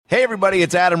Hey, everybody,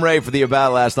 it's Adam Ray for the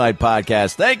About Last Night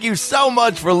podcast. Thank you so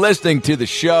much for listening to the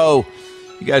show.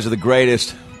 You guys are the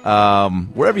greatest.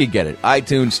 Wherever you get it,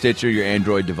 iTunes, Stitcher, your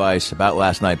Android device,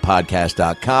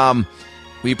 aboutlastnightpodcast.com.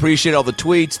 We appreciate all the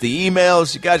tweets, the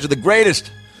emails. You guys are the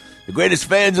greatest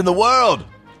fans in the world.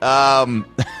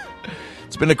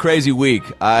 It's been a crazy week.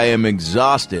 I am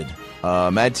exhausted.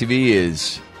 Mad TV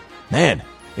is, man,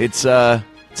 it's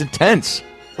intense.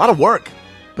 A lot of work.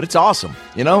 But it's awesome,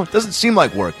 you know? It doesn't seem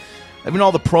like work. I mean,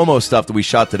 all the promo stuff that we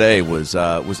shot today was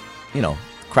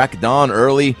crack of dawn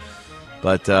early.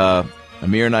 But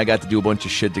Amir and I got to do a bunch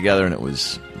of shit together, and it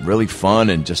was really fun.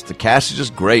 And just the cast is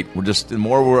just great. The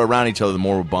more we're around each other, the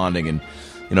more we're bonding. And,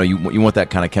 you know, you want that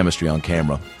kind of chemistry on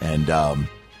camera. And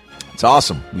it's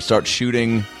awesome. We start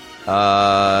shooting.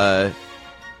 I'm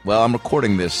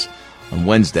recording this on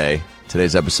Wednesday.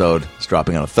 Today's episode is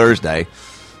dropping on a Thursday.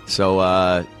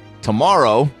 So,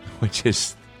 tomorrow, which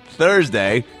is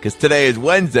Thursday, because today is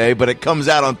Wednesday, but it comes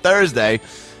out on Thursday,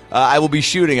 I will be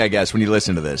shooting, I guess, when you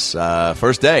listen to this.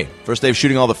 First day of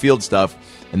shooting all the field stuff,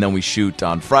 and then we shoot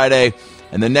on Friday,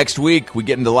 and then next week we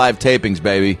get into live tapings,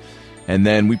 baby, and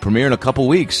then we premiere in a couple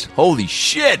weeks. Holy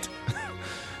shit!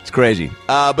 It's crazy,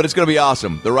 but it's going to be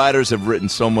awesome. The writers have written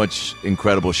so much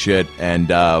incredible shit,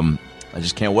 and I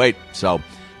just can't wait. So,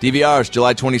 DVRs,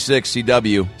 July 26th,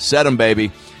 CW, set them,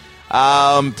 baby.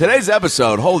 Today's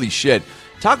episode, holy shit.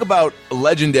 Talk about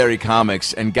legendary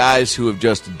comics and guys who have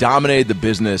just dominated the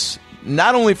business,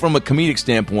 not only from a comedic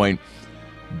standpoint,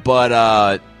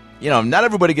 but, not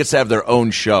everybody gets to have their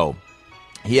own show.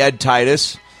 He had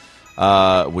Titus,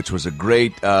 which was a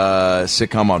great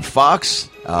sitcom on Fox.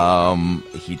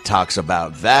 He talks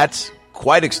about that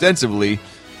quite extensively,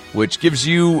 which gives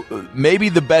you maybe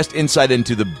the best insight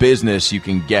into the business you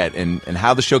can get and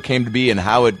how the show came to be and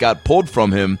how it got pulled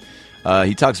from him.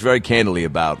 He talks very candidly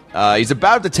about. He's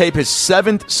about to tape his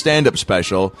 7th stand-up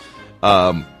special.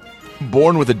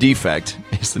 Born with a Defect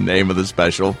is the name of the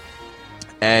special.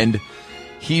 And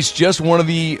he's just one of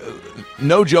the,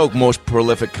 no joke, most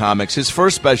prolific comics. His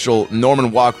first special,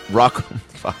 Norman Rockwell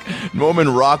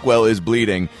is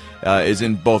Bleeding, is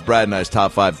in both Brad and I's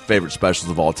top 5 favorite specials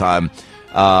of all time.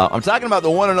 I'm talking about the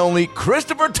one and only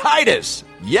Christopher Titus.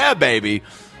 Yeah, baby.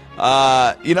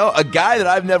 A guy that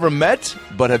I've never met,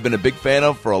 but have been a big fan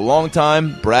of for a long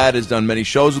time. Brad has done many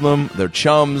shows with him. They're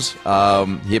chums.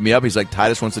 He hit me up. He's like,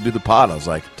 Titus wants to do the pod. I was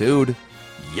like, dude,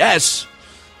 yes.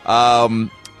 From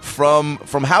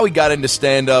how he got into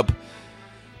stand-up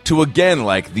to, again,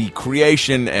 like the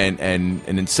creation and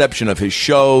inception of his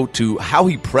show, to how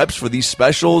he preps for these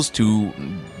specials, to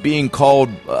being called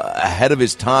ahead of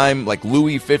his time, like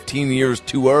Louis 15 years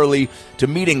too early, to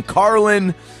meeting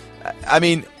Carlin. I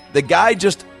mean, the guy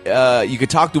just, you could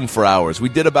talk to him for hours. We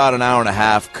did about an hour and a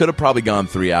half. Could have probably gone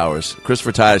 3 hours.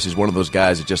 Christopher Titus is one of those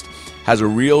guys that just has a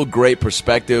real great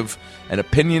perspective and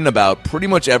opinion about pretty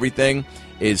much everything,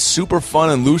 is super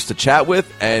fun and loose to chat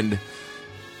with, and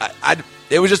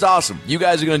it was just awesome. You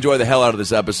guys are going to enjoy the hell out of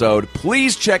this episode.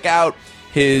 Please check out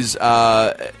his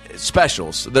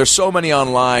specials. There's so many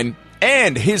online.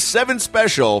 And his 7th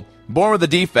special, Born with a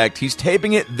Defect, he's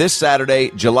taping it this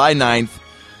Saturday, July 9th,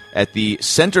 at the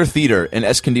Center Theater in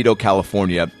Escondido,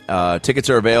 California. Tickets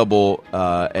are available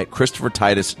at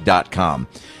ChristopherTitus.com.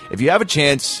 If you have a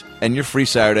chance and you're free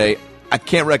Saturday, I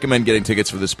can't recommend getting tickets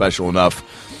for this special enough.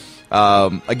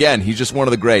 Again, he's just one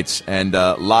of the greats, and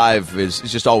live is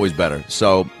just always better.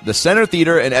 So, the Center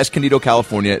Theater in Escondido,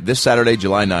 California, this Saturday,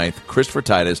 July 9th, Christopher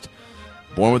Titus,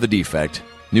 Born with a Defect,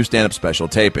 new stand-up special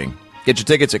taping. Get your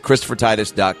tickets at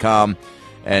ChristopherTitus.com,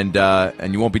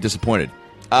 and you won't be disappointed.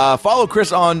 Follow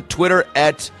Chris on Twitter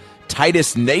at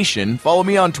Titus Nation. Follow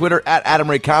me on Twitter at Adam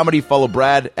Ray Comedy. Follow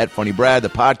Brad at Funny Brad. The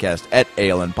podcast at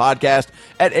ALN Podcast.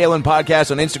 At ALN Podcast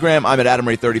on Instagram. I'm at Adam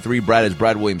Ray 33. Brad is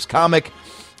Brad Williams Comic.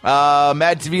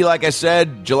 Mad TV, like I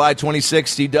said, July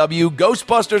 26th, CW.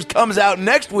 Ghostbusters comes out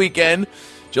next weekend,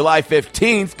 July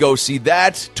 15th. Go see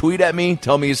that. Tweet at me.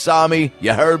 Tell me you saw me.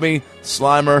 You heard me.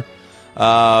 Slimer.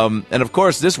 And, of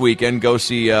course, this weekend, go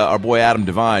see our boy Adam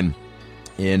Devine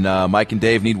in Mike and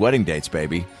Dave Need Wedding Dates,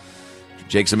 baby.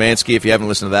 Jake Zemansky, if you haven't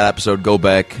listened to that episode, go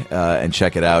back and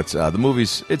check it out. The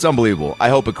movie's, it's unbelievable. I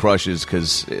hope it crushes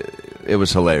because it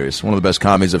was hilarious. One of the best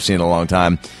comedies I've seen in a long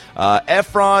time.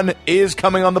 Efron is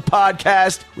coming on the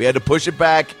podcast. We had to push it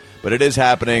back, but it is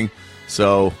happening.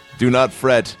 So do not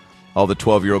fret, all the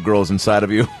 12-year-old girls inside of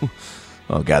you.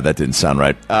 Oh, God, that didn't sound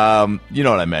right. You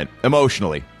know what I meant.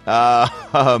 Emotionally.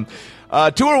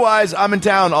 Tour-wise, I'm in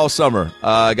town all summer.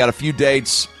 I got a few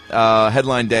dates,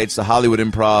 headline dates, the Hollywood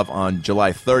Improv on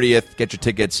July 30th. Get your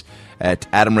tickets at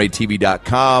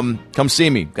AdamRayTV.com. Come see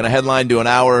me. Going to headline, do an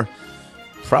hour.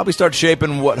 probably start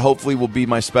shaping what hopefully will be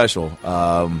my special.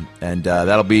 And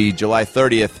that'll be July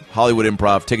 30th, Hollywood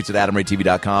Improv. Tickets at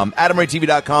AdamRayTV.com.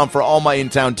 AdamRayTV.com for all my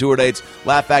in-town tour dates.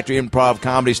 Laugh Factory Improv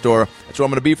Comedy Store. That's where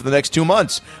I'm going to be for the next 2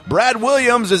 months. Brad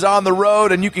Williams is on the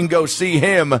road, and you can go see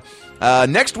him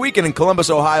next weekend in Columbus,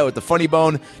 Ohio at the Funny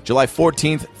Bone, July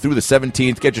 14th through the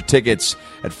 17th. Get your tickets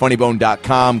at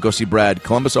funnybone.com. Go see Brad,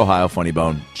 Columbus, Ohio, Funny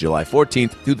Bone, July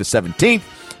 14th through the 17th.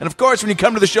 And, of course, when you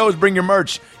come to the shows, bring your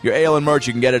merch, your ALN merch.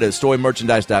 You can get it at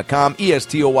estoymerchandise.com,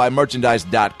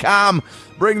 ESTOYmerchandise.com.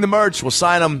 Bring the merch. We'll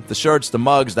sign them, the shirts, the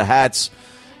mugs, the hats.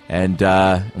 And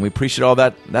we appreciate all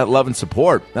that love and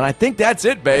support. And I think that's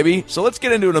it, baby. So let's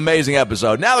get into an amazing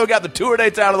episode. Now that we got the tour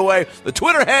dates out of the way, the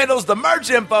Twitter handles, the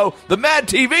merch info, the Mad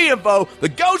TV info, the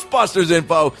Ghostbusters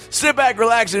info, sit back,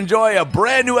 relax, and enjoy a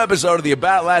brand new episode of the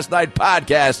About Last Night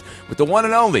podcast with the one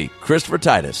and only Christopher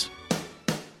Titus.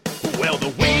 Well, the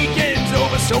weekend's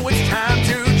over, so it's time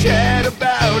to chat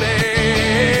about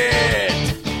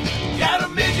it. Got a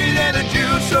midget and a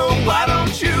Jew, so why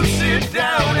don't you sit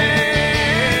down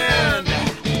and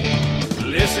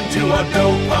listen to our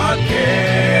dope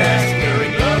podcast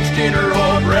during lunch, dinner,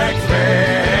 or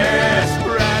breakfast.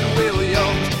 Brad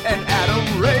Williams and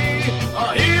Adam Ray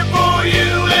are here for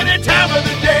you any time of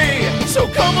the day. So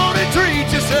come on and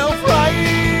treat yourself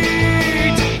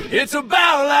right. It's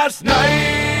About Last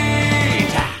Night.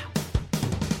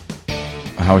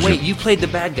 Wait, you played the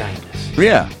bad guy in this?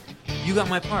 Yeah. You got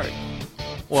my part.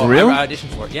 Well, for real? I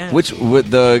auditioned for it, yeah. Which, with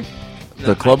the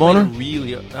club owner?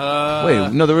 Really? Wait,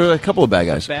 no, there were a couple of bad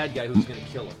guys. Bad guy who's going to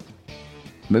kill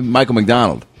him. Michael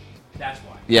McDonald. That's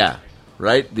why. Yeah,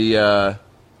 right? The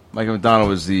Michael McDonald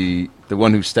was the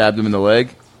one who stabbed him in the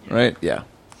leg, right? Yeah.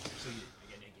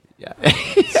 Yeah.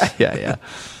 Yeah.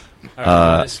 All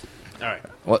right. All right.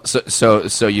 Well,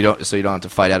 so you don't have to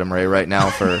fight Adam Ray right now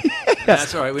for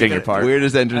That's all right. getting your part.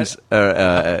 Weirdest entrance,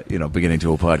 beginning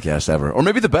to a podcast ever, or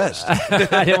maybe the best.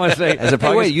 I didn't want to say. As a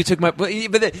hey, wait, you took my. But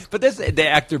that's the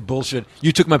actor bullshit.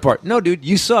 You took my part. No, dude,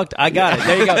 you sucked. I got it.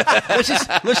 There you go.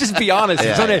 let's just be honest.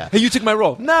 Yeah. Hey, you took my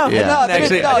role. No,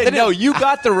 Yeah. no, you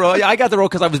got the role. I got the role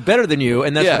because I was better than you,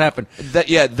 and that's what happened.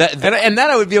 And that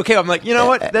I would be okay. I'm like, you know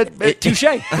what? Touche.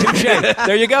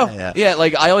 There you go. Yeah,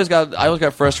 like I always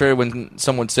got frustrated when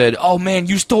someone said, "Oh man,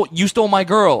 you stole my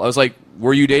girl." I was like,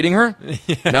 "Were you dating her?"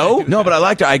 No, but I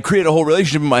liked her. I created a whole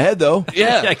relationship in my head, though.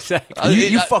 Yeah, exactly.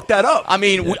 You fucked that up. I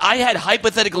mean, I had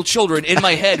hypothetical children in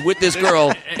my head with this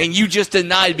girl, and you just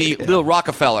denied me little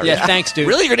Rockefeller. Yeah, thanks, dude.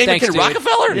 Really, your name is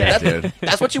Rockefeller? Yeah, dude.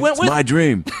 That's what you went It's with? my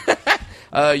dream.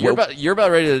 You're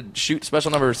about ready to shoot special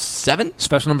number 7?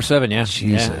 Special number 7, yeah.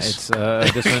 Jesus. Yeah,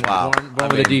 it's this one Wow. born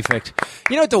with a defect.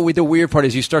 You know what the weird part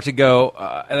is? You start to go,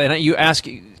 and you ask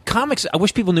comics. I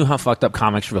wish people knew how fucked up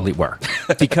comics really were,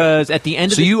 because at the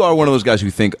end of So you are one of those guys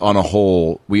who think, on a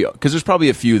whole, because there's probably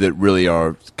a few that really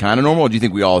are kind of normal. Or do you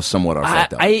think we all somewhat are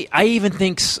fucked up? I even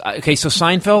think okay. So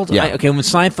Seinfeld. Yeah. When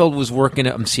Seinfeld was working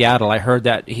in Seattle, I heard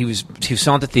that he was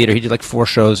selling at the theater. He did like 4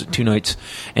 shows, 2 nights,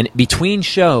 and between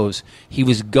shows he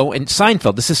was going.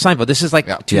 Seinfeld. This is Seinfeld. This is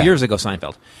like 2 years ago.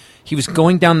 Seinfeld. He was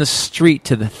going down the street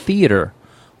to the theater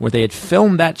where they had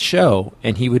filmed that show,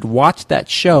 and he would watch that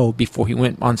show before he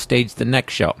went on stage the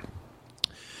next show.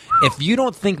 If you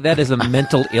don't think that is a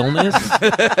mental illness,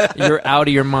 you're out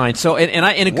of your mind. So, in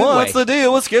a good way. What's the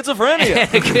deal with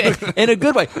schizophrenia? In a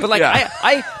good way. But like,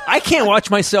 I can't watch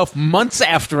myself months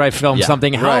after I film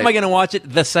something. How am I going to watch it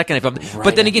the second I film it?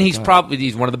 But then again, he's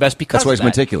one of the best because That's why of he's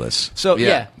meticulous. So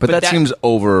but that seems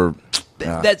over.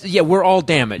 We're all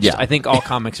damaged. Yeah. I think all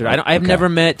comics are. I've never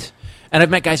met. And I've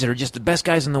met guys that are just the best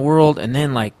guys in the world, and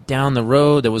then like down the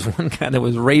road, there was one guy that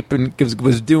was raping,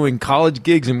 was doing college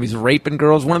gigs and was raping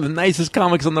girls. One of the nicest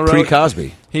comics on the road.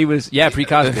 Pre-Cosby. He was,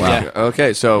 pre-Cosby. Wow. Yeah.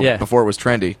 Okay, so before it was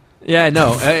trendy. Yeah,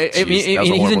 no. Jeez,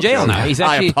 He's in jail joke. now. He's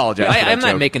actually, I apologize. I'm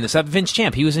not joke. making this up. Vince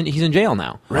Champ. He's in jail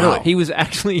now. Really? He was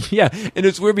actually and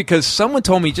it's weird because someone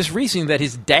told me just recently that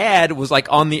his dad was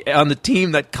like on the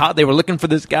team that caught. They were looking for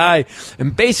this guy,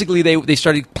 and basically they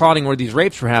started plotting where these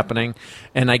rapes were happening.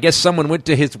 And I guess someone went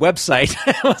to his website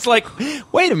and was like,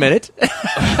 "Wait a minute."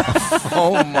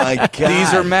 Oh my god!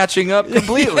 These are matching up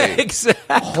completely.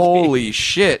 Exactly. Holy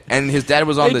shit! And his dad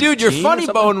was on Hey, the dude, team your or funny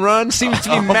something? bone run seems to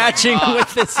be matching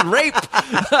with this rape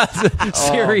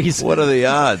series. What are the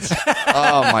odds?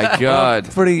 Oh my God!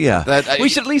 Pretty, yeah. We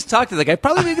should at least talk to the guy.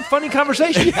 Probably make a funny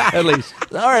conversation, at least.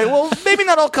 All right. Well, maybe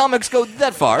not all comics go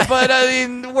that far, but I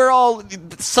mean, we're all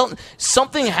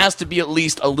something has to be at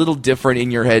least a little different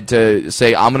in your head to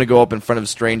say, I'm going to go up in front of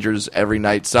strangers every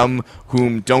night, some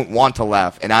whom don't want to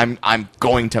laugh, and I'm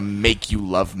going to make you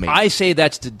love me. I say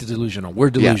that's delusional. We're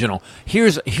delusional.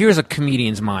 Yeah. Here's a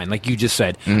comedian's mind, like you just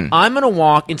said. Mm-hmm. I'm going to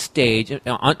walk in stage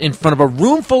in front of a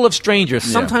room full of strangers,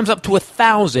 sometimes up to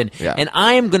 1,000, and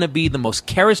I am going to be the most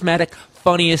charismatic,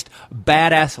 funniest,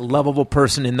 badass, lovable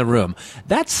person in the room.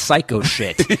 That's psycho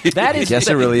shit. That is. Yes,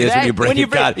 it really is when you break it.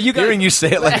 God, hearing you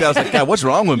say it like that, I was like, God, what's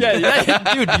wrong with me?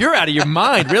 Dude, you're out of your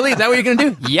mind. Really? Is that what you're going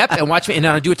to do? Yep. And watch me. And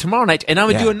I'm going to do it tomorrow night. And I'm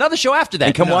going to do another show after that.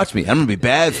 And come watch me. I'm going to be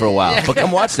bad for a while, but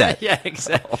come watch that. Yeah,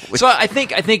 exactly. So I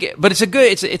think, but it's a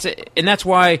good. And that's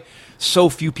why so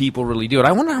few people really do it.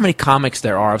 I wonder how many comics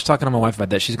there are. I was talking to my wife about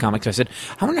that. She's a comic. So I said,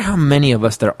 I wonder how many of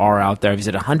us there are out there. Is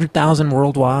it 100,000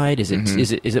 worldwide? Is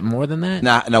it more than that?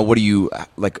 Now, what do you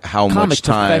like? How much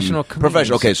time?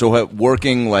 Professional. Okay, so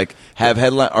working like have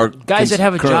headline or guys that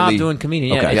have a job doing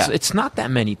comedian. Yeah, okay. It's not that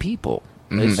many people.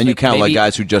 Mm-hmm. And you count maybe, like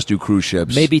guys who just do cruise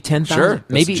ships. Maybe 10,000. Sure,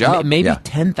 maybe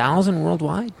 10,000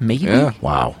 worldwide. Maybe. Yeah.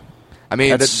 Wow. I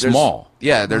mean, that's small.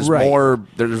 Yeah, there's more.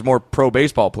 There's more pro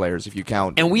baseball players if you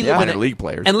count. And we live in league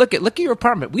players. And look at your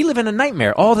apartment. We live in a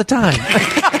nightmare all the time.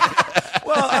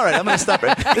 Well, all right, I'm going to stop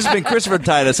it. This has been Christopher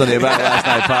Titus on the About Last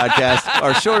Night podcast,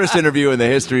 our shortest interview in the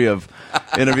history of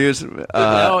interviews.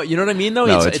 No, you know what I mean, though?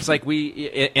 No, it's like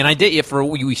I did it for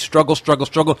we struggle,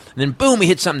 and then boom, we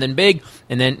hit something big,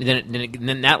 and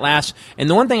then that lasts. And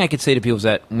the one thing I could say to people is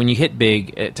that when you hit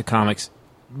big to comics,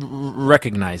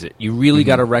 recognize it. You really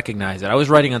got to recognize it. I was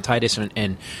writing on Titus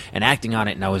and acting on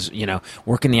it, and I was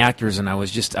working the actors, and I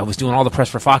was doing all the press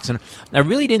for Fox, and I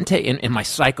really didn't take. And my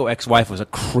psycho ex-wife was the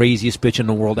craziest bitch in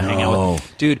the world to hang out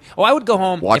with, dude. Oh, I would go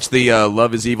home, watch the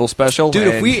Love Is Evil special,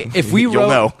 dude. If we you'll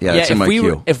know,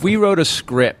 if we wrote a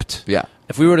script,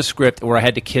 If we wrote a script where I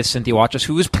had to kiss Cynthia Watchus,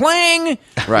 who was playing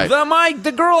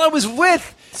the girl I was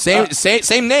with.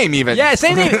 Same name even. Yeah,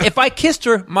 same name. If I kissed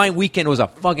her, my weekend was a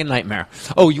fucking nightmare.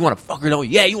 Oh, you want to fuck her? No,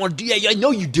 yeah, you want to do? Yeah, I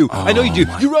know you do. I know you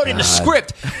do. You wrote it in the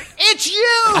script. It's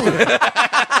you.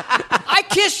 I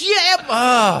kiss you.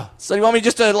 So you want me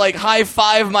just to like high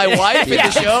five my wife in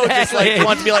the show? Just like you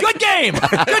want to be like, good game,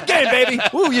 baby.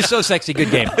 Ooh, you're so sexy.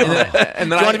 Good game.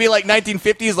 And then you want to be like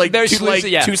 1950s,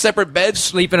 like two separate beds,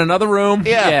 sleep in another room.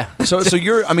 Yeah. So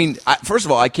you're. I mean, first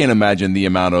of all, I can't imagine the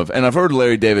amount of, and I've heard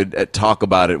Larry David talk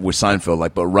about it with Seinfeld,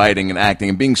 like, but writing and acting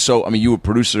and being so. I mean, you were a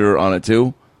producer on it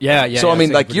too. Yeah. So I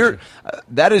mean, like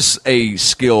that is a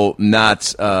skill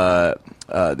not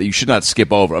that you should not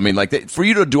skip over. I mean, like for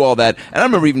you to do all that, and I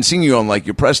remember even seeing you on like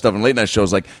your press stuff and late night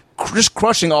shows, like just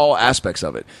crushing all aspects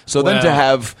of it. So then to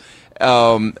have.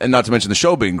 And not to mention the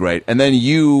show being great, and then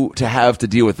you to have to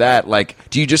deal with that. Like,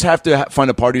 do you just have to find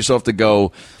a part of yourself to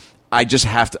go? I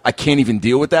can't even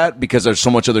deal with that because there's so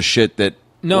much other shit that.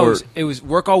 No, it was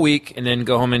work all week and then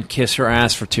go home and kiss her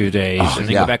ass for 2 days and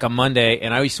then go back on Monday.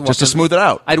 And I used to walk just to smooth it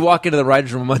out. I'd walk into the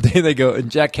writers' room on Monday and they go,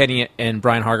 and Jack Kenny and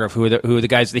Brian Hargrove, who are the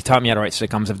guys, they taught me how to write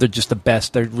sitcoms. They're just the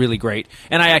best. They're really great.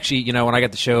 And I actually, when I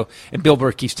got the show, and Bill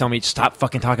Burr keeps telling me, stop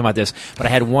fucking talking about this. But I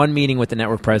had one meeting with the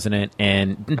network president,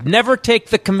 and never take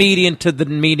the comedian to the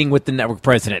meeting with the network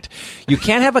president. You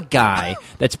can't have a guy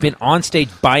that's been on stage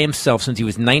by himself since he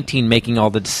was 19 making all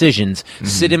the decisions,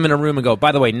 sit him in a room and go,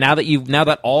 by the way, now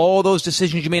that all those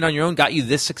decisions you made on your own got you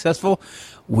this successful,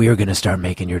 we're going to start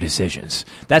making your decisions.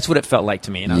 That's what it felt like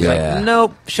to me. And I was like,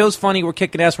 no, show's funny. We're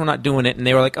kicking ass. We're not doing it. And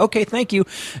they were like, okay, thank you.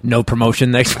 No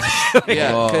promotion next week.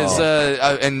 Yeah, because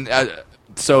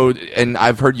and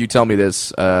I've heard you tell me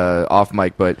this off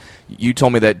mic, but you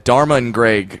told me that Dharma and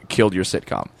Greg killed your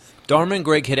sitcom. Dharma and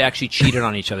Greg had actually cheated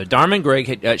on each other. Dharma and Greg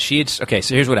had, okay,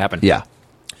 so here's what happened. Yeah.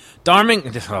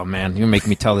 Oh man, you're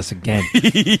making me tell this again.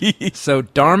 So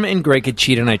Dharma and Greg had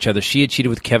cheated on each other. She had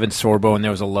cheated with Kevin Sorbo, and there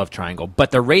was a love triangle.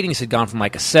 But the ratings had gone from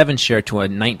like a 7 share to a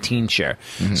 19 share.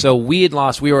 Mm-hmm. So we had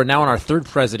lost. We were now on our 3rd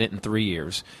president in 3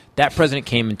 years. That president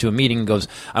came into a meeting and goes,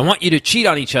 I want you to cheat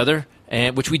on each other.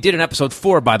 And which we did in episode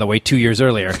 4, by the way, 2 years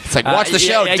earlier. It's like, watch the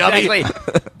show, exactly.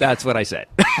 That's what I said.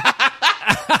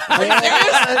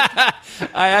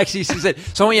 I actually said,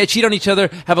 so when you cheat on each other,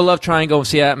 have a love triangle,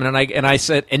 see that, and I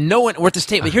said, and no one, we're at this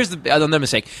table, here's the other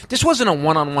mistake. This wasn't a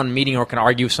one-on-one meeting or can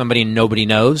argue with somebody and nobody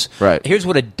knows. Right. Here's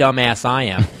what a dumbass I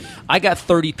am. I got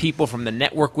 30 people from the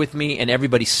network with me and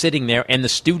everybody sitting there in the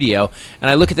studio, and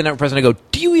I look at the network president and I go,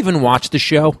 do you even watch the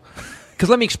show? because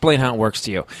let me explain how it works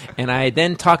to you. And I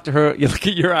then talked to her. You look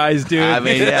at your eyes, dude. I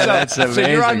mean, yeah, that's amazing.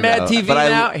 So you're on Mad TV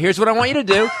now. Here's what I want you to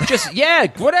do. Just,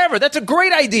 whatever. That's a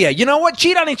great idea. You know what?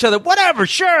 Cheat on each other. Whatever.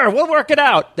 Sure. We'll work it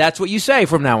out. That's what you say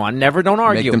from now on. Never don't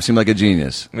argue. Make them seem like a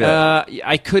genius.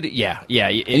 I could, yeah.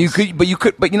 You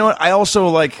could, but you know what? I also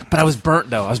like. But I was burnt,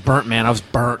 though. I was burnt, man. I was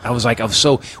burnt. I was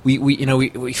so.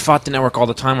 We fought the network all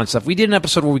the time on stuff. We did an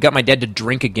episode where we got my dad to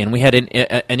drink again. We had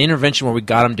an intervention where we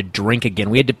got him to drink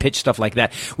again. We had to pitch stuff like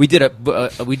that. We did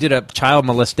a child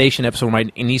molestation episode where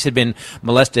my niece had been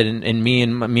molested, and me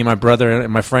and my brother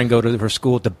and my friend go to her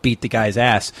school to beat the guy's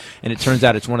ass, and it turns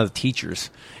out it's one of the teachers,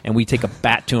 and we take a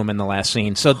bat to him in the last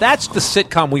scene. So that's the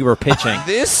sitcom we were pitching.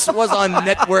 This was on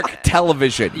network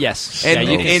television. Yes. And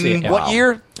in what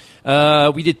year?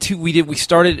 We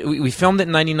started. We filmed it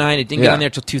in '99. It didn't get on there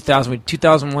until 2000.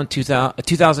 2001,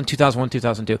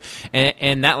 2002,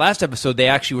 and that last episode, they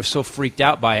actually were so freaked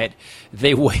out by it,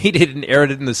 they waited and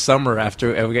aired it in the summer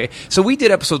after. So we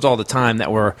did episodes all the time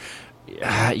that were.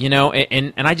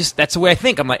 And I just, that's the way I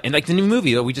think. I'm like, and like the new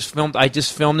movie that I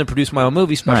just filmed and produced my own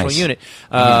movie, Special Unit.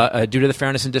 Due to the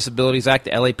Fairness and Disabilities Act,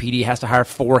 the LAPD has to hire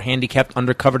 4 handicapped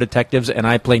undercover detectives, and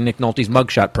I play Nick Nolte's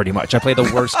mugshot pretty much. I play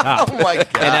the worst cop. Oh my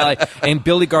God. And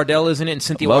Billy Gardell is in it, and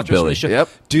Cynthia Love Walters. Billy. Show. Yep.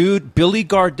 Dude, Billy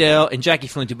Gardell, and Jackie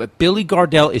Flynn too, but Billy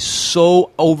Gardell is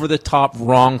so over the top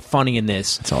wrong funny in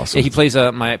this. That's awesome. Yeah, he plays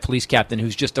my police captain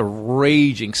who's just a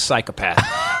raging psychopath.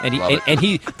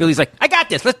 Billy's like, I got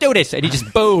this, let's do this. And he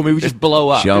just, boom, it would just blow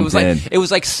up. It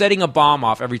was like setting a bomb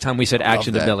off every time we said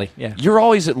action to Billy. Yeah. You're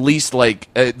always at least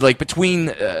like between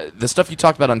the stuff you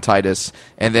talked about on Titus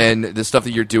and then the stuff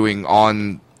that you're doing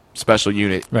on Special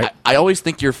Unit. Right. I always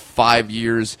think you're 5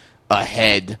 years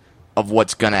ahead of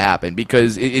what's going to happen,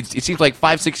 because it seems like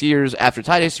 5-6 years after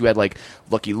Titus, you had like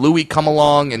Lucky Louie come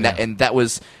along, and that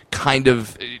was kind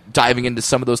of diving into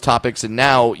some of those topics, and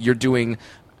now you're doing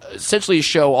essentially a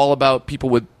show all about people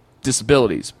with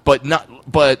disabilities, but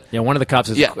one of the cops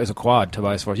is a quad,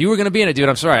 Tobias Force. You were going to be in it, dude.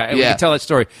 I'm sorry. We can tell that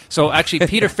story. So actually,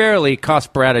 Peter Farrelly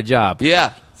cost Brad a job.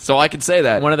 Yeah. So I can say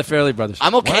that. One of the Farrelly brothers.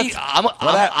 I'm okay.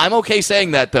 I'm okay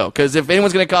saying that though, because if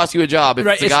anyone's going to cost you a job, if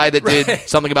it's a guy that did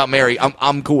something about Mary,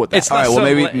 I'm cool with that. All right. Well,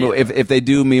 maybe if they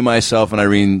do Me, Myself, and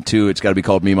Irene too, it's got to be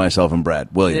called Me, Myself, and Brad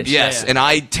Williams. Yes, and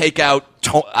I take out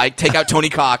Tony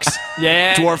Cox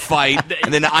to our fight,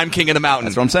 and then I'm king of the mountain.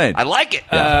 That's what I'm saying. I like it.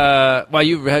 Well,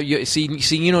 you see,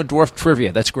 dwarf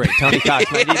trivia. That's great. Tony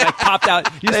Cox, man, he like popped out.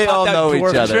 They all know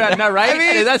each other. Not right? I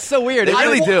mean, that's so weird. They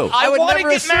really do. I would want to never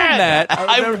get assume mad. that.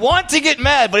 I want to get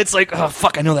mad, but it's like, oh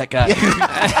fuck, I know that guy.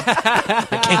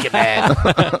 I can't get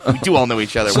mad. We do all know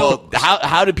each other. Well,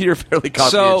 how did Peter Farrelly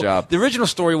cost me a job? The original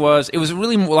story was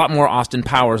really a lot more Austin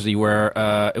Powers-y, where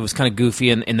it was kind of goofy,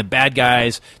 and the bad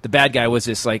guy was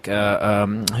this like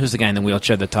who's the guy in the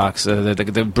wheelchair that talks?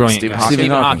 The brilliant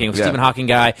Stephen Hawking. Yeah. Stephen Hawking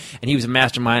guy, and he was a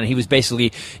mastermind, and he was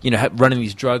basically running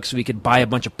these drugs so he could buy a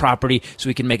bunch of property so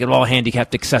he could make it all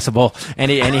handicapped accessible,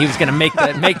 and he was going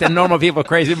to make the normal people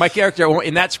crazy. My character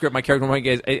in that script, like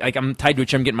I'm tied to a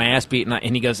chair, I'm getting my ass beat,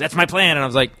 and he goes, "That's my plan," and I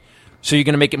was like, so you're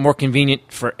going to make it more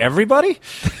convenient for everybody?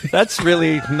 That's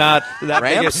really not that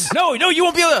ramps? No, you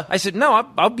won't be able to. I said, no,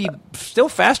 I'll be still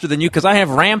faster than you because I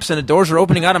have ramps and the doors are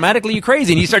opening automatically. You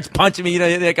crazy. And he starts punching me.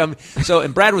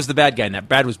 And Brad was the bad guy in that.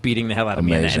 Brad was beating the hell out of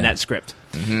me in that script.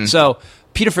 Mm-hmm. So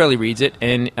Peter Farrelly reads it,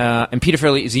 and Peter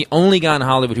Farrelly is the only guy in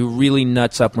Hollywood who really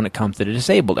nuts up when it comes to the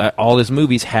disabled. All his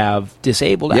movies have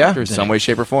disabled actors in some way,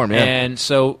 shape, or form, And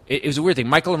so it was a weird thing.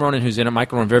 Michael Ronan, who's in it,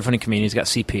 Michael Ronan, very funny comedian, he's got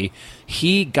CP.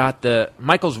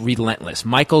 Michael's relentless.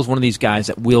 Michael's one of these guys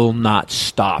that will not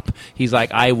stop. He's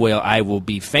like, I will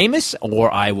be famous,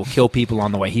 or I will kill people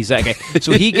on the way. He's that guy.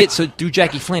 So through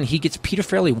Jackie Flynn, Peter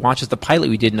Farrelly watches the pilot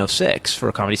we did in 2006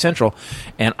 for Comedy Central,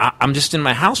 and I'm just in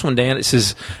my house one day, and it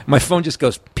says, my phone just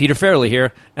goes, Peter Farrelly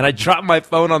here, and I drop my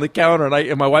phone on the counter,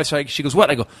 and my wife's like, she goes, what?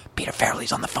 I go, Peter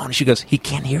Farrelly's on the phone, and she goes, he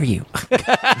can't hear you.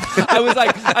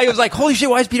 I was like, holy shit,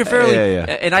 why is Peter Farrelly? Yeah.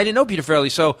 And I didn't know Peter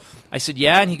Farrelly, so I said,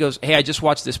 yeah, and he goes, hey, I just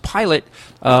watched this pilot.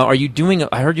 I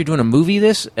heard you're doing a movie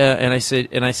this, and I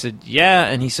said, yeah,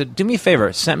 and he said, do me a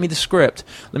favor, send me the script,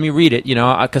 let me read it,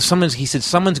 because he said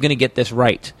someone's going to get this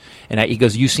right, and he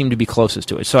goes, you seem to be closest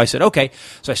to it. So I said, okay,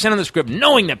 so I sent him the script,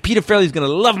 knowing that Peter Farrelly's going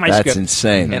to love my script. That's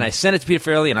insane. And I sent it to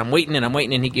Peter Farrelly, and I'm waiting,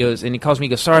 and he calls me, he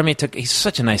goes, sorry, man, he's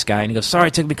such a nice guy, and he goes, sorry,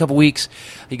 it took me a couple weeks.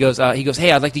 He goes,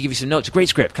 hey, I'd like to give you some notes. Great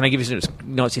script. Can I give you some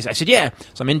notes? I said, yeah.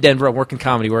 So I'm in Denver, I'm working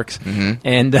Comedy Works,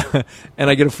 and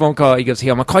I get a phone call. He goes, hey,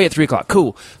 I'm going to call you at 3 o'clock.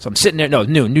 Cool. So I'm sitting there,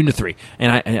 noon to 3.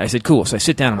 And I said, cool. So I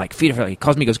sit down, I'm like, Peter Farrelly. He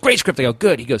calls me, he goes, great script. I go,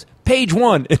 good. He goes, page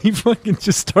 1. And he fucking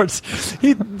just starts,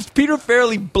 Peter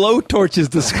Farrelly blowtorches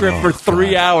the script for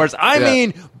 3 hours. I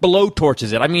mean,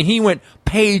 blowtorches it. I mean, he went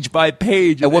page by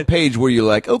page. At what page were you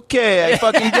like, okay, I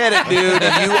fucking get it, dude.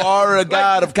 You are a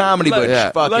god of comedy,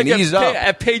 but fucking ease up.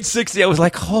 At page 60, I was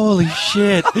like, holy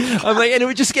shit. I'm like, and it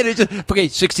would just get okay,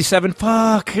 67,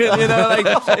 fuck. You know,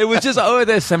 like, it was just,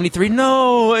 there's 73,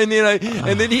 no. And, you know,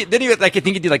 and then he like, I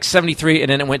think he did like 73,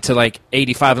 and then it went to like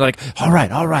 85. And like, all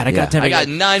right, I got 10. I got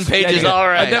 9 pages, all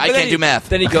right. I can't do math.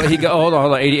 Then he go, hold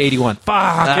on, 80, 81.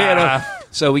 Fuck, you know.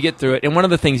 So we get through it, and one of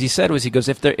the things he said was, he goes,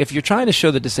 if you're trying to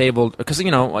show the disabled, because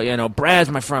you know, Brad's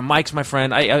my friend, Mike's my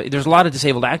friend. There's a lot of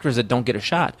disabled actors that don't get a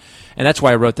shot, and that's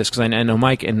why I wrote this, because I know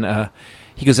Mike, and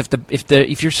he goes,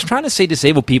 if you're trying to say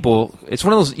disabled people, it's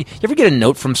one of those. You ever get a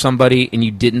note from somebody and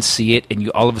you didn't see it, and you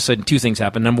all of a sudden 2 things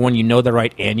happen. Number one, you know they're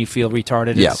right, and you feel retarded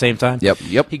at the same time.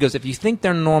 Yep. He goes, if you think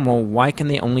they're normal, why can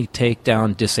they only take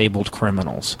down disabled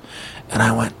criminals? And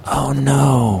I went, oh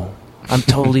no. I'm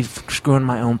totally screwing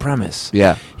my own premise.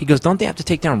 Yeah. He goes, don't they have to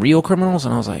take down real criminals?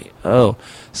 And I was like, oh.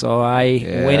 So I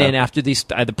went in after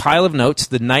the pile of notes,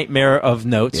 the nightmare of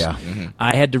notes. Yeah.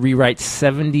 I had to rewrite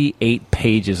 78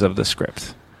 pages of the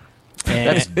script.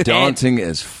 That's daunting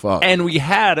as fuck. And we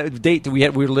had a date that we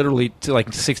were literally to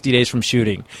like 60 days from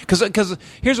shooting. Because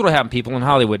here's what will happen, people in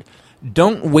Hollywood.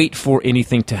 Don't wait for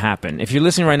anything to happen. If you're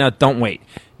listening right now, don't wait.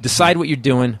 Decide what you're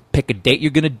doing, pick a date you're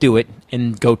going to do it,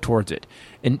 and go towards it.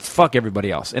 And fuck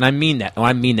everybody else. And I mean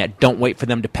that. Don't wait for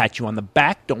them to pat you on the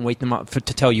back. Don't wait to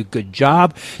tell you good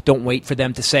job. Don't wait for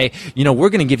them to say, we're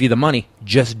going to give you the money.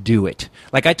 Just do it.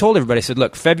 Like I told everybody, I said,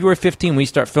 look, February 15, we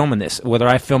start filming this. Whether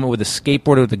I film it with a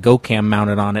skateboard or with a GoCam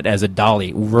mounted on it as a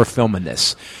dolly, we're filming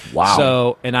this. Wow.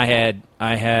 So, and I had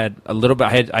a little bit.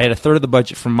 I had a third of the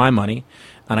budget from my money.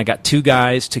 And I got 2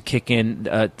 guys to kick in.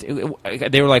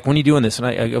 They were like, when are you doing this? And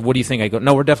I go, what do you think? I go,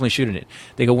 no, we're definitely shooting it.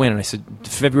 They go, when? And I said,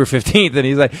 February 15th. And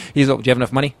he's like, do you have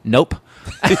enough money? Nope.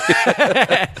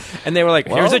 And they were like,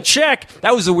 here's a check.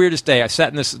 That was the weirdest day. I sat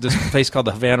in this place called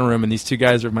the Havana Room, and these 2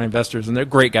 guys are my investors, and they're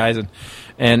great guys.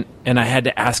 And I had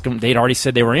to ask them. They'd already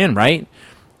said they were in, right?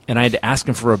 And I had to ask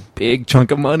him for a big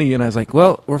chunk of money, and I was like,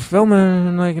 "Well, we're filming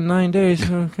in like 9 days,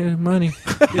 so okay, money."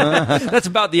 That's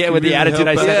about the attitude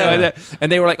I said.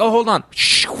 And they were like, "Oh, hold on,"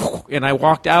 and I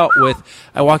walked out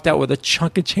with a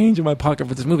chunk of change in my pocket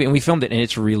for this movie, and we filmed it, and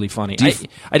it's really funny.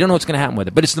 I don't know what's going to happen with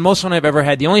it, but it's the most fun I've ever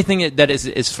had. The only thing that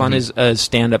is fun is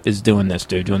stand up is doing this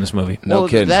movie. No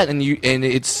kidding. That and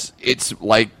it's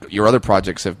like your other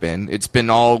projects have been. It's been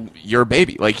all your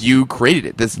baby. Like you created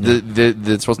it.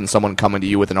 This wasn't someone coming to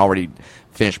you with an already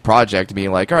finished project being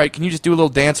like, all right, can you just do a little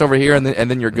dance over here and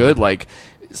then you're good? Like,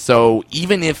 so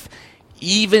even if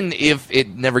it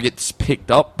never gets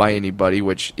picked up by anybody,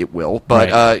 which it will,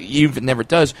 but even if it never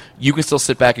does, you can still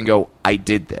sit back and go, I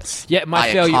did this. Yeah,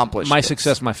 my failure, my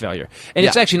success, my failure. And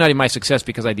it's actually not even my success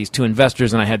because I had these 2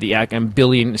 investors, and I had and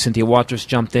Billy and Cynthia Waters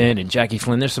jumped in, and Jackie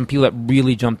Flynn. There's some people that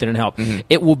really jumped in and helped. Mm-hmm.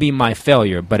 It will be my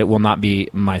failure, but it will not be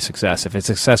my success. If it's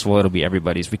successful, it'll be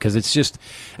everybody's, because it's just,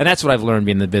 and that's what I've learned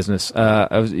being in the business.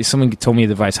 Someone told me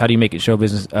the advice, how do you make it show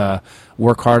business?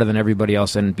 Work harder than everybody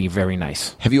else and be very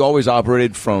nice. Have you always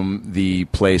operated from the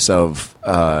place of,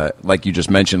 like you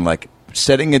just mentioned, like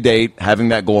setting a date, having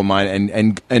that goal in mind,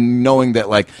 and knowing that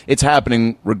like it's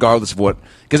happening regardless of what?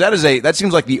 Because that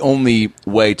seems like the only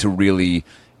way to really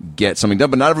get something done.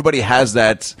 But not everybody has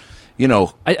that.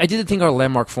 I did the thing called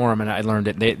Landmark Forum, and I learned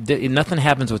it. Nothing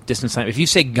happens with distance time. If you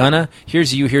say Gunna,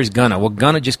 here's you, here's Gunna. Well,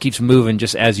 Gunna just keeps moving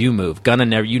just as you move.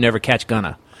 You never catch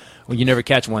Gunna. Well, you never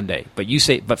catch one day, but you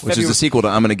say, which is the sequel to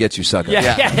 "I'm Gonna Get You, Sucker."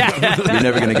 Yeah. You're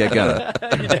never gonna get Gunna.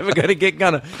 You're never gonna get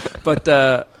Gunna. But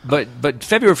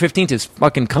February 15th is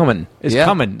fucking coming. It's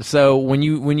coming. So when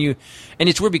you, and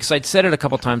it's weird because I'd said it a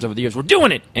couple times over the years. We're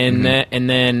doing it, and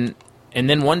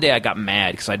then one day I got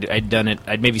mad because I'd done it.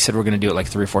 I'd maybe said we're going to do it like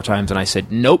 3 or 4 times, and I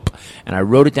said nope, and I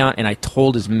wrote it down, and I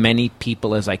told as many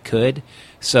people as I could.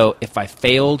 So if I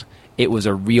failed, it was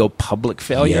a real public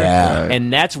failure. Yeah.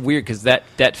 And that's weird because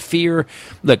that fear,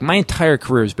 look, my entire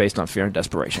career is based on fear and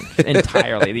desperation.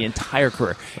 Entirely, the entire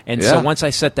career. And so once I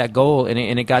set that goal and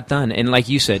it got done, and like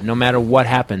you said, no matter what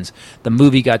happens, the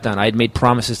movie got done. I had made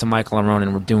promises to Michael and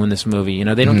Ronan, we're doing this movie.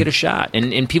 They don't get a shot.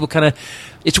 And people kind of,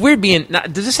 it's weird being,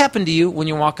 does this happen to you when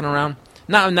you're walking around?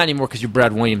 Not anymore because you're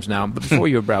Brad Williams now, but before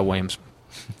you were Brad Williams.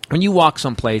 When you walk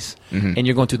someplace and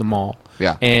you're going through the mall,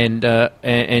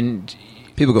 and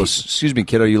people go, excuse me,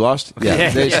 kid, are you lost? Yeah,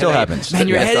 it still happens. Man,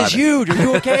 your head is huge. Are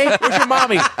you okay? Where's your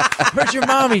mommy? Where's your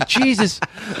mommy? Jesus.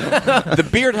 The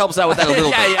beard helps out with that a little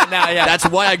bit. Yeah. That's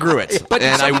why I grew it.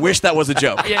 And I wish that was a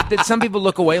joke. Yeah, did some people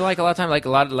look away like a lot of times? Like a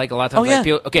lot of times.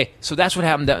 People, okay, so that's what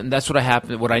happened. That's what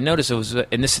happened. What I noticed was,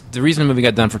 and the reason the movie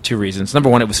got done for 2 reasons. Number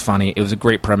one, it was funny. It was a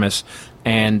great premise.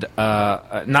 and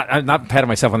I'm not patting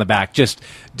myself on the back, just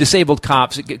disabled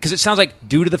cops, because it sounds like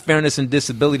due to the Fairness and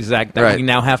Disabilities Act that we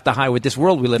now have to hire with this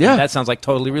world we live in. That sounds like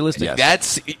totally realistic.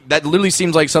 Yes. That literally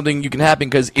seems like something you can happen,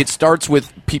 because it starts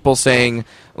with people saying,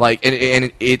 like,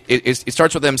 and it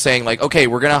starts with them saying, like, okay,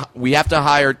 we have to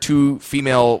hire two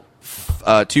female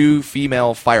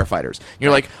firefighters. And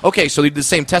you're like, okay, so they do the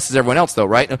same test as everyone else, though,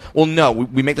 right? Well, no,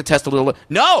 we make the test a little.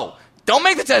 No. Don't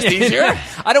make the test easier.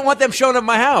 I don't want them showing up at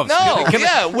my house. No,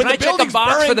 when I check a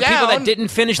box for the people that didn't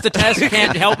finish the test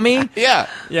can't help me? Yeah.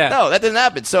 No, that didn't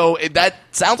happen. So that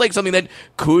sounds like something that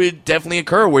could definitely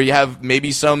occur, where you have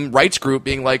maybe some rights group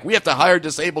being like, we have to hire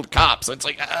disabled cops. It's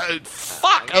like,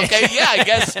 fuck. Okay, yeah,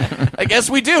 I guess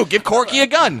we do. Give Corky a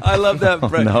gun. I love that.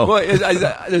 No. Well,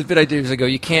 there's been ideas ago.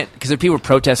 You can't, because people were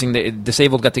protesting. The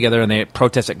disabled got together and they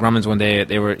protested at Grumman's when they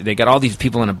got all these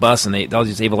people in a bus and all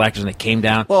these disabled actors, and they came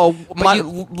down. Well,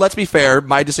 let's be fair.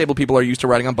 My disabled people are used to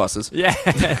riding on buses. Yeah,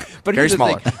 but very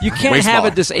smaller. You can't have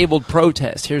a disabled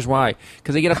protest. Here's why: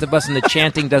 because they get off the bus and the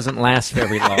chanting doesn't last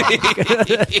very long.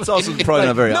 It's also probably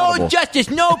not very audible. No justice,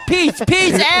 no peace,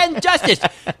 peace and justice.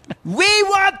 We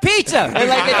want pizza.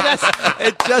 And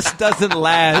it just doesn't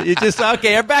last. You just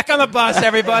we're back on the bus,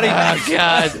 everybody. Oh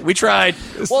God, we tried.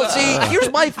 Well, see, here's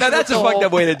my now that's a fucked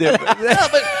up way to do it.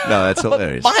 No, that's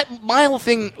hilarious. My whole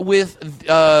thing with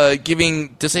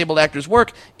giving disabled actors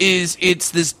work is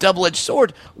it's this double-edged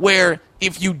sword where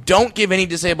if you don't give any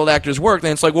disabled actors work,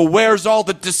 then it's like, well, where's all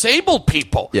the disabled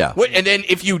people? Yeah. And then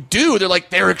if you do, they're like,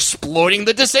 they're exploiting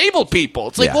the disabled people.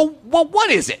 It's like, well,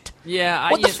 what is it? Yeah.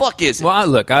 What the fuck is it? Well,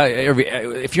 look,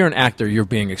 if you're an actor, you're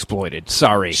being exploited.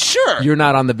 Sorry. Sure. You're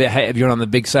not on the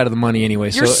big side of the money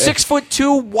anyway. You're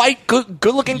 6'2", white,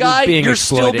 good-looking guy. You're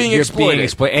still being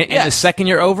exploited. And the second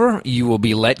you're over, you will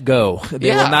be let go.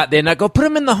 They're not go put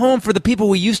them in the home for the people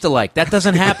we used to like. That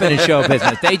doesn't happen in show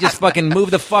business. They just fucking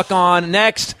move the fuck on.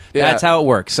 Next. That's how it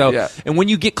works. So, and when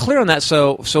you get clear on that,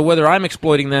 so whether I'm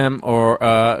exploiting them or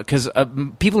because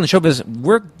people in show business,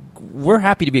 we're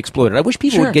happy to be exploited. I wish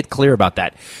people would get clear about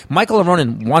that. Michael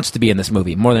Aronin wants to be in this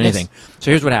movie more than anything.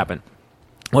 So here's what happened.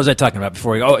 What was I talking about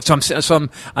before?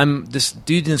 I'm this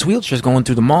dude in this wheelchair is going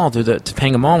through the mall, to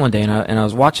Topanga Mall one day, and I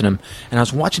was watching him, and I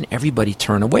was watching everybody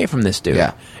turn away from this dude.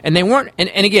 Yeah. And they weren't.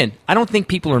 And again, I don't think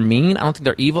people are mean. I don't think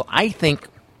they're evil. I think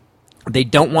they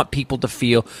don't want people to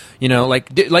feel,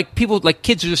 like people, like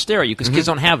kids are just stare at you because kids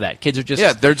don't have that. Kids are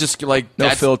just they're just like no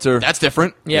filter. That's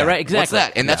different. Yeah, right. Exactly.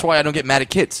 What's that? And that's why I don't get mad at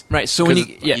kids. Right. So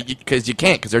because you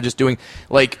can't, because they're just doing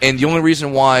and the only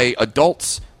reason why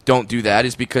adults don't do that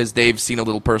is because they've seen a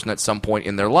little person at some point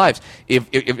in their lives.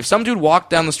 If some dude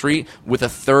walked down the street with a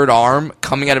third arm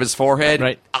coming out of his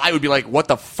forehead, I would be like, what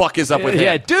the fuck is up with him?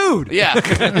 Yeah, dude. Yeah.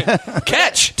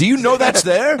 Catch. Do you know that's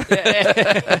there?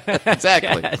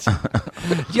 Exactly.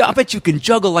 Yeah, I bet you can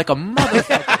juggle like a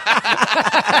motherfucker.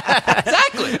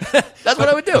 Exactly. That's what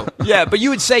I would do. Yeah, but you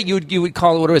would say you would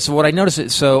call it what it is. So what I noticed,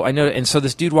 and so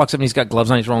this dude walks up and he's got gloves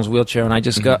on, he's rolling his wheelchair, and I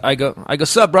just I go,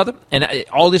 sup, brother? And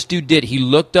all this dude did, he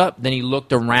looked up, then he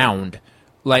looked around,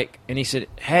 and he said,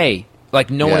 hey. Like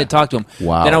no one had talked to him.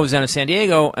 Wow. Then I was down in San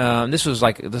Diego. This was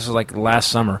like last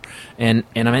summer, and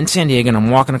I'm in San Diego and I'm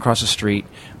walking across the street,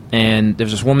 and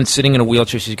there's this woman sitting in a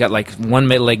wheelchair. She's got like one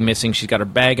leg missing. She's got her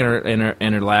bag in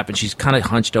her lap, and she's kind of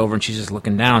hunched over and she's just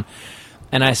looking down.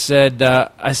 And I said,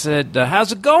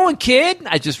 how's it going, kid?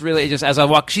 As I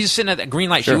walk, she's sitting at that green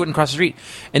light. Sure. She wouldn't cross the street,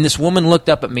 and this woman looked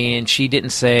up at me and she didn't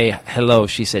say hello.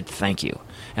 She said thank you.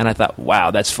 And I thought,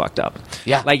 wow, that's fucked up.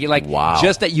 Yeah, wow.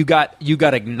 Just that you got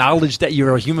acknowledged that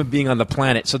you're a human being on the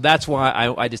planet. So that's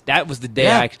why I just that was the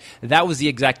day that was the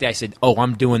exact day I said, oh,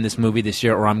 I'm doing this movie this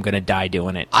year, or I'm gonna die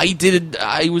doing it.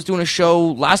 I was doing a show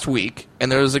last week,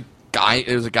 and there was a guy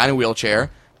in a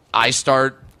wheelchair. I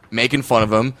start making fun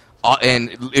of him.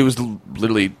 And it was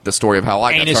literally the story of how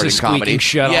I got started in comedy.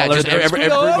 Just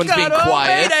everyone's being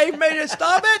quiet. Mayday,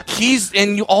 stop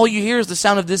it! All you hear is the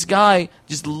sound of this guy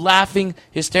just laughing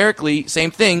hysterically.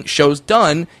 Same thing. Show's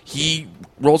done. He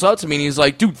rolls out to me and he's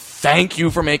like, dude, thank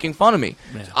you for making fun of me.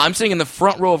 Yeah. I'm sitting in the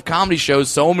front row of comedy shows.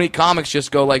 So many comics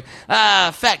just go like,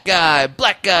 fat guy,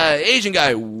 black guy, Asian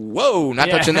guy. Whoa, not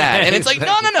touching that. And it's like,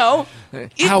 no.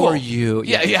 Equal. How are you?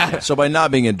 Yeah. So by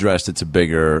not being addressed, it's a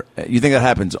bigger. You think that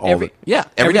happens every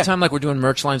time, like we're doing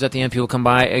merch lines at the end, people come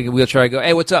by, a wheelchair. I go,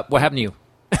 hey, what's up? What happened to you?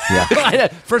 Yeah.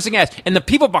 First thing I ask. And the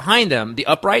people behind them, the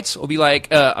uprights, will be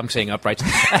like, I'm saying uprights.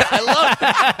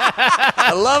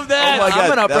 I love that. Oh my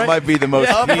God, that might be the most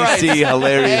PC,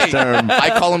 hilarious term.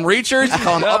 I call them reachers. You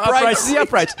call them uprights. The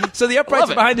uprights. So the uprights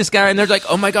behind this guy, and they're like,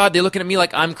 oh my God, they're looking at me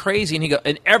like I'm crazy. And he goes,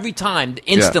 and every time,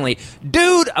 instantly,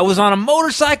 dude, I was on a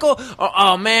motorcycle.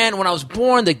 Oh man, when I was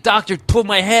born, the doctor pulled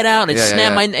my head out and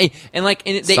snapped my neck. And like,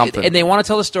 and they want to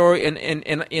tell a story,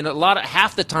 and a lot of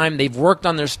half the time they've worked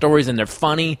on their stories and they're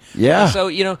funny. Yeah. So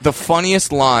the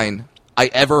funniest line I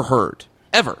ever heard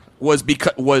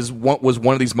was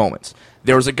one of these moments.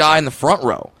 There was a guy in the front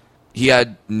row. He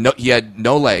had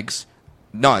no legs.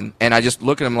 None. And I just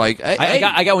look at him like, hey,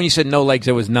 I got when you said no legs,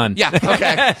 there was none. Yeah,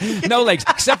 okay. No legs,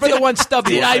 except for the one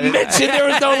stubby. Did I mention there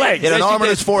was no legs? He had an arm on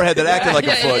his forehead that acted like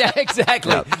a foot. Yeah,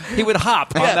 exactly. Yeah. He would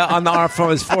hop on the arm from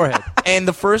his forehead. And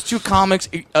the first two comics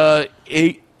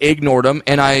ignored him,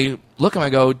 and I look at him, I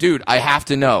go, dude, I have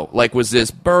to know. Like, was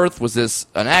this birth? Was this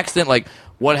an accident? Like,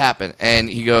 what happened? And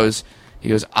he goes,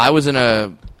 I was in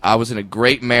a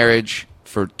great marriage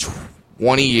for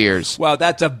 20 years. Wow,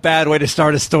 that's a bad way to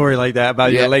start a story like that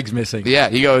about your legs missing. Yeah,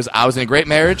 he goes, I was in a great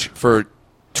marriage for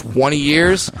 20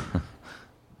 years.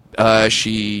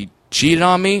 She cheated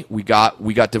on me. We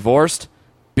got divorced.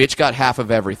 Bitch got half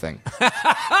of everything.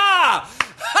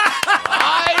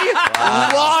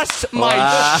 I lost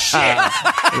my shit.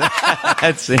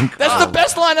 That's incredible. That's the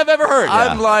best line I've ever heard.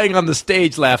 I'm lying on the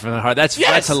stage laughing hard.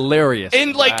 That's hilarious.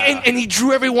 And like, and he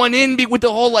drew everyone in with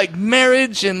the whole like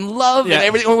marriage and love and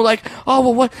everything. And we're like, oh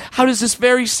well, what? How does this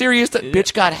very serious?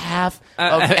 Bitch got half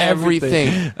of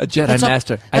everything. A Jedi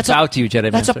Master. I bow to you,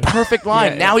 Jedi Master. That's a perfect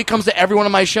line. Now he comes to every one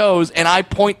of my shows, and I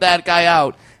point that guy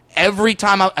out. Every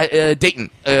time Dayton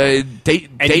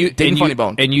Funny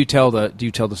Bone. And do you tell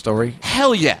the story?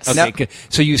 Hell yes. Okay,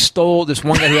 so you stole this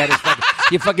one guy who had his fucking,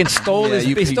 you fucking stole his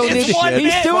bit. He's doing his bit.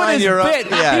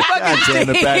 Yeah,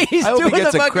 I hope he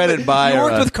gets a credit by. You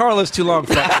worked with Carlos too long,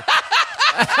 Frank.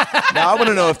 Now I want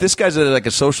to know if this guy's at like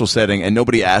a social setting and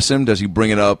nobody asks him, does he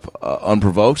bring it up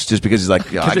unprovoked? Just because he's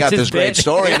like, I got this great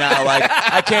story now. Like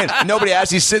I can't. Nobody asks.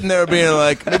 He's sitting there being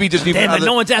like, maybe just even. Damn it!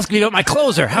 No one's asking me about my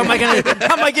closer. How am I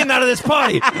getting out of this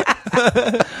party?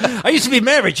 I used to be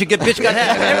married. You get bitch got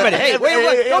half. Everybody, hey,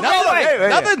 wait, don't go away.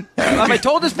 Nothing. Have I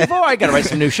told this before? I gotta write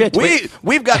some new shit.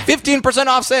 We've got 15%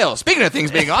 off sales. Speaking of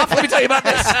things being off, let me tell you about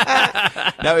this.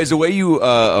 Now, is the way you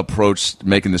approach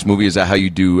making this movie, is that how you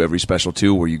do every special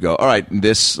too, where you go, all right,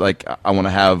 this, like, I want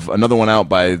to have another one out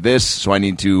by this, so I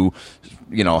need to,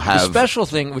 have... The special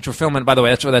thing, which we're filming, by the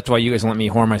way, that's why you guys let me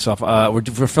whore myself.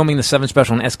 We're filming the 7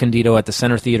 special in Escondido at the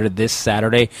Center Theater this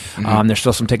Saturday. Mm-hmm. There's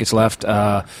still some tickets left.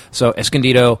 So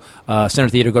Escondido, Center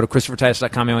Theater, go to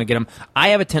ChristopherTitus.com. I want to get them. I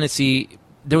have a tendency...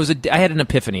 I had an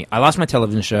epiphany. I lost my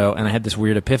television show, and I had this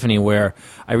weird epiphany where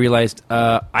I realized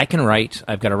I can write.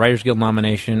 I've got a Writers Guild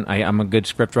nomination. I'm a good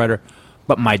script writer.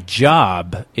 But my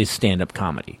job is stand-up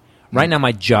comedy. Right now,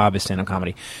 my job is stand-up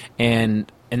comedy.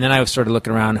 And then I started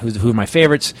looking around who are my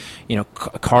favorites,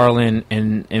 Carlin.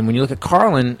 And when you look at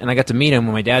Carlin, and I got to meet him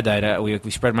when my dad died,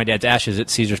 we spread my dad's ashes at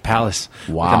Caesar's Palace.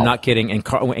 Wow. Like, I'm not kidding. And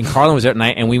Carlin was there at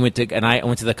night, and I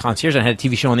went to the concierge, and I had a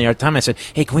TV show on the air at the time. I said,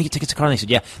 hey, can we get tickets to Carlin? They said,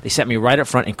 yeah. They sat me right up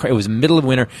front, and it was middle of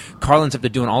winter. Carlin's up there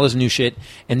doing all his new shit,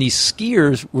 and these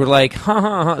skiers were like,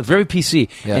 very PC.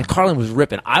 Yeah. And Carlin was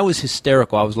ripping. I was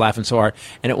hysterical. I was laughing so hard.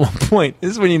 And at one point,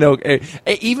 this is when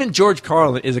even George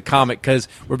Carlin is a comic, because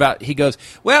he goes,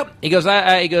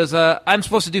 I'm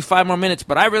supposed to do 5 more minutes,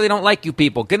 but I really don't like you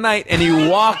people. Good night. And he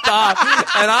walked off,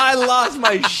 and I lost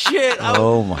my shit.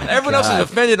 Everyone else is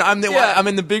offended. I'm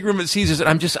in the big room at Caesars, and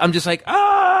I'm just like,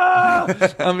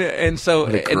 and so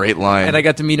what a great line. And I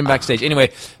got to meet him backstage.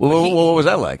 Anyway, what was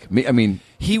that like?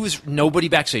 He was nobody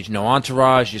backstage, no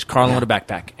entourage, just Carlin with a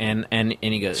backpack, and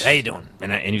he goes, "How you doing?"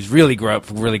 And he was really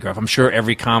gruff. I'm sure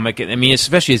every comic,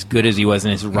 especially as good as he was,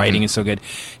 and his writing is so good,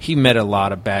 he met a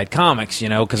lot of bad comics,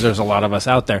 because there's a lot of us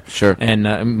out there, sure, and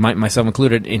myself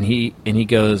included. And he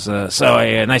goes, nice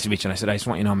to meet you. And I said, I just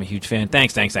want you to know I'm a huge fan.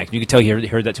 Thanks. You could tell he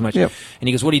heard that too much. Yep. And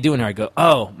he goes, what are you doing here? I go,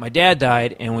 oh, my dad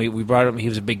died, and we brought him. He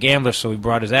was a big gambler, so we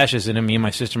brought his ashes in, and me and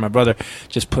my sister and my brother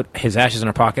just put his ashes in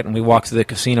our pocket, and we walked to the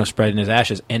casino spreading his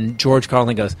ashes. And George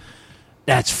Carlin goes,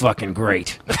 that's fucking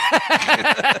great.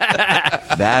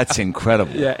 That's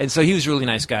incredible. Yeah, and so he was a really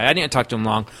nice guy. I didn't talk to him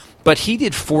long, but he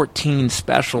did 14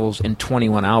 specials and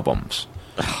 21 albums.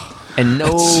 And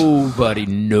nobody's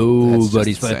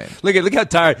look how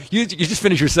tired you just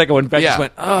finished your second one. Beck just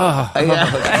went, I've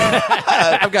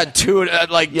got 2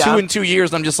 in 2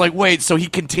 years. And I'm just like, wait, so he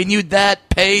continued that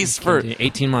pace for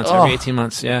 18 months, every 18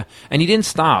 months, yeah. And he didn't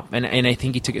stop, and I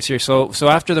think he took it serious. So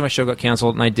after my show got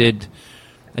canceled, and I did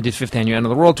Fifth Annual End of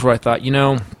the World Tour, I thought,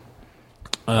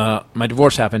 my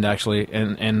divorce happened actually,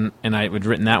 and I had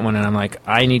written that one, and I'm like,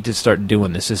 I need to start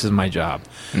doing this. This is my job.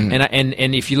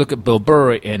 And if you look at Bill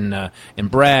Burr and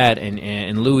Brad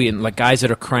and Louis and like guys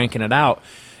that are cranking it out.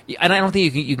 And I don't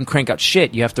think you can crank out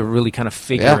shit. You have to really kind of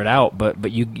figure it out.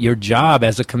 But your job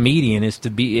as a comedian is to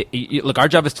be look. Our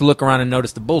job is to look around and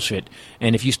notice the bullshit.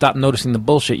 And if you stop noticing the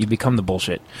bullshit, you become the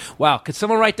bullshit. Wow! Could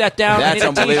someone write that down? That's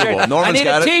unbelievable. Norman's I need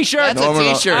a T-shirt. That's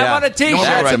a T-shirt. I want a T-shirt.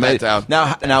 Norman, write that down.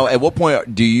 Now, at what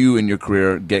point do you in your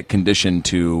career get conditioned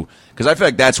to? Because I feel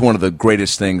like that's one of the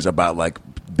greatest things about like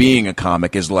being a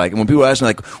comic is like, and when people ask me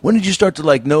like, when did you start to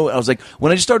like know? I was like,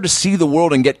 when I just started to see the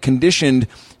world and get conditioned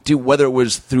to, whether it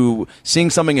was through seeing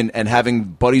something and having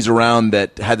buddies around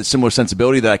that had the similar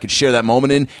sensibility that I could share that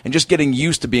moment in, and just getting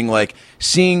used to being like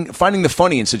finding the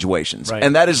funny in situations. Right.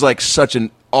 And that is like such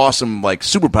an awesome like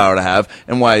superpower to have,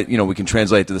 and why we can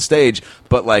translate it to the stage.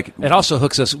 But like, it also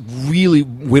hooks us really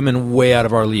women way out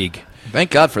of our league.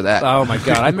 Thank God for that. Oh my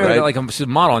God! I married her like she's a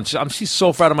model, and she's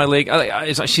so proud of my league.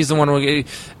 She's the one who.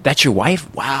 That's your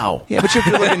wife? Wow. Yeah, but you're a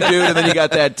good-looking dude, and then you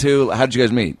got that too. How did you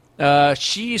guys meet?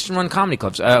 She used to run comedy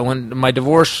clubs. When my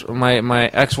divorce, my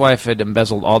ex-wife had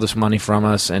embezzled all this money from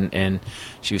us, and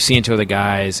she was seeing two other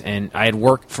guys, and I had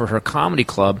worked for her comedy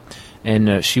club,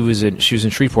 and she was in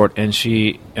Shreveport, and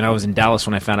I was in Dallas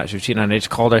when I found out she was cheating on me. I just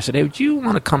called her. I said, "Hey, would you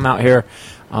want to come out here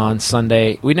on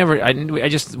Sunday?" We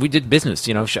did business,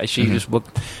 She just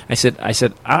booked. I said, I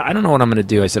don't know what I'm going to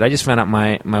do. I said, I just found out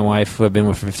my wife, who I've been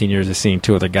with for 15 years, is seeing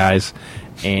two other guys,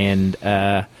 and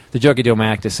the joke I do in my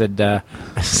act, I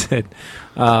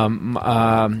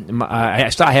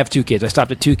have two kids. I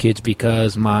stopped at two kids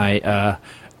because my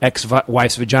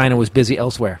ex-wife's vagina was busy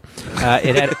elsewhere.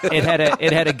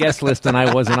 It had a guest list, and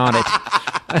I wasn't on it.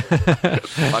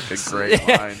 Fucking great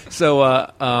line.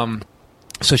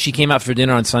 So she came out for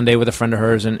dinner on Sunday with a friend of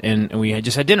hers, and we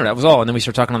just had dinner. That was all. And then we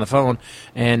started talking on the phone,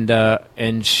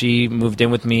 and she moved in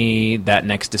with me that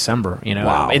next December.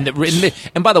 Wow.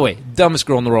 And by the way, dumbest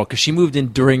girl in the world, because she moved in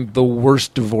during the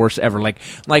worst divorce ever. Like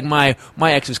my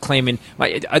ex was claiming.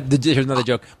 Here's another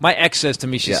joke. My ex says to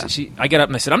me, I get up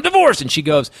and I said, I'm divorced, and she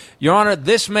goes, Your Honor,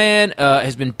 this man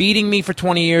has been beating me for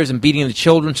 20 years and beating the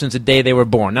children since the day they were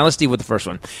born. Now let's deal with the first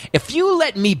one. If you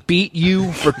let me beat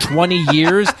you for 20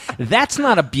 years, that's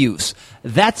not abuse.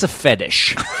 That's a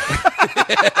fetish.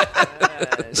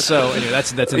 So anyway,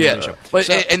 that's another show. But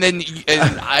and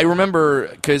I remember,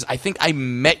 because I think I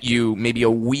met you maybe a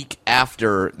week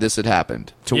after this had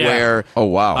happened, where oh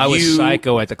wow, I was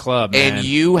psycho at the club, man. And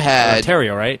you had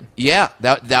Ontario, right? Yeah,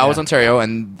 that was Ontario,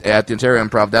 and at the Ontario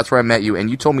Improv, that's where I met you. And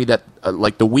you told me that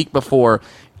like the week before,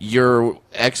 your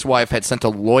ex-wife had sent a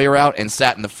lawyer out and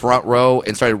sat in the front row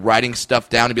and started writing stuff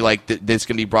down to be like, this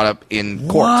can be brought up in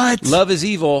court. What? Love is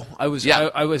Evil. I was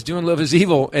doing Love is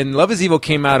Evil, and Love is Evil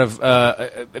came out of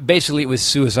basically it was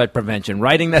suicide prevention.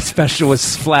 Writing that special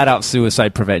was flat out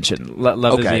suicide prevention.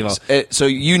 Love is Evil. So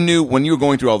you knew when you were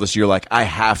going through all this, you're like, I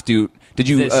have to. Did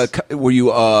you were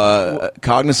you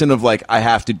cognizant of like, I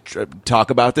have to talk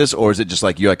about this, or is it just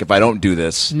like you're like, if I don't do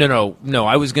this? No.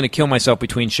 I was going to kill myself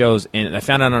between shows, and I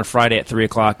found out on Friday at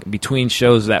 3:00. Between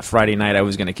shows that Friday night, I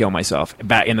was going to kill myself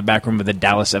back in the back room of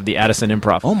the Addison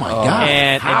Improv. Oh my God!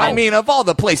 And I mean, of all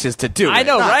the places to do it, I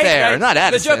know, not right? There, not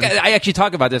Addison. The joke, I actually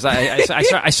talk about this.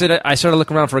 I started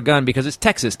looking around for a gun because it's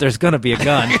Texas. There's going to be a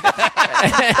gun.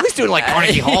 At least doing like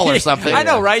Carnegie Hall or something. I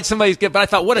know, right? Somebody's good, but I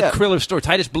thought, what a thriller story.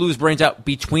 Titus blew his brains out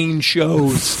between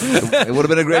shows. It would have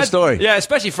been a great story. Yeah,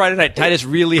 especially Friday night. Titus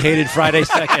really hated Friday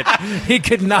 2nd. He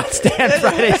could not stand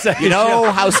Friday 2nd. You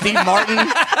know how Steve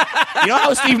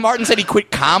Martin said he quit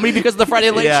comedy because of the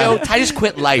Friday Late Show? Titus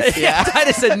quit life. Yeah.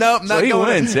 Titus said, nope, not he going.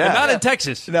 Wins, yeah. Not in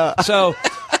Texas. No.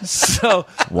 So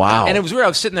wow. And it was weird. I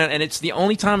was sitting there, and it's the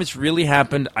only time it's really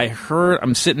happened.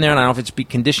 I'm sitting there, and I don't know if it's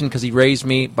conditioned because he raised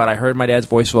me, but I heard my dad's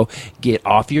voice go, get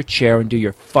off your chair and do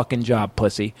your fucking job,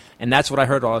 pussy. And that's what I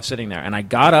heard while I was sitting there. And I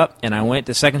got up, and I went,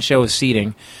 the second show was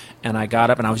seating, and I got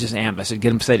up, and I was just amped. I said,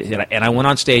 get him seated. And I went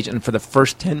on stage, and for the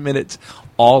first 10 minutes,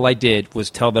 all I did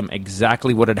was tell them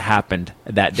exactly what had happened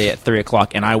that day at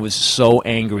 3:00, and I was so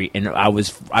angry, and I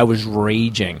was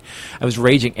raging.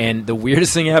 And the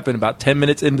weirdest thing happened about 10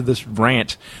 minutes into this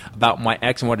rant about my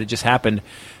ex and what had just happened.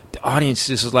 The audience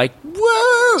just was like,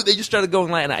 whoa! They just started going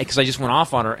like, because I just went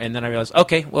off on her, and then I realized,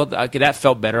 okay, well, that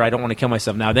felt better. I don't want to kill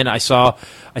myself now. Then I saw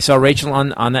Rachel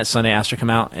on that Sunday, asked her to come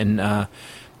out, and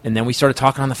And then we started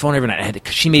talking on the phone every night.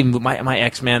 She made me, my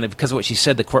ex, man, because of what she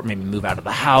said, the court made me move out of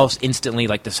the house instantly.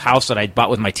 Like this house that I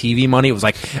bought with my TV money,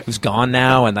 it was gone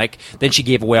now. And like then she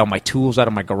gave away all my tools out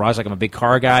of my garage. Like I'm a big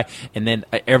car guy. And then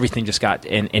everything just got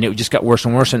and it just got worse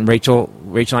and worse. And Rachel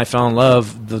and I fell in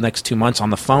love the next 2 months on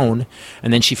the phone.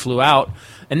 And then she flew out.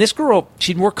 And this girl,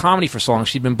 she'd worked comedy for so long.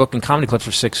 She'd been booking comedy clubs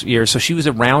for 6 years. So she was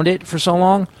around it for so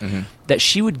long that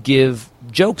she would give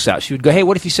jokes out. She would go, hey,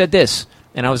 what if you said this?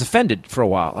 And I was offended for a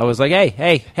while. I was like,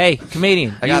 hey,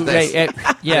 comedian. I got this.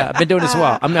 Yeah, I've been doing this a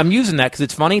while. I'm using that because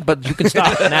it's funny, but you can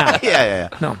stop now. Yeah.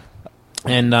 No.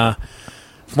 And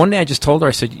one day I just told her,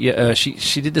 I said,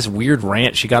 she did this weird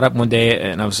rant. She got up one day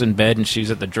and I was in bed and she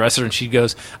was at the dresser and she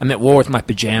goes, I'm at war with my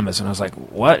pajamas. And I was like,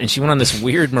 what? And she went on this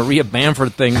weird Maria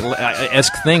Bamford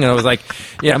esque thing. And I was like,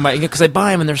 yeah, because I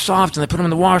buy them and they're soft and I put them in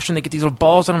the washer and they get these little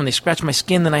balls on them and they scratch my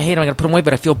skin. Then I hate them. I got to put them away,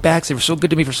 but I feel bad because they were so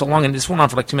good to me for so long. And this went on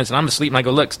for like 2 minutes and I'm asleep and I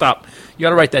go, look, stop. You got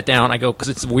to write that down. I go, because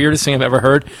it's the weirdest thing I've ever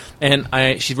heard. And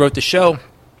she wrote the show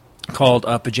called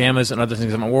Pajamas and Other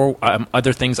Things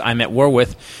I'm at War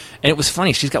With. And it was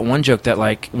funny. She's got one joke that,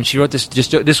 like, when she wrote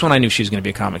this one, I knew she was going to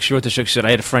be a comic. She wrote this joke. She said, I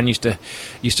had a friend used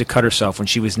to cut herself. When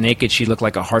she was naked, she looked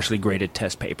like a harshly graded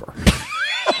test paper.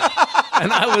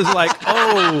 And I was like,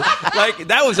 oh, like,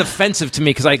 that was offensive to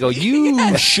me because I go,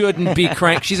 you shouldn't be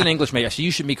crank. She's an English major, so you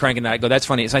shouldn't be cranking that. I go, that's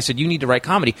funny. So I said, you need to write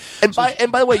comedy. And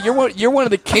by the way, you're one of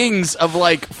the kings of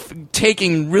like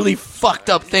taking really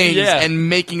fucked up things and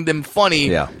making them funny.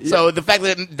 Yeah. So the fact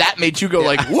that made you go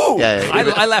like, whoa.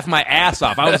 I laughed my ass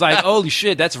off. I was like, holy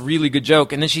shit, that's a really good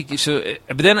joke. And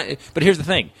then but here's the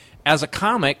thing. As a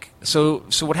comic, so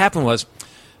what happened was,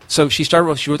 so she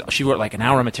wrote like an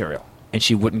hour of material. And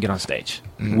she wouldn't get on stage.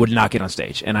 Would not get on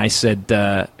stage. And I said,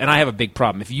 and I have a big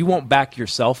problem. If you won't back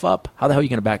yourself up, how the hell are you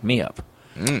going to back me up?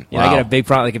 Wow. I get a big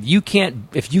problem. Like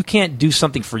if you can't do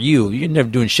something for you, you're never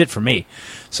doing shit for me.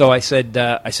 So I said,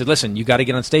 listen, you got to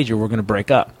get on stage or we're going to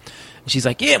break up. And she's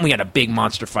like, yeah, and we had a big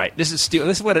monster fight. This is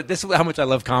how much I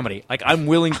love comedy. Like, I'm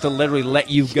willing to literally let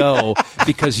you go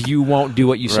because you won't do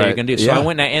what you say you're going to do. So I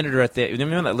went and I entered her at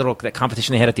remember that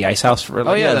competition they had at the Ice House? For,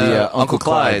 the Uncle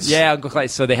Clyde's. Yeah, Uncle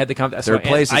Clyde's. So they had the competition. Their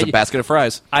place is a basket of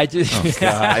fries. I just, oh,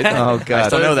 God. I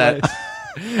still know that.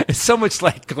 It's so much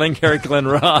like Glenn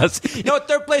Ross. You know what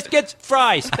third place gets?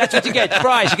 Fries. That's what you get.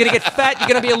 Fries. You're going to get fat. You're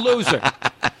going to be a loser.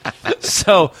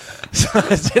 So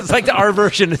it's like our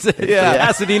version. It's the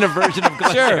Pasadena version of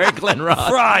Glenn Ross.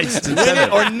 Fries. Win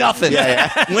it or nothing.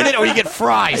 Win it or you get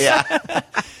fries.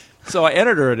 So I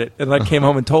entered her in it, and I came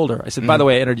home and told her. I said, by the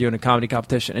way, I entered you in a comedy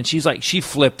competition. And she's like, she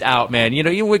flipped out, man.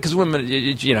 Because women,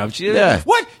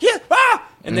 what? Yeah, ah!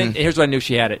 And then here's what I knew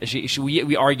she had it.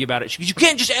 We argue about it. She goes, you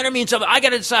can't just enter me in something. I got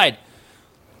to decide.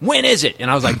 When is it?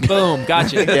 And I was like, boom,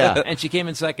 gotcha. And she came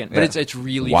in second. But it's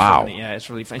really funny. Yeah, it's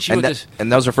really fun.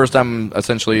 And that was her first time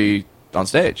essentially on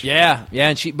stage. Yeah.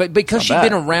 And because she'd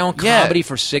been around comedy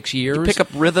for 6 years. You pick up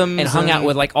rhythms. And hung out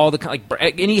with like all the,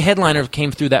 any headliner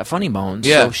came through that Funny Bone.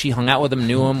 Yeah. So she hung out with them,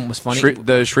 knew him, was funny.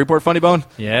 The Shreveport Funny Bone?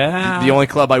 Yeah. The only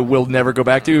club I will never go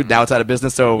back to. Now it's out of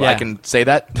business, so I can say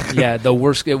that. Yeah,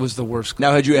 it was the worst club.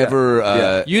 Now, had you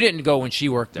ever... You didn't go when she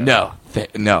worked there.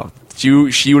 No. She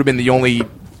would have been the only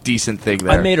decent thing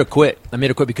there. I made her quit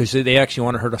because they actually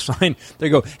wanted her to sign. They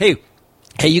go, hey,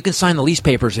 you can sign the lease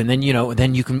papers, and then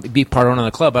you can be part owner of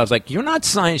the club. I was like, you're not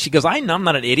signing. She goes, I'm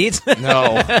not an idiot.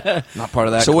 No, not part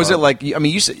of that. So club. was it like? I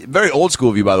mean, you said, very old school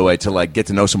of you, by the way, to like get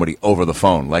to know somebody over the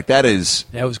phone. Like that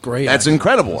was great. That's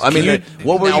incredible. I mean,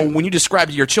 when you described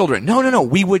to your children? No,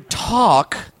 we would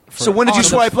talk. So when did you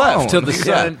swipe left? Till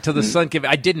the sun came.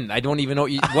 I didn't. I don't even know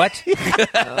what.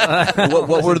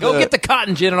 What were Go get the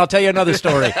cotton gin, and I'll tell you another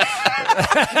story.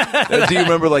 Do you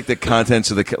remember like the contents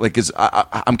of the like? Because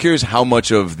I'm curious how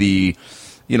much of the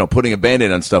putting a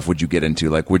Band-Aid on stuff would you get into?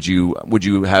 Like, would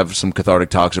you have some cathartic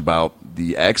talks about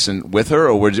the ex and with her,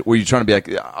 or were you trying to be like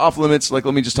off limits? Like,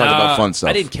 let me just talk about fun stuff.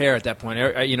 I didn't care at that point.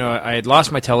 I had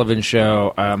lost my television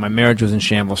show. My marriage was in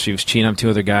shambles. She was cheating on 2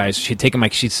 other guys. She'd taken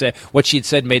what she had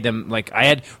said made them like.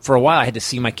 For a while I had to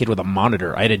see my kid with a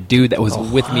monitor. I had a dude that was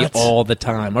with me all the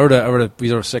time. I wrote a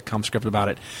sitcom script about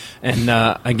it, and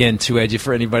again, too edgy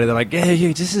for anybody. They're like,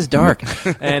 hey, this is dark.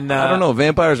 And I don't know.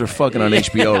 Vampires are fucking on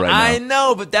HBO right now. I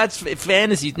know, but that's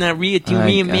fantasy. It's not real to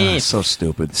me and me. So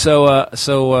stupid.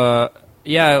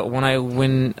 Yeah, when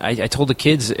I told the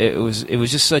kids, it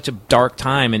was just such a dark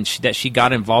time, and that she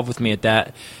got involved with me at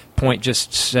that point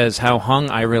just says how hung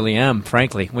I really am,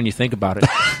 frankly, when you think about it.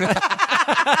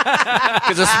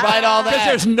 Because despite all that,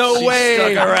 there's no way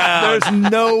stuck around.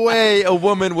 There's no way a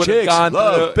woman would have gone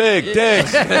love through big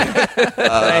dicks.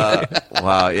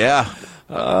 Wow, yeah.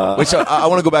 Wait, so I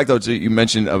want to go back though to you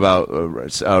mentioned about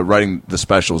writing the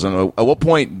specials, and at what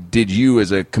point did you,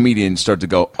 as a comedian, start to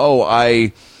go, "Oh,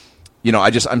 I'm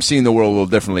seeing the world a little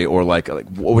differently," or like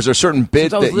was there a certain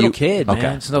bit Since I was that a little kid, man.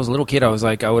 Okay. Since I was a little kid, I was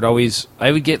like, I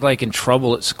would get like in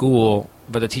trouble at school,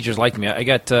 but the teachers liked me. I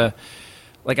got.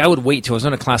 I would wait till I was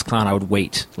in a class clown. I would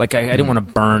wait. Like I didn't want to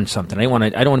burn something. I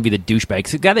don't want to be the douchebag.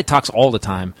 'Cause the guy that talks all the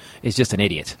time is just an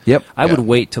idiot. Yep. I would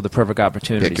wait till the perfect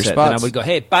opportunity. Pick your set. spots. Then I would go,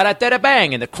 hey,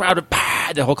 ba-da-da-da-bang, and the crowd would,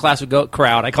 the whole class would go,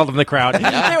 crowd. I called them the crowd.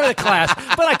 They were the class,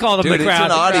 but I called them Dude, the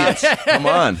crowd. it's an audience. Come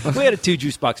on. We had a 2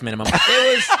 juice box minimum.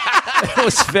 It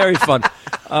was very fun.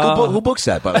 Who books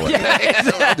that, by the way?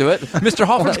 I'll do it. Mr.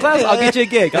 Hoffman's class, I'll get you a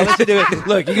gig. I'll let you do it.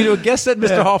 Look, you can do a guest at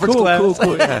Mr. Hoffman's class.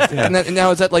 Cool. Yeah. And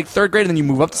now is that like 3rd grade, and then you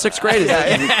move up to 6th grade?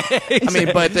 I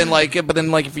mean, but then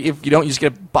if you don't, you just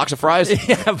get a box of fries.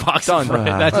 Yeah, box of fries.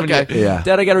 That's when Okay. Yeah.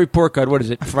 Dad, I got a report card. What is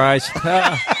it? Fries.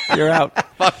 You're out.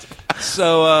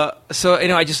 So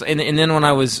I just and then when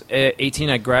I was 18,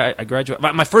 I graduated.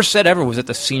 My first set ever was at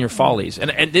the Senior Follies,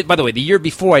 and by the way, the year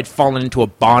before I'd fallen into a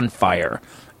bonfire.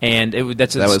 And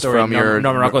that's That a was story from your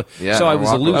Norman Rockwell. yeah, so I Norman was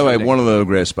a Rockwell. loser. By the way, one of the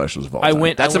greatest specials of all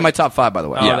time. That's in my top 5, by the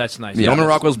way. Oh, that's nice. Yeah. Norman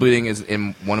Rockwell's Bleeding is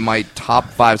in one of my top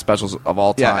 5 specials of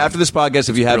all time. Yeah, after this podcast,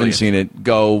 if you haven't brilliant. seen it,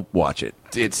 go watch it.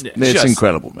 It's It's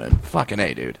incredible, man. Fucking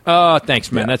A, dude. Oh,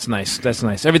 thanks, man. Yeah. That's nice. That's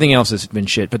nice. Everything else has been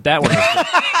shit, but that one was good.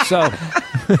 So,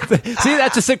 see,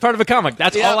 that's a sick part of a comic.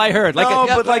 That's all I heard.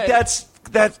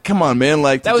 Come on, man.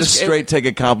 Like, That to was- just straight take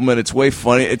a compliment. It's way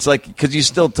funny. It's like, because you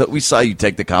still, we saw you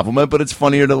take the compliment, but it's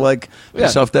funnier to, like, be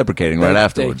self-deprecating right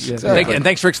afterwards. And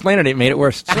thanks for explaining it. It made it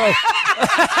worse.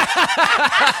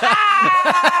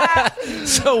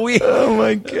 So we. Oh,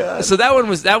 my God. So that one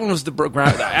was the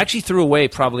ground. I actually threw away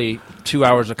probably 2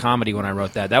 hours of comedy when I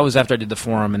wrote that. That was after I did the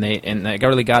forum, and I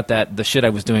really got that the shit I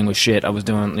was doing was shit. I was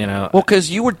doing, Well, because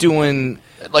you were doing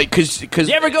because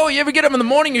You ever get up in the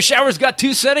morning? Your shower's got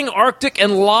 2 settings, Arctic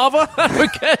and lava.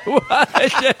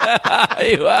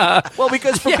 well,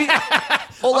 because for people,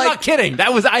 I'm not kidding.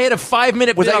 I had a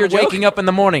 5-minute Was bit that on your joke? waking up in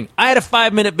the morning. I had a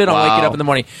 5-minute bit on Wow. waking up in the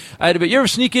morning. I had a bit. You ever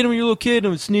sneak in when you're a little kid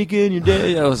and would sneak in your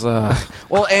day? I was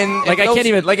well, and like, I can't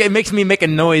even, like, it makes me make a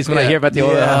noise when I Yeah. hear about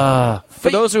the For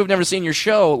those who have never seen your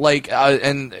show,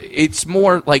 and it's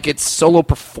more like it's solo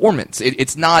performance.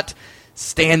 It's not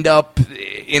stand up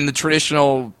in the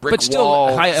traditional brick But still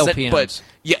wall high set, LPMs. But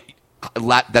yeah,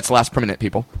 that's last per minute,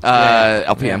 people.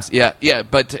 LPMs. Yeah.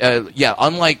 But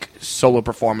unlike solo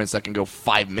performance that can go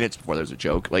 5 minutes before there's a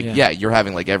joke. You're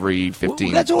having like every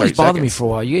 15. That's always 30 bothered me seconds. for a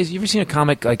while. You ever seen a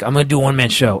comic like, I'm going to do a one-man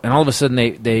show, and all of a sudden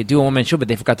they do a one-man show, but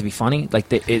they forgot to be funny? Like,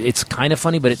 it's kind of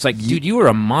funny, but it's like, dude, you were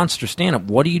a monster stand-up.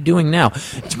 What are you doing now?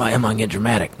 I'm going to get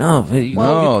dramatic. No, you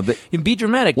can be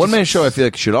dramatic. One-man show, I feel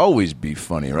like, should always be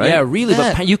funny, right? Yeah, really.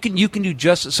 But you can do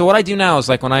just. So what I do now is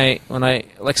like when I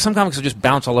like, some comics will just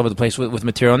bounce all over the place with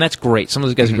material, and that's great. Some of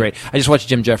those guys are great. I just watched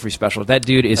Jim Jeffries' special. That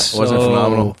dude is Wasn't it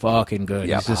phenomenal? fucking good.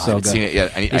 Yeah. He's just I so haven't good. seen it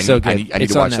yet. I He's so good. I need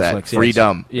It's to on watch that. Netflix, yes.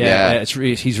 Freedom. Yeah,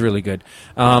 he's really good.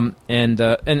 And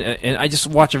I just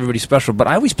watch everybody's special, but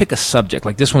I always pick a subject.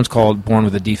 Like this one's called "Born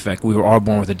with a Defect." We were all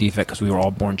born with a defect because we were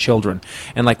all born children,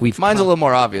 and like Mine's a little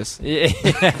more obvious.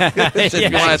 If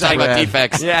you want to talk about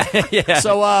defects. yeah.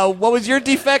 So, what was your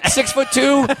defect?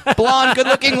 6'2", blonde,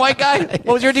 good-looking white guy. What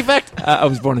was your defect? I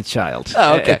was born a child.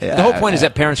 Oh, okay. The whole point is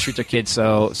that parents treat their kids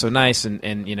so nice, and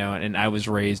and I was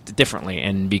raised differently,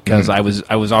 and because I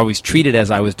was always treated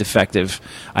as I was defective,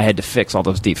 I had to fix all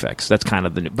those defects. That's kind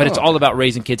of but it's all about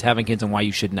raising kids, having kids, and why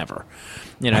you should never.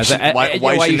 Why you should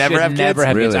never have kids?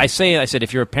 Kids. Really? I said,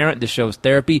 if you're a parent, this show is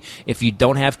therapy. If you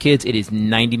don't have kids, it is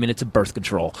 90 minutes of birth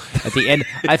control. At the end,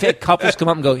 I've had couples come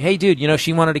up and go, "Hey, dude,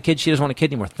 she wanted a kid. She doesn't want a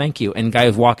kid anymore. Thank you." And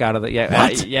guys walk out of the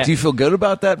What? yeah. Do you feel good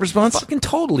about that response? Fucking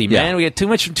totally, man. Yeah. We got too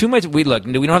much. We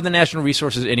don't have the natural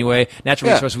resources anyway.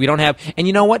 Resources we don't have. And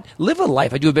you know what? Live a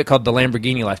life. I do a bit called the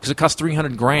Lamborghini life because it costs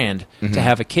 $300,000 to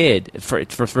have a kid for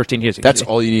 13 years. That's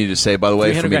all you needed to say, by the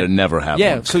way, for me to $300,000. never have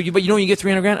Yeah. one. So but when you get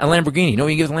 $300,000, a Lamborghini. You know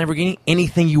when you get a Lamborghini?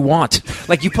 Anything you want.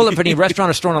 Like you pull up at any restaurant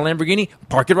or store in a Lamborghini,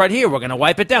 park it right here. We're gonna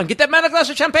wipe it down. Get that man a glass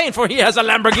of champagne for he has a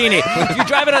Lamborghini. If you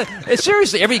drive it,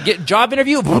 seriously, every job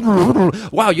interview.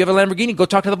 Wow, you have a Lamborghini? Go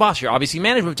talk to the boss. You're obviously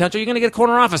management potential. You're gonna get a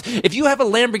corner office. If you have a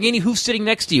Lamborghini, who's sitting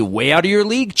next to you? Way out of your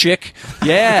league, chick.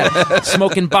 Yeah,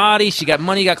 smoking body. She got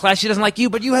money, got class. She doesn't like you,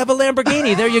 but you have a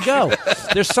Lamborghini. There you go.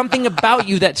 There's something about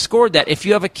you that scored that. If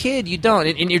you have a kid, you don't.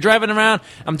 And you're driving around.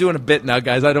 I'm doing a bit now,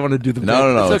 guys. I don't want to do the bit.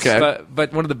 No. It's okay.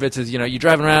 But one of the bits is, you're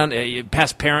driving around, you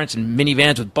pass parents in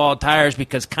minivans with bald tires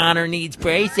because Connor needs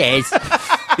braces.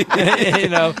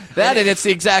 That, and it's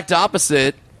the exact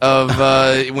opposite of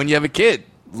when you have a kid.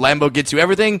 Lambo gets you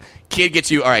everything. Kid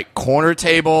gets you, all right, corner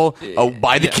table,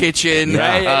 by the kitchen,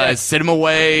 sit him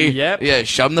away. Yep. Yeah,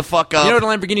 shove him the fuck up. You know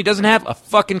what a Lamborghini doesn't have? A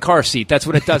fucking car seat. That's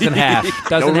what it doesn't have.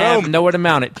 Doesn't have nowhere to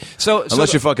mount it. So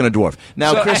unless you're fucking a dwarf.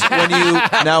 Now, Chris, when you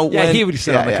he would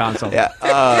sit on the console.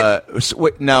 Yeah.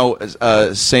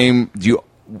 Same. Do you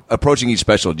approaching each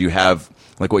special? Do you have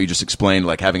like what you just explained,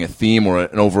 like having a theme or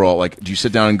an overall? Like, do you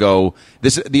sit down and go,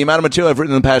 "This the amount of material I've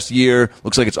written in the past year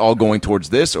looks like it's all going towards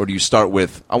this," or do you start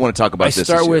with, "I want to talk about this"?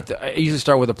 I usually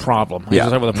start with a problem. I usually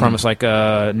start with a premise. Like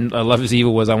Love Is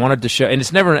Evil was. I wanted to show, and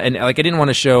it's never, and like I didn't want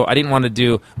to show. I didn't want to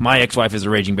do my ex-wife is a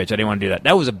raging bitch. I didn't want to do that.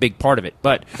 That was a big part of it.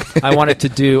 But I wanted to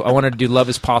do Love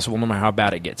Is Possible, no matter how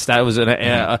bad it gets. That was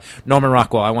Norman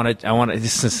Rockwell. I wanted.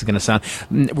 This is going to sound.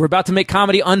 We're about to make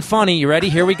comedy unfunny. You ready?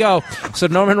 Here we go. So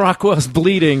Norman Rockwell's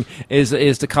Bleeding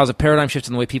is to cause a paradigm shift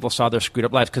in the way people saw their screwed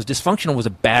up lives, because dysfunctional was a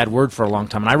bad word for a long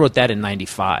time, and I wrote that in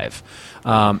 '95.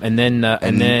 By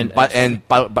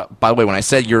the way, when I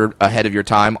said you're ahead of your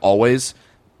time, always,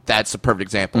 that's a perfect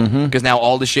example, because now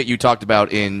all the shit you talked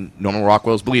about in Norman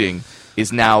Rockwell's Bleeding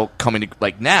is now coming to,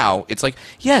 like, now it's like,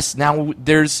 yes, now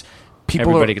there's people.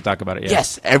 Everybody can talk about it. Yeah.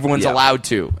 Yes, everyone's allowed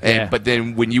to. But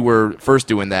then when you were first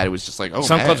doing that, it was just like,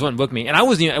 some clubs wouldn't book me, and I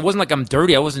wasn't. It wasn't like I'm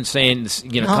dirty. I wasn't saying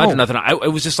cunt or nothing.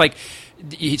 It was just like,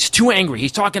 he's too angry.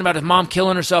 He's talking about his mom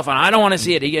killing herself, and I don't want to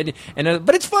see it.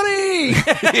 But it's funny.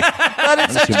 But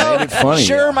it's a joke. Funny,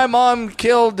 sure, my mom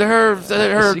killed her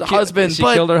husband. She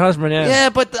killed her husband. Yeah. Yeah,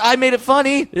 but I made it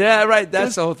funny. Yeah, right.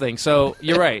 That's the whole thing. So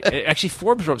you're right. Actually,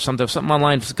 Forbes wrote something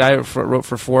online. This guy wrote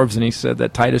for Forbes, and he said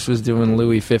that Titus was doing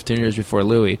Louis 15 years before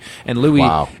Louis, and Louis.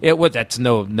 Wow. That's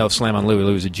no slam on Louis.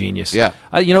 Louis was a genius. Yeah.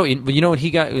 You know what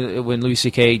he got when Louis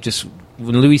C.K.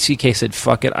 When Louis C.K. said,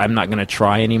 "Fuck it, I'm not going to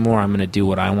try anymore. I'm going to do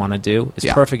what I want to do." It's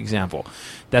a perfect example.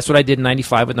 That's what I did in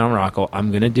 '95 with Norman Rockwell.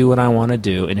 I'm going to do what I want to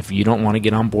do, and if you don't want to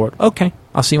get on board, okay,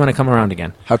 I'll see you when I come around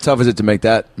again. How tough is it to make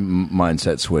that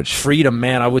mindset switch? Freedom,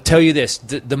 man. I would tell you this: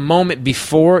 the moment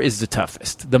before is the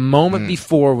toughest. The moment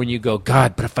before, when you go,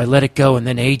 God, but if I let it go, and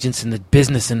then agents and the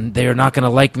business, and they're not going to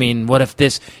like me, and what if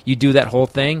this? You do that whole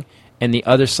thing. And the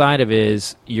other side of it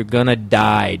is you're gonna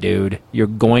die, dude. You're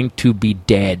going to be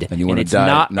dead. And you want to die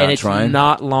not trying? It's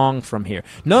not long from here.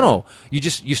 No.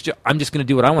 I'm just gonna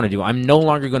do what I want to do. I'm no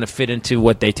longer gonna fit into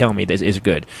what they tell me is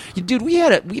good. Dude,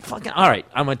 all right.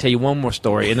 I'm gonna tell you one more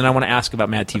story, and then I want to ask about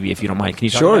Mad TV if you don't mind. Can you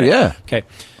talk about it? Yeah. Okay.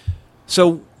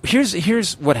 So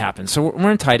here's what happened. So we're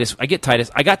in Titus. I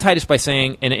got Titus by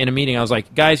saying in a meeting. I was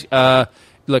like, guys,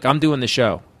 look, I'm doing the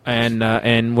show.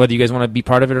 And whether you guys want to be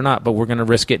part of it or not, but we're going to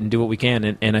risk it and do what we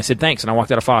can. And I said, thanks. And I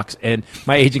walked out of Fox. And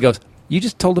my agent goes, you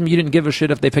just told them you didn't give a shit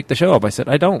if they picked the show up. I said,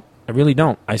 I don't. I really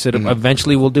don't. I said,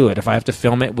 eventually we'll do it. If I have to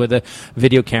film it with a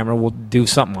video camera, we'll do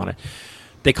something on it.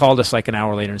 They called us like an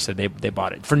hour later and said they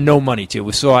bought it for no money too. It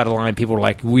was so out of line. People were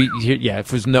like,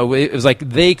 it was like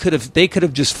they could have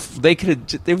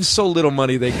there was so little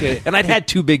money they could. And I'd had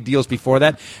 2 big deals before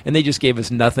that, and they just gave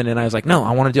us nothing. And I was like, no,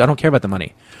 I don't care about the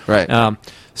money. Right.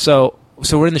 So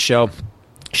we're in the show.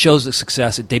 Show's a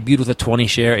success. It debuted with a 20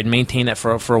 share. It maintained that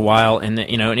for a while, and then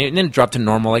it dropped to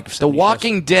normal. Like The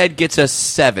Walking Dead gets a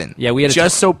 7. Yeah, we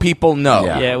had so people know.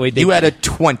 Yeah, you had a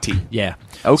 20. Yeah.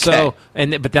 Okay. So,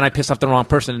 but then I pissed off the wrong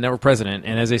person, and network president.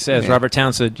 And as they say, as Robert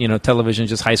Towne said, television is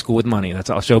just high school with money.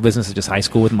 That's all. Show business is just high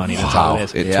school with money. That's all it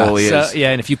is. It totally is.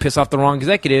 Yeah, and if you piss off the wrong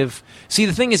executive, see,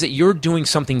 the thing is that you're doing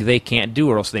something they can't do,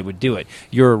 or else they would do it.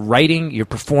 You're writing, you're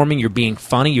performing, you're being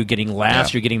funny, you're getting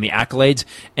laughs, you're getting the accolades,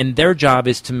 and their job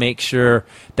is to make sure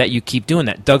that you keep doing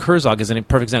that. Doug Herzog is a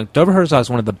perfect example. Doug Herzog is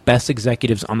one of the best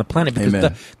executives on the planet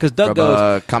because Doug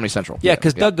goes Comedy Central. Yeah,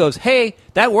 because Doug goes, hey,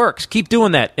 that works. Keep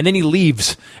doing that. And then he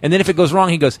leaves. And then if it goes wrong,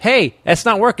 he goes, hey, that's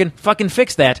not working. Fucking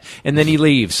fix that. And then he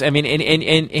leaves. I mean,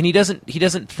 and he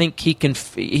doesn't think he can.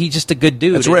 He's just a good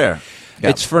dude. It's rare. Yeah.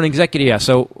 It's for an executive. Yeah.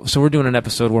 So we're doing an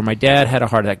episode where my dad had a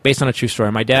heart attack based on a true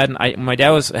story. My dad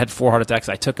had 4 heart attacks.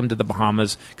 I took him to the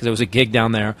Bahamas because there was a gig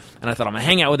down there, and I thought I'm gonna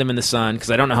hang out with him in the sun because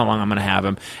I don't know how long I'm gonna have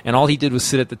him. And all he did was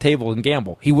sit at the table and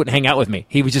gamble. He wouldn't hang out with me.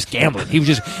 He was just gambling.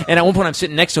 And at one point I'm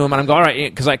sitting next to him and I'm going, all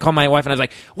right, because I called my wife and I was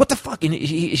like, what the fuck? And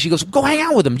she goes, go hang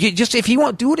out with him. Just if he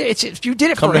won't do it, if you did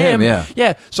it Come for to him.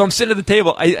 Yeah. So I'm sitting at the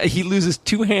table. He loses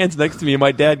 2 hands next to me, and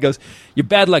my dad goes, "You're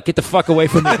bad luck. Get the fuck away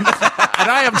from me." And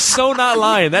I am so not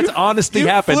lying. That's honestly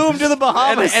happened. Flew him to the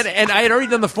Bahamas. And I had already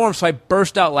done the form, so I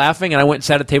burst out laughing, and I went and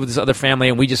sat at a table with this other family,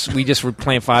 and we just were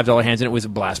playing $5 hands, and it was a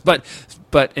blast. But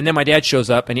and then my dad shows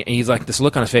up, and he's like, this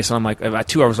look on his face, and I'm like, about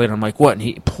 2 hours later, I'm like, what? And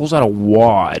he pulls out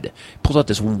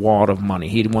this wad of money.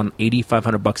 He'd won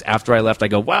 $8,500 after I left. I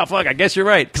go, wow, fuck, I guess you're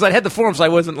right. Because I had the form, so I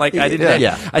wasn't like, I didn't.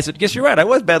 Yeah. I said, guess you're right. I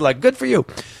was bad luck. Good for you.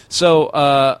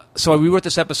 So we wrote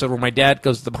this episode where my dad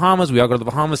goes to the Bahamas. We all go to the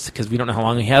Bahamas because we don't know how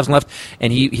long he has left,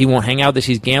 and he won't hang out.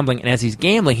 He's gambling, and as he's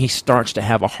gambling, he starts to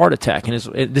have a heart attack. And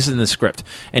this is in the script,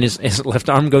 and his left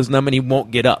arm goes numb, and he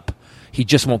won't get up. He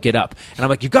just won't get up. And I'm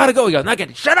like, you got to go. He goes, not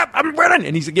getting, shut up, I'm running.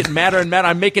 And he's getting madder and madder.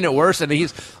 I'm making it worse.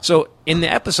 And so in the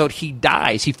episode, he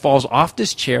dies. He falls off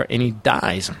this chair and he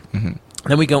dies. Mm-hmm.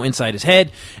 Then we go inside his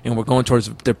head, and we're going towards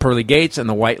the pearly gates and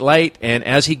the white light. And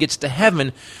as he gets to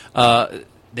heaven,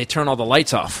 they turn all the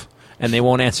lights off. And they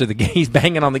won't answer the gate. He's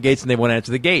banging on the gates, and they won't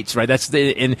answer the gates. Right? That's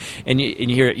and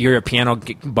you hear a piano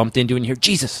get bumped into, and you hear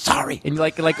Jesus, sorry, and you're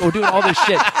like we're doing all this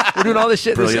shit. We're doing all this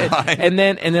shit. Brilliant line. And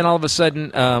then all of a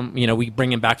sudden, we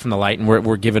bring him back from the light, and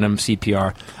we're giving him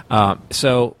CPR.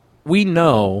 So we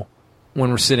know when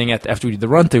we're sitting after we do the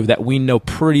run through that we know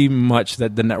pretty much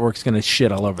that the network's going to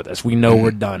shit all over this. We know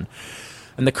we're done.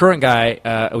 And the current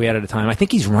guy we had at the time, I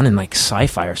think he's running like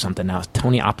sci-fi or something now.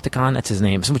 Tony Opticon, that's his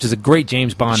name, which is a great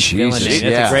James Bond villain name.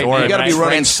 That's a great name. You got to be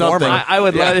running something. I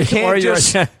would love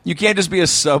it. You can't just be a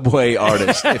Subway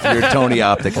artist if you're Tony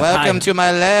Opticon. Welcome to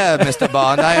my lab, Mr.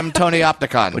 Bond. I am Tony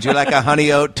Opticon. Would you like a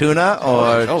honey oat tuna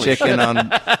or chicken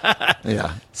on?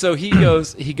 Yeah. So he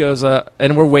goes,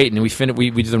 and we're waiting. We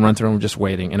do the run through, and we're just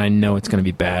waiting. And I know it's going to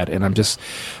be bad. And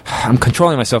I'm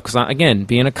controlling myself because, again,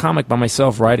 being a comic by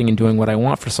myself, writing and doing what I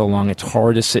want for so long, it's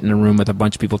hard to sit in a room with a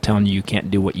bunch of people telling you can't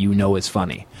do what you know is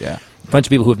funny. Yeah. A bunch of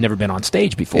people who have never been on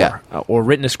stage before or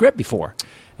written a script before.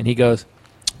 And he goes,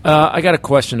 I got a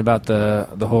question about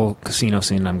the whole casino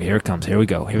scene. Here it comes. Here we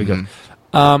go.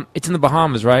 It's in the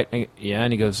Bahamas, right? Yeah.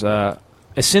 And he goes,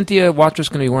 is Cynthia Watros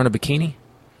going to be wearing a bikini?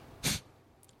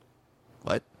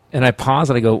 What? And I pause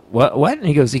and I go, what? And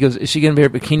he goes, is she going to wear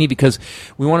a bikini? Because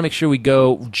we want to make sure we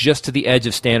go just to the edge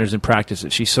of standards and practice.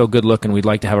 If she's so good looking, we'd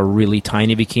like to have a really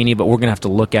tiny bikini, but we're going to have to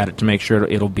look at it to make sure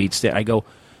it'll beat. I go,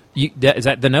 is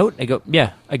that the note? I go,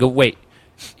 yeah. I go, wait,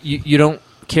 you don't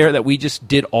care that we just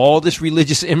did all this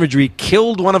religious imagery,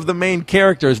 killed one of the main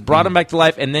characters, brought him back to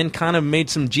life, and then kind of made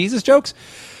some Jesus jokes?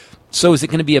 So is it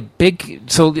going to be a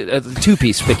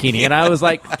two-piece bikini? And I was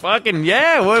like, fucking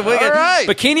yeah. All right.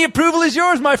 Bikini approval is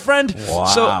yours, my friend. Wow.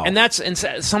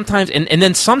 So, sometimes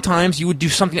then sometimes you would do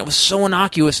something that was so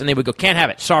innocuous, and they would go, can't have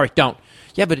it. Sorry, don't.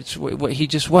 Yeah, but it's he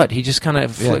just kind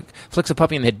of flicks a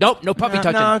puppy in the head. Nope, no puppy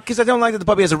touching. No, because I don't like that the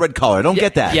puppy has a red collar. I don't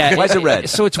get that. Yeah, why is it red?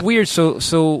 So it's weird.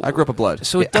 So I grew up with blood.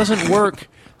 So it doesn't work.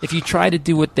 If you try to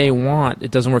do what they want, it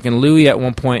doesn't work. And Louis at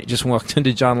one point just walked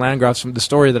into John Landgraf's. The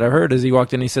story that I heard is he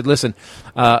walked in and he said, listen,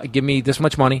 give me this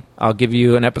much money. I'll give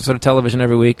you an episode of television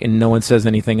every week, and no one says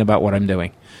anything about what I'm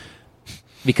doing.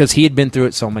 Because he had been through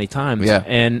it so many times. Yeah.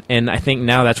 And I think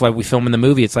now that's why we film in the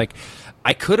movie. It's like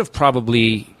I could have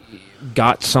probably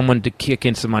got someone to kick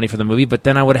in some money for the movie, but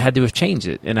then I would have had to have changed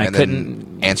it. And I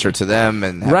couldn't answer to them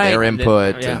and have their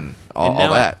input and all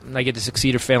that. I get to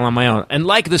succeed or fail on my own. And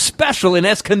like the special in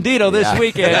Escondido this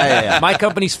weekend, my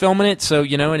company's filming it, so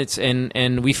and it's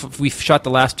and we've shot the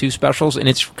last two specials, and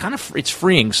it's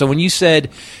freeing. So when you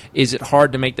said, is it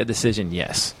hard to make that decision?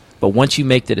 Yes. But once you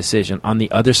make the decision, on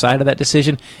the other side of that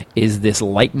decision is this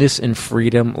lightness and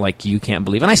freedom like you can't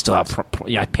believe. And I still have,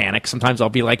 I panic. Sometimes I'll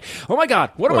be like, oh my God,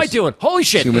 what am I doing? Holy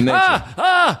shit. Human nature.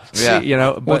 Yeah. See,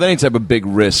 but with any type of big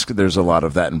risk, there's a lot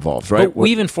of that involved, right? But we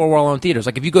even four-wall-own theaters.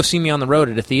 Like if you go see me on the road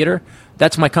at a theater,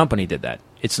 that's my company did that.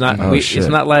 It's not it's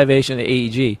not Live Asian at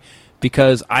AEG,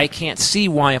 because I can't see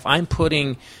why if I'm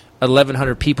putting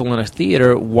 1,100 people in a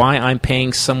theater, why I'm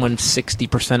paying someone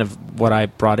 60% of what I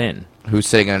brought in. Who's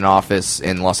sitting in an office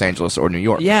in Los Angeles or New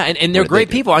York. Yeah, and they're great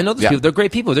people. I know these people. They're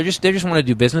great people. They just want to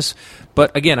do business.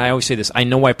 But again, I always say this. I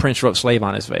know why Prince wrote slave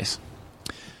on his face.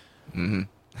 Mm-hmm.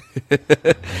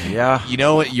 Yeah. You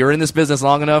know what? You're in this business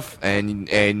long enough,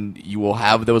 and you will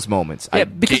have those moments. Yeah,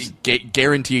 because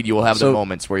guaranteed you will have the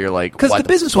moments where you're like, because the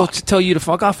business will tell you to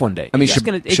fuck off one day. I mean,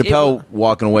 Chappelle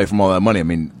walking away from all that money.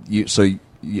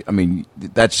 I mean,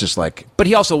 that's just like... But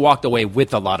he also walked away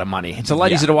with a lot of money. It's a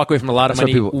lot easier to walk away from a lot of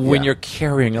money when you're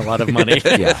carrying a lot of money.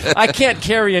 I can't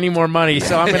carry any more money,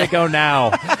 so I'm going to go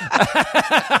now.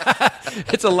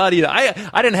 It's a lot easier.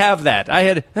 I didn't have that. I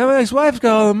had, my ex-wife's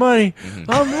got all the money.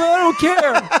 I don't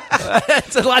care.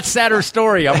 It's a lot sadder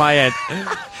story on my end.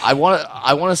 I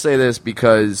want to say this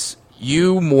because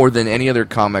you, more than any other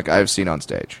comic I've seen on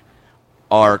stage,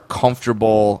 are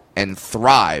comfortable and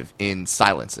thrive in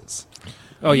silences.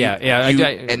 Oh, yeah.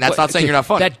 And that's not saying you're not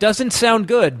funny. That doesn't sound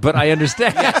good, but I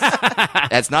understand.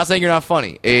 That's not saying you're not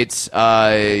funny. It's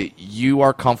you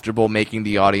are comfortable making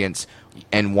the audience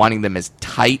and wanting them as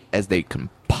tight as they can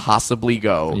possibly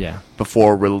go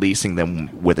before releasing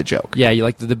them with a joke. Yeah, you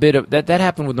like the bit of that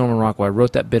happened with Norman Rockwell. I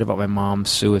wrote that bit about my mom's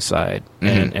suicide,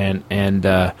 and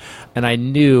I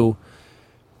knew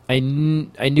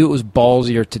it was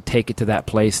ballsier to take it to that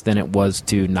place than it was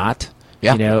to not.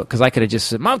 Yeah. You know, because I could have just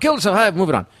said, "Mom killed herself. Hi,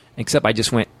 moving on." Except I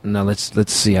just went, no,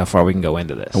 let's see how far we can go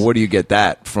into this. And where do you get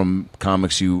that from?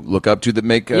 Comics you look up to that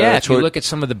make if you look at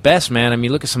some of the best, man. I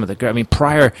mean, look at some of the. I mean,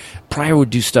 Pryor would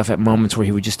do stuff at moments where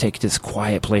he would just take it to this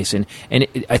quiet place, and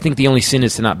I think the only sin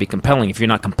is to not be compelling. If you're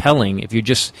not compelling, if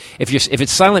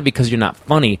it's silent because you're not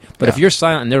funny, but if you're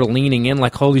silent and they're leaning in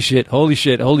like holy shit,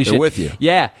 they're with you.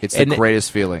 Yeah, it's the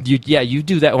greatest feeling. You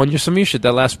do that on some of your shit.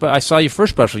 That last, I saw your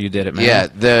first special. You did it, man. Yeah,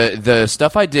 the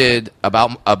stuff I did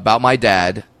about my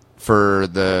dad. For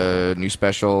the new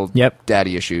special,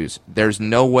 Daddy Issues. There's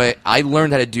no way. I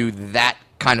learned how to do that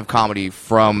kind of comedy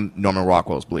from Norman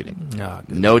Rockwell's Bleeding.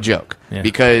 No joke. Yeah.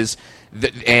 Because,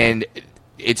 and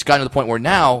it's gotten to the point where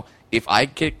now, if I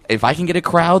can get a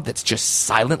crowd that's just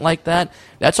silent like that,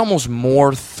 that's almost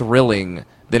more thrilling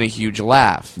than a huge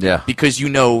laugh. Yeah. Because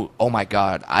oh my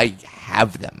God, I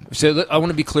have them. So I want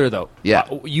to be clear though. Yeah.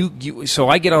 So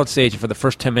I get on stage and for the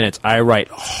first 10 minutes I write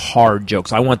hard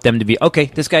jokes. I want them to be okay.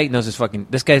 This guy knows his fucking.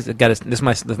 This guy's got his. This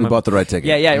my. We bought the right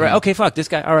ticket. Yeah. Right. Okay. Fuck this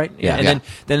guy. All right. Yeah. And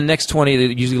then the next 20, they're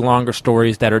usually longer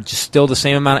stories that are just still the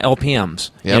same amount of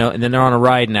LPMs. Yep. You know. And then they're on a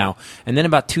ride now. And then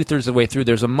about 2/3 of the way through,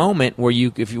 there's a moment where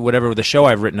whatever the show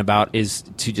I've written about is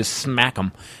to just smack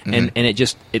them, and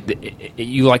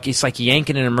it's like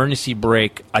yanking an emergency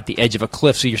brake at the edge of a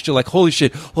cliff. So you're still like holy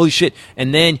shit,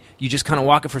 and then you just kind of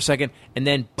walk it for a second, and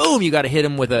then boom, you got to hit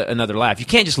him with another laugh. You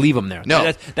can't just leave him there.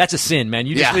 No, that's a sin, man.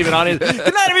 You just leave it on. Good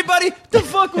night, everybody. The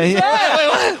fuck was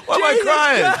that? Why am I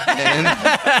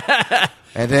crying?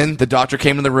 And then the doctor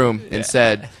came in the room and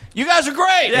said, "You guys are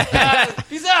great.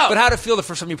 Peace out." But how'd it feel the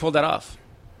first time you pulled that off?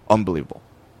 Unbelievable,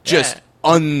 just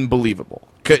unbelievable.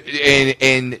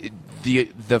 And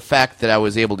the fact that I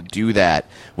was able to do that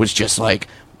was just like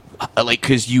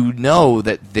because you know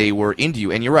that they were into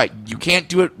you, and you're right. You can't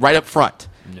do it right up front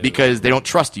because they don't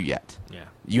trust you yet.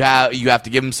 Yeah, you have to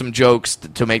give them some jokes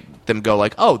to make them go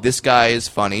like, oh, this guy is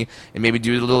funny, and maybe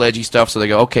do a little edgy stuff so they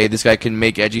go, okay, this guy can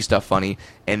make edgy stuff funny,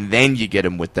 and then you get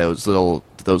them with those little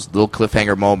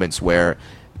cliffhanger moments where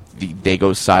they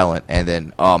go silent, and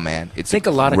then oh man, it's the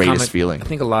greatest feeling. I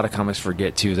think a lot of comics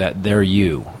forget too that they're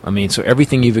you. I mean, so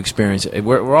everything you've experienced,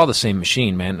 we're all the same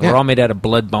machine, man. Yeah. We're all made out of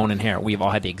blood, bone, and hair. We've all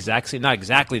had the exact same, not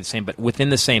exactly the same, but within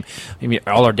the same. I mean,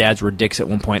 all our dads were dicks at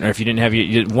one point, or if you didn't have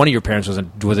one of your parents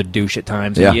was a douche at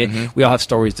times. Yeah. We all have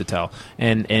stories to tell,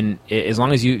 and as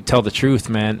long as you tell the truth,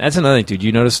 man, that's another thing, dude.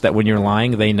 You notice that when you're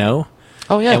lying, they know.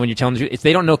 Oh yeah, and when you're telling the truth, if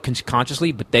they don't know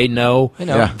consciously, but they know.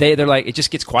 Yeah. They're like, it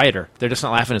just gets quieter. They're just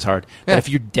not laughing as hard. Yeah. But if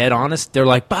you're dead honest, they're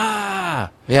like, bah.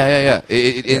 Yeah.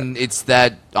 And it's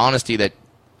that honesty that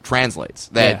translates.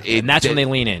 And that's when they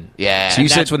lean in. Yeah, so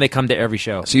that's when they come to every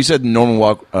show. So you said Norman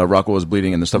Rockwell was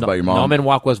bleeding, and the stuff about your mom. Norman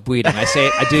Rockwell was bleeding. I say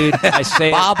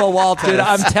it. Baba Walters. Dude,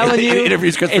 I'm telling you,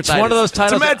 it's one of those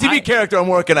titles. It's a Mad TV character I'm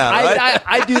working out. Right?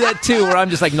 I do that too, where I'm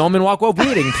just like Norman Rockwell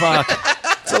bleeding. Fuck.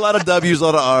 It's a lot of W's, a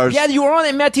lot of R's. Yeah, you were on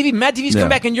it, Mad TV. Mad TV's come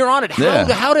back and you're on it.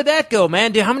 How did that go,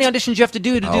 man? How many auditions you have to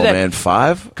do that? Oh, man,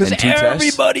 5? Because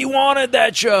everybody wanted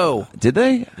that show. Did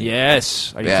they?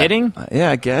 Yes. Are you kidding?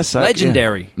 Yeah, I guess.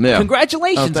 Legendary. Yeah.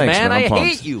 Congratulations, man. I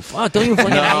hate you. Fuck, don't even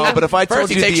fucking No, but if I told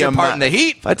you the amount in the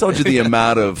heat. If I told you the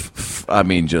amount of,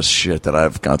 just shit that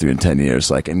I've gone through in 10 years,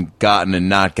 like, and gotten and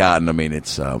not gotten, I mean,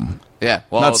 it's, yeah.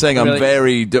 Well, not saying I'm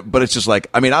very, but it's just like,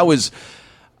 I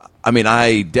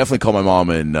definitely called my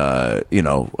mom and,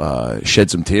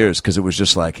 shed some tears because it was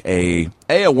just like I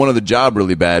wanted the job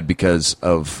really bad because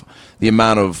of the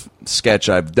amount of sketch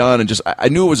I've done, and just I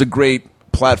knew it was a great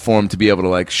platform to be able to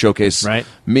like showcase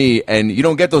me, and you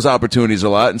don't get those opportunities a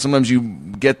lot, and sometimes you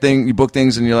book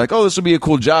things and you're like, oh, this would be a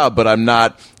cool job, but I'm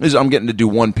getting to do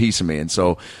one piece of me, and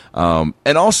so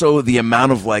and also the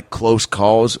amount of like close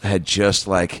calls had just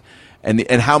like. And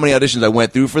how many auditions I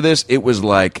went through for this, it was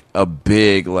like a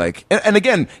big like, and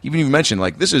again, even you mentioned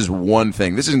like this is one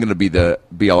thing. This isn't going to be the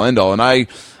be all end all. And I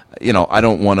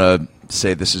don't want to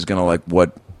say this is going to like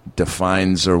what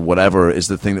defines or whatever is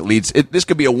the thing that leads. This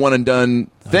could be a one and done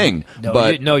thing. You're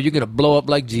going to blow up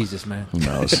like Jesus, man. Who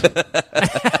knows? Who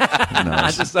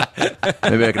knows?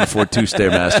 Maybe I can afford 2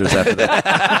 Stairmasters after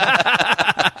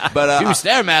that. But You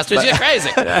Stairmasters, you're crazy.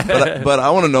 but I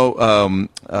want to know.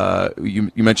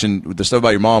 You mentioned the stuff about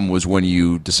your mom was when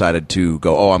you decided to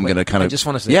go. Oh, I'm going to kind of. I just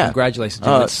want to say congratulations.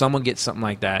 When someone gets something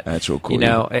like that, that's real cool. You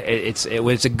know, it's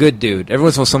a good dude. Every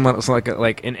once in a while, someone else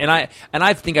and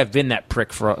I think I've been that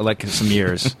prick for like some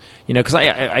years. You know, because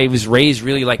I was raised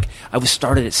really like I was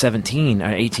started at 17,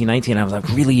 18, 19. I was like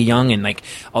really young, and like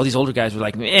all these older guys were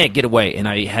like, get away. And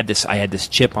I had this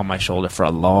chip on my shoulder for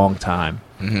a long time.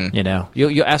 Mm-hmm. You know,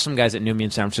 you'll ask some guys that knew me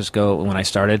in San Francisco when I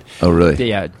started. Oh, really?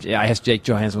 Yeah. I asked Jake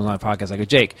Johansson on my podcast. I go,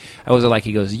 Jake, I was like,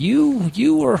 he goes,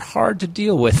 you were hard to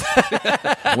deal with.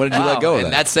 When did you let go of that?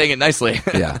 And that's saying it nicely.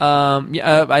 Yeah.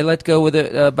 I let go with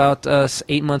it about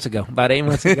 8 months ago. About 8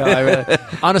 months ago.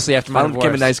 Honestly, after my divorce.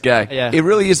 Became a nice guy. Yeah. It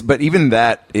really is, but even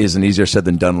that is an easier said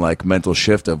than done. Like mental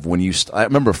shift of when you. I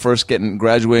remember first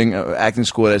graduating acting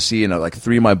school at SC, and like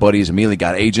 3 of my buddies immediately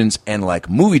got agents and like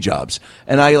movie jobs,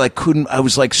 and I like couldn't. I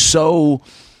was like so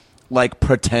like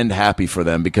pretend happy for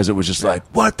them because it was just like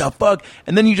what the fuck,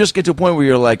 and then you just get to a point where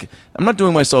you're like, I'm not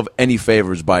doing myself any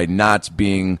favors by not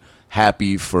being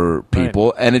happy for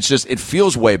people, and it's just it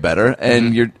feels way better,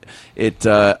 and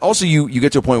also you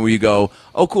get to a point where you go,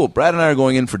 oh cool, Brad and I are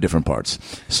going in for different parts,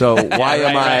 so why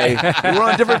am I we're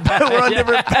on different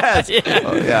paths.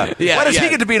 Why does he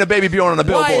get to be in a Baby Bjorn on a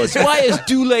billboard? Why is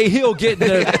Dule Hill getting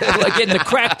the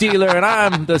crack dealer and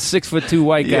I'm the 6'2"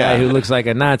 white guy who looks like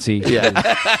a Nazi? But,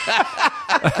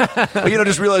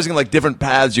 just realizing like different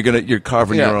paths you're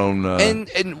carving your own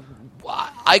and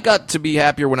I got to be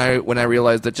happier when I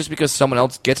realized that just because someone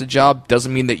else gets a job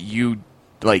doesn't mean that you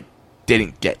like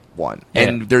didn't get one,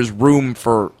 and there's room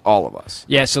for all of us.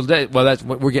 Yeah, so that's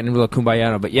what we're getting a little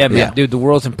kumbaya, but man, dude, the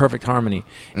world's in perfect harmony.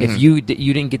 If you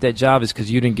didn't get that job, it's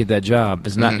because you didn't get that job.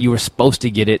 It's not you were supposed to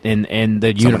get it, and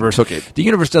the universe took it. The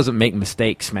universe doesn't make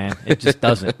mistakes, man. It just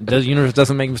doesn't. The universe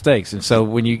doesn't make mistakes, and so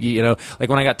when you know, like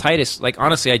when I got Titus, like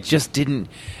honestly, I just didn't.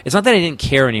 It's not that I didn't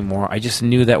care anymore. I just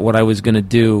knew that what I was going to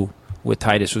do with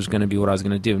Titus was going to be what I was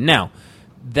going to do. Now,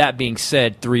 that being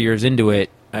said, 3 years into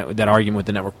it, that argument with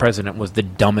the network president was the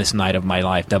dumbest night of my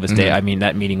life, dumbest day. I mean,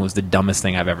 that meeting was the dumbest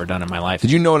thing I've ever done in my life.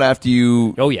 Did you know it after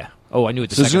you... Oh, yeah. Oh, I knew it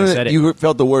the second I said it. You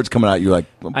felt the words coming out, you're like,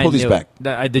 pull these back.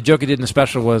 The joke I did in the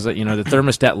special was that, the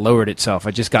thermostat lowered itself.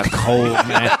 I just got cold,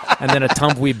 man. And then a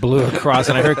tumbleweed blew across,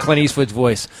 and I heard Clint Eastwood's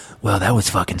voice. Well, that was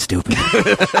fucking stupid.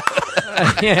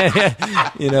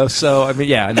 So, I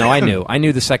mean, I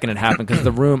knew the second it happened because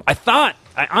the room,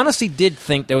 I honestly did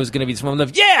think there was going to be someone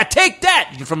of, take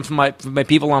that, from my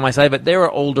people on my side, but they were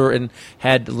older and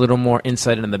had a little more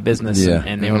insight into the business,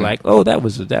 and they were like, oh, that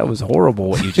was horrible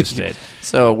what you just did.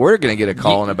 So we're going to get a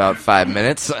call in about 5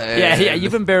 minutes.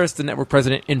 You've embarrassed the network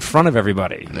president in front of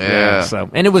everybody. Yeah.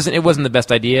 And it wasn't the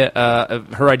best idea.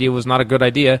 Her idea was not a good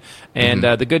idea, and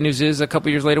the good news is a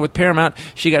couple years later with Paramount,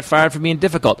 she got fired for being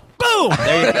difficult. Boom!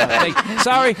 There you go.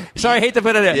 Sorry, hate to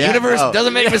put it in. Yeah. Universe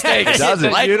doesn't make mistakes. It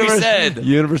doesn't. Like we said. The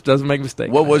universe doesn't make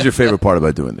mistakes. What was your favorite part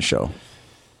about doing the show?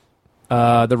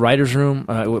 The writers' room.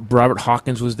 Robert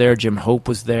Hawkins was there. Jim Hope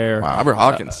was there. Wow, Robert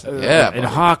Hawkins. And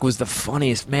Hawk was the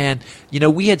funniest man.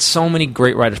 We had so many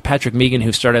great writers. Patrick Megan,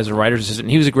 who started as a writer's assistant,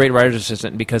 he was a great writer's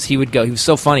assistant because he would go. He was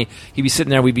so funny. He'd be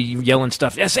sitting there. We'd be yelling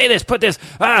stuff. Yeah, say this, put this.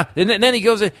 And then he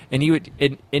goes in, and he would.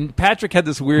 And Patrick had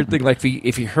this weird thing. Like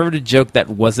if he heard a joke that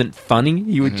wasn't funny,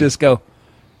 he would just go,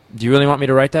 "Do you really want me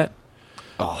to write that?"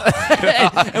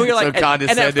 And we were like, so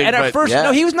condescending. And at first,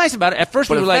 no, he was nice about it. At first,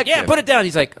 we were like, yeah, put it down.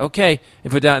 He's like, okay,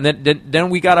 and put it down. And then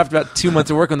we got after about 2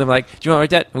 months of work with them, like, do you want to write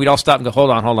that? And we'd all stop and go,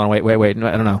 hold on, wait, no,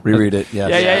 I don't know. Reread it.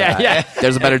 Yeah.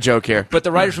 There's a better joke here. But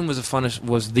the writers' room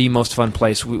was the most fun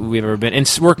place we've ever been. And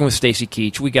working with Stacey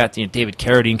Keach, we got David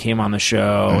Carradine came on the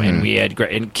show, and we had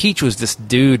and Keach was this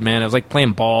dude, man. It was like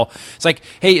playing ball. It's like,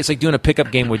 hey, it's like doing a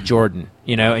pickup game with Jordan.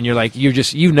 And you're like, you're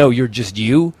just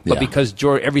you, but because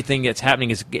everything that's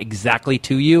happening is exactly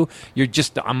to you,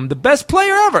 I'm the best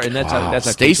player ever, and that's how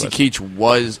Stacey Keach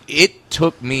was. It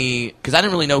took me because I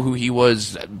didn't really know who he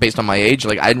was based on my age.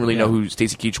 Like I didn't really know who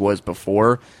Stacey Keach was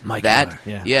before that.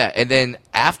 And then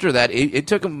after that, it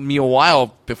took me a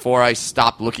while before I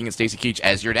stopped looking at Stacey Keach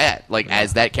as your dad,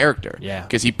 as that character. Yeah,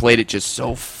 because he played it just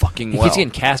so fucking well. He's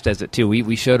getting cast as it too.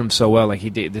 We showed him so well. Like he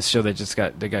did this show that just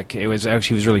got it was actually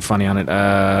he was really funny on it.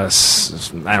 I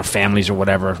don't know, Families or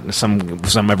whatever,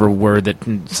 some ever word that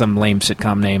some lame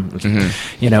sitcom name,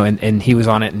 and he was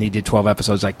on it and he did 12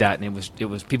 episodes like that, and it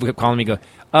was people kept calling me,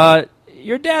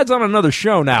 your dad's on another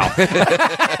show now.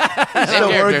 Still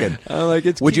working.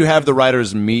 Would you have the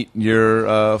writers meet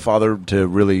your father to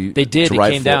really? They did. They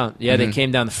came down. Yeah, they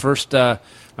came down. The first.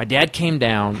 My My dad came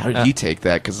down. How did he take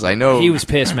that? Because I know he was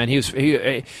pissed, man. He was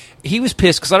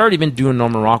pissed because I'd already been doing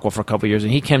Norman Rockwell for a couple of years,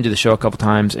 and he came to the show a couple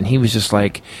times, and he was just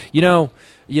like, you know,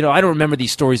 I don't remember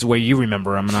these stories the way you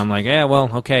remember them. And I'm like, yeah,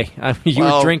 well, okay. You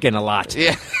were drinking a lot.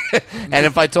 Yeah. And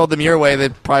if I told them your way, they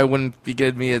probably wouldn't be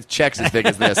giving me checks as big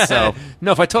as this. So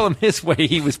no, if I told him his way,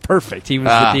 he was perfect. He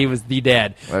was the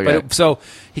dad. Okay. But so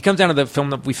he comes down to the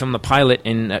film. We filmed the pilot,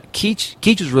 and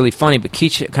Keach was really funny, but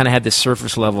Keach kind of had this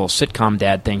surface level sitcom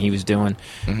dad thing he was doing.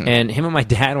 Mm-hmm. And him and my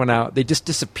dad went out. They just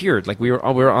disappeared. Like we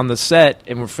were on the set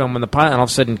and we're filming the pilot, and all of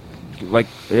a sudden, like,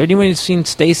 anyone seen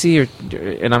Stacy?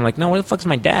 And I'm like, no, where the fuck's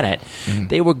my dad at? Mm-hmm.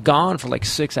 They were gone for like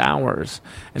 6 hours,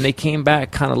 and they came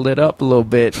back kind of lit up a little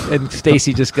bit. And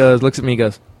Stacy just looks at me and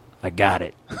goes, I got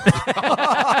it.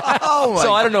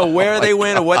 So I don't know where they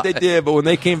went or what they did, but when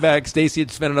they came back, Stacy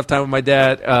had spent enough time with my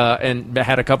dad and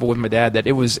had a couple with my dad that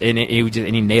it was, and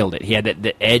he nailed it. He had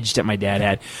the edge that my dad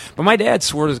had. But my dad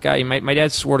swore to God. My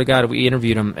dad swore to God. We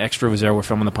interviewed him. Extra was there. We're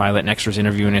filming the pilot, and Extra's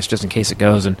interviewing us just in case it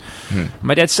goes. And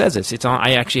my dad says this. It's on.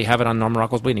 I actually have it on Norman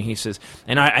Rockwell's Bleeding. He says,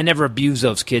 and I never abused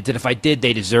those kids, and if I did,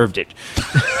 they deserved it.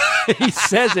 He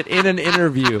says it in an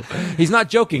interview. He's not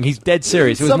joking. He's dead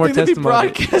serious. It was something more to be testimony.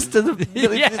 broadcast to the.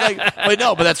 Yeah. But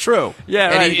no, but that's true.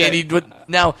 Yeah, and right.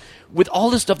 Now, with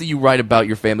all the stuff that you write about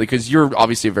your family, because you're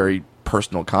obviously a very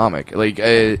personal comic. Like,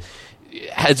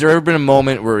 has there ever been a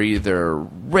moment where either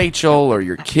Rachel or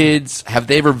your kids have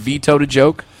they ever vetoed a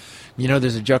joke? You know,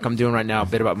 there's a joke I'm doing right now, a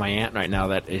bit about my aunt right now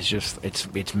that is just,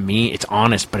 it's mean, it's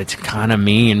honest, but it's kind of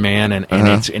mean, man, and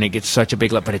it gets such a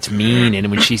big but it's mean,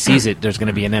 and when she sees it, there's going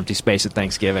to be an empty space at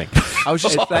Thanksgiving. I was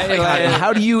just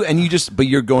how do you, and you just, but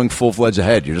you're going full-fledged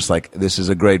ahead. You're just like, this is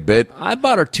a great bit. I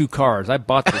bought her 2 cars. I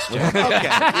bought this joke. Okay,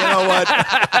 you know what?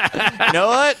 You know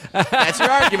what? That's your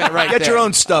argument right there. Get your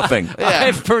own stuffing. Yeah.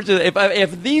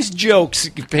 If these jokes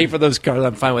pay for those cars,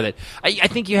 I'm fine with it. I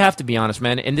think you have to be honest,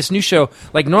 man. And this new show,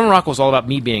 like Norman Rockwell was all about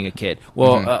me being a kid.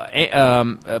 Well,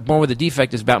 Born with a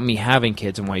Defect is about me having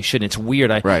kids and why you shouldn't. It's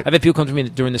weird. I've had people come to me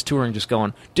during this tour and just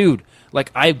going, dude,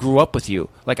 like I grew up with you.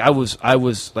 Like I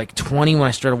was like 20 when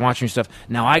I started watching your stuff.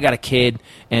 Now I got a kid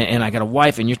and I got a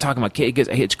wife, and you're talking about kids.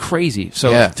 It's crazy.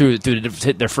 So through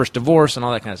their first divorce and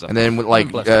all that kind of stuff. And then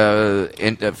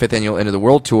with fifth annual End of the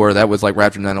World tour, that was like right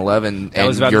after 9/11,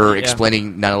 and you're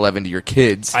explaining 9/11 to your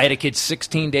kids. I had a kid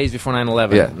 16 days before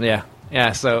 9/11.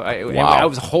 Yeah, so I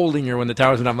was holding her when the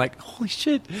towers went. I'm like, holy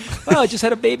shit! Oh, I just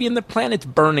had a baby and the planet's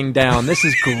burning down. This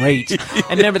is great.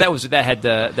 And remember that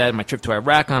had my trip to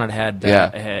Iraq on it. Had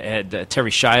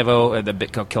Terry Schiavo, the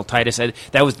bit called Kill Titus.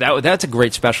 That's a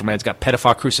great special, man. It's got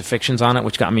pedophile crucifixions on it,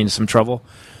 which got me into some trouble.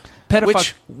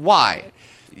 Why?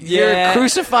 You're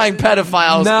crucifying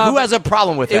pedophiles. Who has a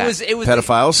problem with that? It was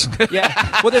pedophiles.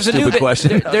 Yeah. Well, there's a new bit.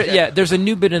 Question. There's a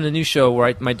new bit in the new show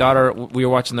where my daughter, we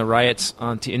were watching the riots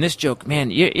on TV, and this joke,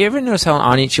 man, you ever notice how an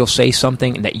audience you'll say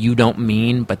something that you don't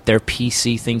mean, but their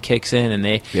PC thing kicks in, and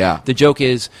the joke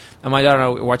is, and my daughter and I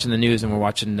were watching the news, and we're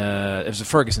watching it was a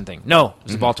Ferguson thing. No, it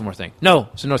was a Baltimore thing. No,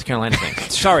 it was a North Carolina thing.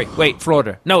 Sorry, wait,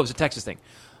 Florida. No, it was a Texas thing.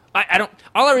 I don't.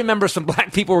 All I remember is some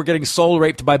black people were getting soul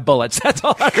raped by bullets. That's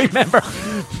all I remember.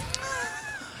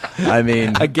 I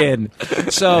mean, again.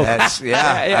 So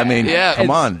I mean,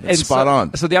 come on, it's spot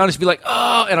on. So the audience would be like,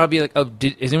 oh, and I'll be like, oh,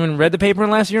 has anyone read the paper in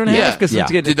the last year and a half?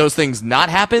 Did those things not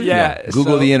happen? Yeah.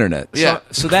 Google the internet.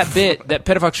 So that bit, that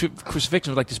pedophile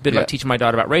crucifixion was like this bit about teaching my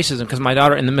daughter about racism, because my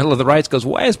daughter in the middle of the riots goes,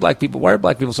 why are black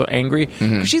people so angry?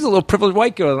 Mm-hmm. She's a little privileged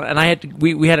white girl, and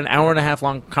we had an hour and a half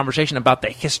long conversation about the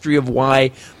history of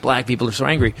why black people are so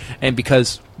angry, and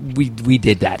because we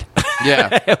did that.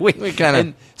 Yeah, we kind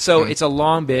of. So it's a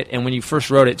long bit, and when you first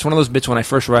wrote it, it's one of those bits when I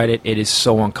first write it, it is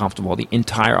so uncomfortable. The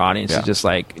entire audience is just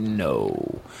like,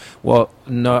 no. Well,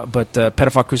 no, but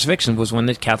pedophile crucifixion was when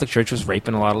the Catholic Church was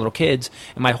raping a lot of little kids,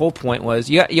 and my whole point was,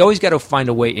 you always got to find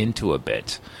a way into a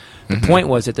bit. The point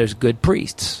was that there's good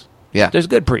priests. Yeah. There's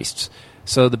good priests.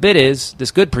 So the bit is, this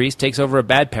good priest takes over a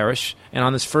bad parish, and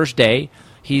on this first day,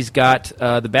 he's got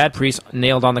the bad priest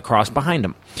nailed on the cross behind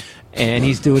him. And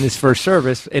he's doing his first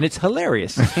service, and it's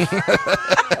hilarious.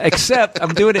 Except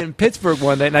I'm doing it in Pittsburgh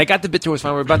one day, and I got the bit to us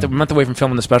fine. We're about a month away from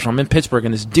filming the special. I'm in Pittsburgh,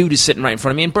 and this dude is sitting right in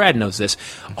front of me, and Brad knows this.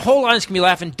 A whole audience can be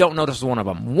laughing, don't notice one of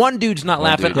them. One dude's not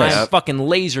laughing. I'm fucking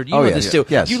lasered. You know this too.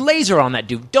 Yes. You laser on that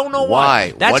dude. Don't know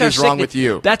why. That's what is wrong with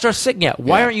you? That's our sickness.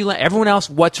 Why aren't you? Everyone else,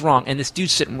 what's wrong? And this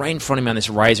dude's sitting right in front of me on this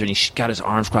riser, and he's got his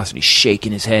arms crossed, and he's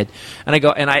shaking his head. And I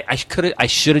go, and I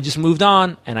should have just moved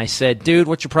on. And I said, dude,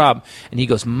 what's your problem? And he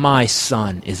goes, my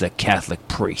son is a Catholic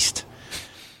priest.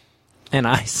 And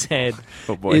I said,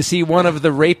 is he one of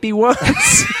the rapey ones?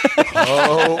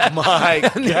 Oh my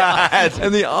God!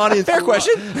 And the audience. Fair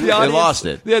question. The They audience, lost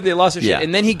it. Yeah, they lost their Yeah. shit.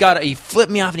 And then he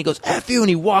flipped me off and he goes, F you, and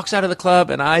he walks out of the club.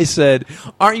 And I said,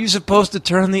 aren't you supposed to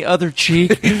turn the other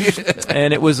cheek?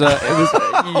 And it was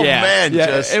yeah, man, yeah,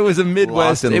 just it was a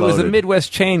Midwest. locked and It was a loaded.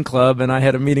 Midwest chain club, and I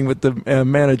had a meeting with the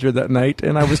manager that night,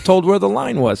 and I was told where the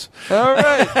line was. All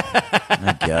right.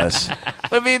 I guess.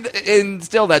 I mean, and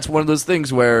still, that's one of those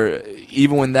things where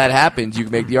even when that happens, you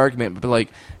can make the argument, but like,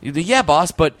 yeah,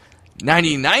 boss, but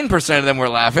 99% of them were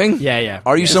laughing. Yeah.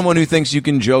 Are you someone who thinks you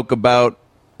can joke about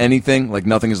anything? Like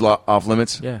nothing is off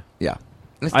limits? Yeah. Yeah.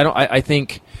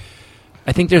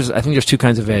 I think there's two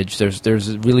kinds of edge.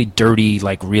 There's really dirty,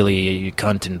 like really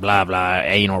cunt and blah blah,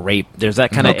 anal rape. There's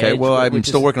that kind of Okay, edge. well, I'm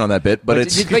still working on that bit, but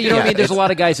it's... But you know what I mean? There's a it's-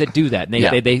 lot of guys that do that.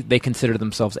 And they consider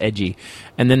themselves edgy.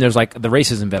 And then there's like the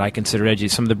racism bit I consider edgy.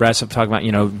 Some of the brass have talked about,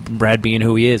 Brad being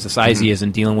who he is, the size he is,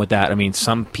 and dealing with that. I mean,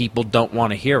 some people don't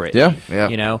want to hear it. Yeah.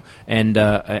 And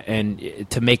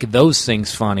to make those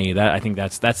things funny, that I think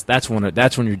that's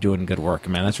when you're doing good work,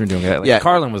 man. That's when you're doing good. Like, Yeah.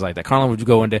 Carlin was like that. Carlin would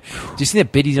go into. Do you see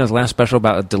that bit he's on his last special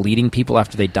about deleting people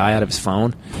after they die out of his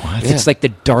phone? What? It's like the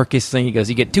darkest thing. He goes,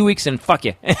 you get 2 weeks and fuck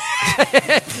you.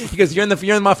 He goes, you're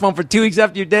in my phone for 2 weeks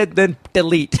after you're dead, then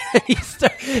delete. He's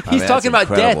that's talking about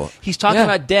incredible. death. He's talking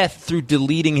about death through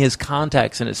deleting his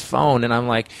contacts in his phone, and I'm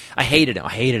like, I hated him.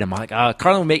 I'm like,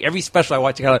 Carlin would make every special I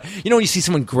watch. Carlin, when you see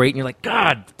someone great and you're like,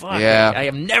 God, fuck, Yeah. I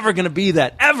am never going to be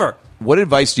that ever. What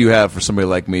advice do you have for somebody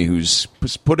like me who's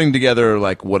putting together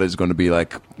like what is going to be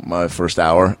like my first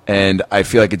hour? And I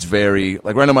feel like it's very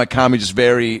like right now my comedy just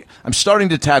very. I'm starting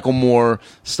to tackle more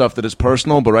stuff that is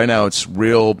personal, but right now it's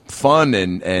real fun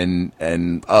and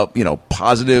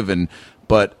positive.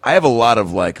 But I have a lot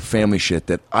of like family shit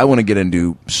that I want to get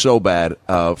into so bad.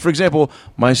 For example,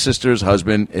 my sister's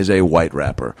husband is a white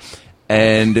rapper.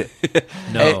 And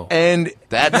No. and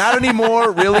that not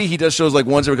anymore. Really, he does shows like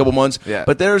once every couple months. Yeah.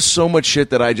 But there's so much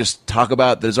shit that I just talk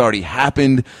about that has already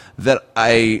happened that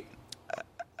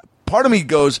part of me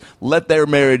goes, let their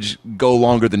marriage go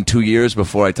longer than 2 years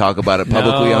before I talk about it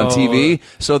publicly on TV,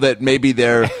 so that maybe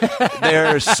they're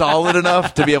solid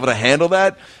enough to be able to handle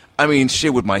that. I mean,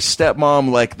 shit with my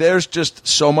stepmom, like there's just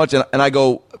so much, and I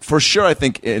go for sure. I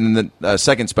think in the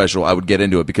second special, I would get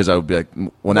into it because I would be like,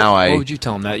 well, now What would you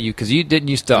tell him that because you didn't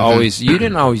used to always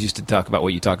used to talk about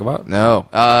what you talk about. No.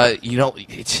 You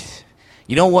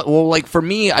know what? Well, like for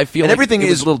me, I feel And like everything it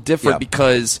was is- a little different yeah.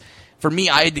 because for me,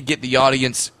 I had to get the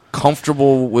audience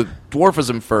comfortable with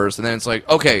dwarfism first, and then it's like,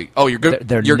 okay, you're good.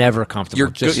 They're you're never comfortable. You're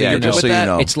Just good. so You're you good know. with so you that?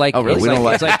 know. It's like Oh, really? it's We don't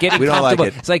like, like it's like getting we don't like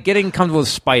comfortable. it. It's like getting comfortable with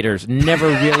spiders. Never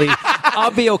really.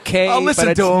 I'll be okay. I'll listen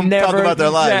but to it's 'em talk never, about their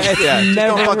lives. Yeah, it's Yeah, just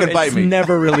don't never, fucking bite it's me.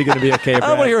 never really going to be okay. I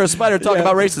don't want to hear a spider talk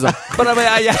about racism. But I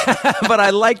mean, but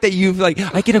I like that you've like.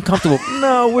 I get him comfortable.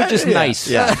 No, we're just nice.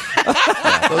 Yeah.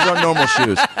 Yeah, those aren't normal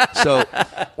shoes. So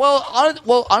Well,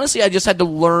 honestly, I just had to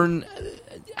learn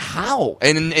how,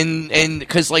 and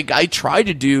because like I tried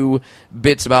to do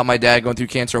bits about my dad going through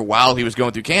cancer while he was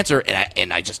going through cancer,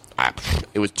 and I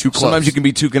it was too close. sometimes you can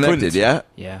be too connected. Couldn't. Yeah.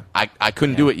 Yeah. I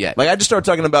couldn't do it yet. Like I just started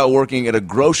talking about working at a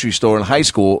grocery store in high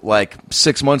school like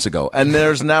 6 months ago, and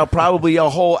there's now probably a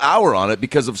whole hour on it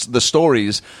because of the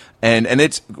stories. And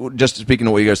it's just speaking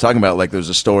of what you guys are talking about. Like there's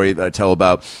a story that I tell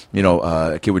about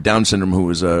a kid with Down syndrome who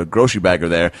was a grocery bagger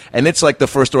there, and it's like the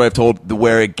first story I've told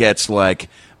where it gets like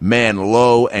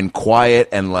low and quiet,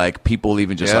 and like people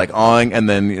even just like awing, and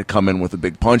then you come in with a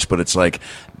big punch. But it's like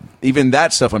even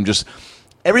that stuff.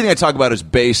 Everything I talk about is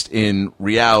based in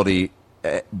reality,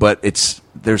 but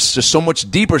there's just so much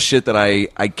deeper shit that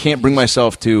I can't bring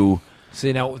myself to.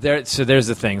 See now, there's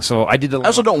the thing. So I did the. I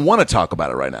also don't want to talk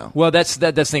about it right now. Well, that's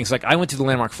the thing. It's like I went to the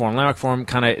Landmark Forum. Landmark Forum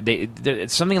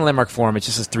it's something in Landmark Forum. It's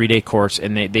just a 3-day course,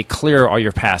 and they clear all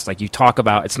your past. Like you talk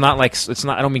about. It's not.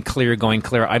 I don't mean going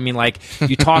clear. I mean like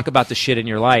you talk about the shit in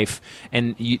your life,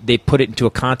 and they put it into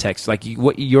a context. Like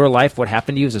your life, what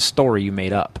happened to you is a story you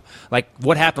made up. Like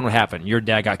what happened. Your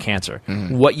dad got cancer.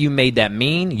 Mm-hmm. What you made that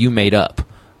mean, you made up.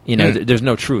 There's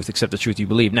no truth except the truth you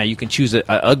believe. Now, you can choose an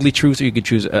ugly truth or you can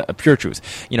choose a pure truth.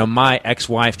 My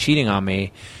ex-wife cheating on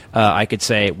me, I could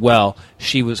say, well,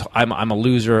 I'm a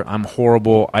loser, I'm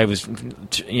horrible, or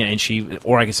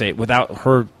I could say, without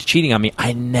her cheating on me,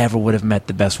 I never would have met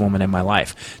the best woman in my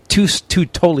life. Two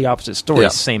totally opposite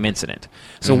stories, same incident.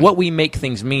 So what we make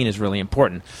things mean is really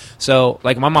important. So,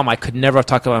 like my mom, I could never have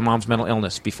talked about my mom's mental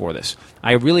illness before this.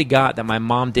 I really got that my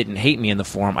mom didn't hate me in the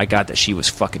forum. I got that she was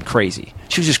fucking crazy.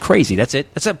 She was just crazy. That's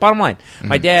it. That's it. Bottom line.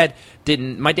 My dad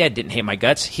didn't hate my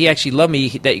guts. He actually loved me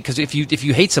because if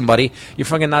you hate somebody, you're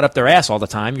fucking not up their ass all the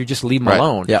time. You just leave them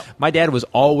alone. Yeah. My dad was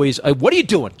always, what are you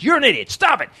doing? You're an idiot.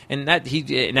 Stop it. And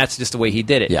that's just the way he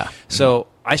did it. Yeah. So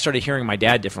I started hearing my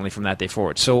dad differently from that day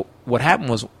forward. So what happened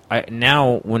was,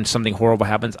 now when something horrible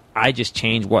happens, I just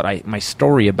change my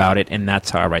story about it, and that's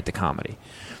how I write the comedy.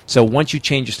 So once you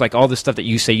change, just like all the stuff that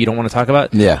you say you don't want to talk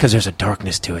about, because there's a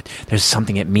darkness to it. There's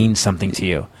something that means something to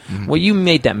you. Well, you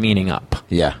made that meaning up.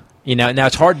 Yeah. Now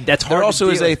it's hard. That's hard. There also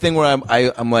is a thing where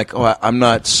I'm like, I'm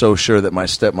not so sure that my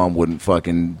stepmom wouldn't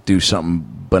fucking do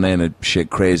something banana shit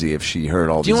crazy if she heard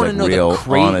all these like real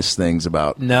honest things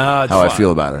about how I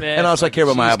feel about her. Man, and also I care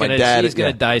about my dad. She's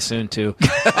gonna die soon too.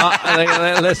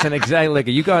 Listen,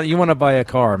 exactly. You want to buy a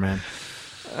car, man.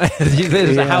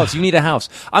 There's a house. You need a house.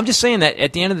 I'm just saying that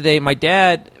at the end of the day, my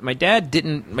dad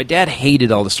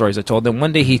hated all the stories I told. Then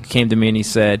one day he came to me and he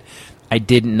said, I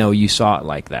didn't know you saw it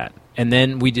like that. And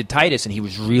then we did Titus, and he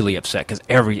was really upset because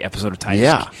every episode of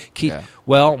Titus.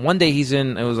 Well, one day he's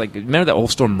in. It was like, remember that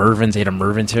old store Mervin's? They had a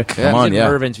Mervin's here.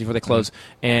 Mervin's before they closed,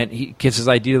 and he gives his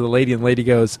ID to the lady, and the lady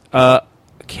goes,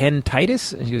 "Ken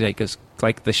Titus?" And he goes,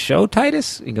 like the show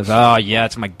Titus? He goes, "Oh yeah,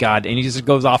 it's my god," and he just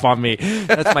goes off on me.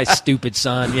 That's my stupid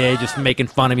son. Yeah, just making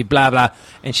fun of me. Blah blah.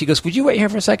 And she goes, "Would you wait here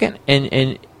for a second?"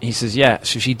 And he says, "Yeah."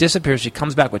 So she disappears. She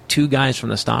comes back with two guys from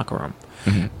the stock room.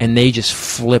 And they just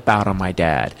flip out on my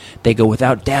dad. They go,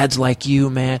 without dads like you,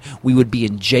 man, we would be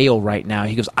in jail right now.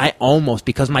 He goes,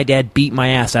 because my dad beat my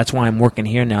ass, that's why I'm working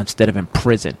here now instead of in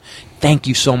prison. Thank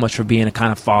you so much for being a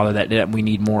kind of father that we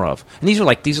need more of. And these are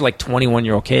like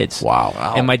 21-year-old kids.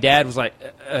 Wow. And my dad was like,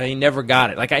 he never got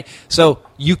it. So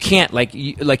you can't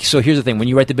so here's the thing: when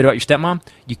you write the bit about your stepmom,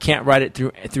 you can't write it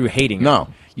through hating her. No.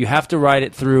 You have to write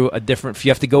it through you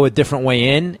have to go a different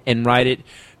way in and write it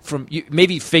from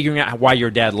maybe figuring out why your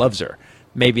dad loves her.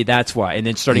 Maybe that's why. And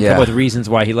then starting to come up with reasons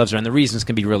why he loves her. And the reasons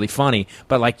can be really funny.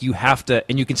 But you have to,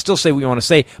 and you can still say what you want to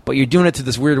say, but you're doing it to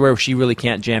this weird way where she really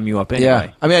can't jam you up anyway.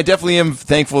 Yeah. I mean, I definitely am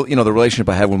thankful, the relationship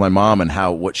I have with my mom and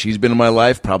what she's been in my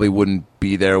life probably wouldn't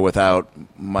be there without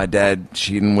my dad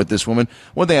cheating with this woman.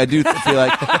 One thing I do feel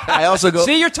like, I also go...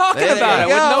 See, you're talking about it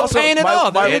with no pain at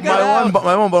all.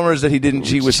 My one bummer is that he didn't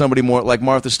cheat with somebody more like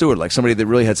Martha Stewart, like somebody that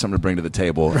really had something to bring to the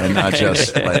table and not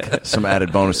just like some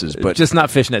added bonuses. But just not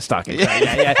fishnet stockings. Yeah.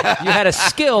 You had a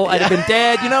skill. I'd have been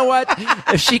dead. You know what?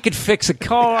 If she could fix a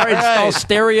car, install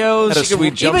stereos, she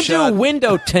could even do a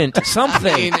window tint,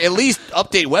 something. I mean, at least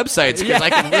update websites because I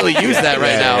can really use that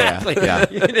right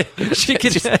now. She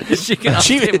can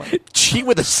cheat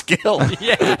with a skill.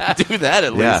 Yeah, do that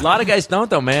at least. A lot of guys don't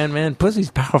though, man.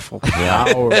 Pussy's powerful.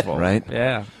 Powerful, right?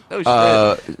 Yeah.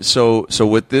 So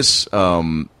with this.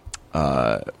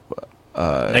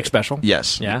 Next special.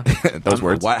 Yes. Yeah. Those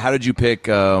words. How did you pick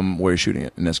where you're shooting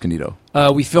it in Escondido?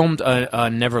 We filmed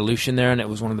Neverlution there, and it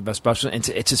was one of the best specials.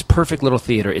 It's this perfect little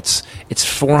theater. It's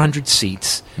 400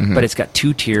 seats, but it's got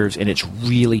 2 tiers, and it's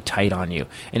really tight on you.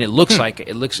 And it looks like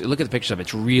look at the pictures of it.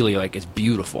 It's really it's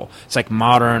beautiful. It's like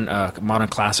modern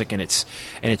classic, and it's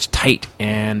tight.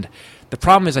 And the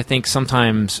problem is, I think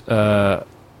sometimes.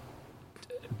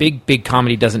 Big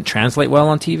comedy doesn't translate well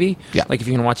on TV. Yeah. Like if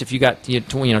you can watch, if you got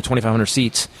 2,500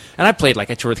 seats, and I toured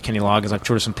with Kenny Loggins, I've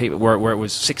toured with some people where it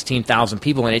was 16,000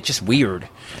 people, and it's just weird.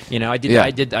 I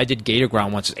did Gator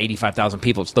Ground once, 85,000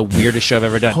 people. It's the weirdest show I've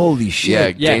ever done. Holy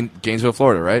shit! Yeah. Gainesville,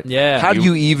 Florida, right? Yeah. How do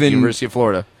you even University of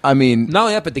Florida? I mean,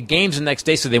 but the game's the next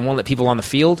day, so they won't let people on the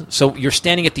field. So you're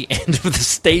standing at the end of the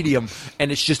stadium,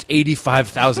 and it's just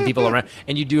 85,000 people around,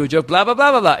 and you do a joke, blah blah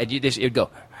blah blah blah, and you'd go.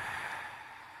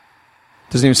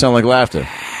 Doesn't even sound like laughter.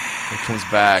 It comes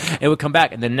back. It would come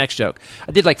back, and then next joke.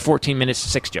 I did 14 minutes,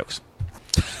 6 jokes.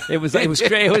 It was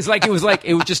great.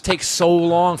 It would just take so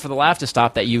long for the laugh to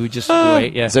stop that you would just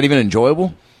wait. Yeah. Is that even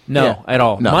enjoyable? No, at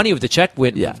all. No. Money with the check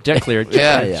went. Check cleared.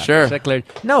 Sure. Check cleared.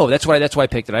 No, that's why I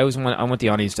picked it. I want the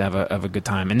audience to have a good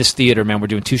time. In this theater, man, we're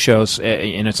doing 2 shows,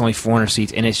 and it's only 400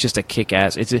 seats, and it's just a kick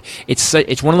ass.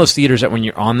 It's one of those theaters that when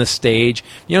you're on the stage,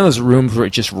 those rooms where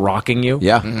it's just rocking you.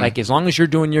 Yeah. Like as long as you're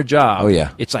doing your job. Oh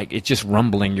yeah. It's it's just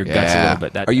rumbling your guts a little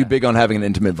bit. Are you big on having an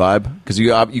intimate vibe? Because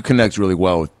you connect really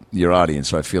well with your audience,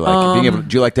 so I feel like being able.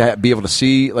 Do you like to be able to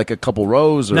see a couple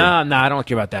rows? Or? No, I don't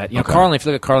care about that. Carlin. If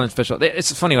you look at Carlin's special,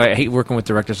 it's funny. I hate working with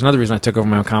directors. Another reason I took over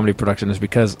my own comedy production is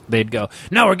because they'd go,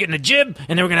 "No, we're getting a jib,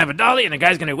 and then we're gonna have a dolly, and the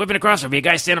guy's gonna whip it across. There'll be a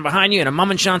guy standing behind you in a Mum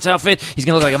and Shant's outfit. He's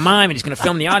gonna look like a mime, and he's gonna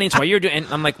film the audience while you're doing." And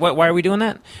I'm like, "Why are we doing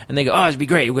that?" And they go, "Oh, it'd be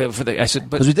great." I said,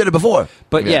 "But because we did it before."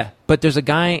 But but there's a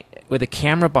guy with a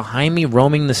camera behind me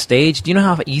roaming the stage. Do you know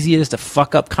how easy it is to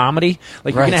fuck up comedy?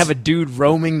 Like you're gonna have a dude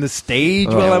roaming the stage.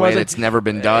 It's never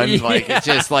been done. Like it's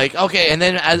just like okay. And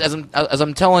then as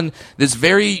I'm telling this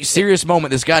very serious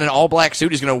moment, this guy in an all black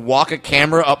suit is gonna walk a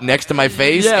camera up next to my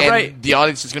face, and the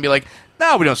audience is gonna be like,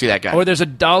 no, we don't see that guy. Or there's a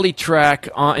dolly track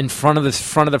in front of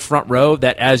the front row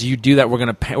that as you do that, we're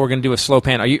gonna do a slow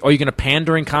pan. Are you gonna pan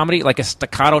during comedy like a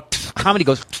staccato? Comedy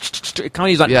goes.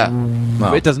 Comedy's like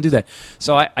it doesn't do that.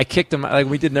 So I kicked him like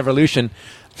we did in Evolution.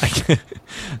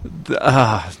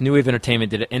 New Wave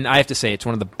Entertainment did it, and I have to say it's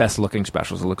one of the best looking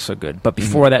specials. It looks so good. But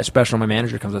before that special, my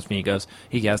manager comes up to me.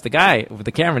 He has the guy with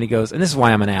the camera, and he goes, and this is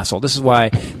why I'm an asshole. This is why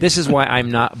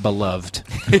I'm not beloved,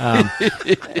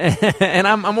 and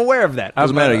I'm aware of that.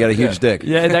 Doesn't matter. You got a huge dick.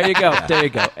 Yeah, there you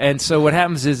go. And so what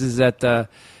happens is that the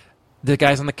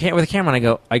guy's on with the camera,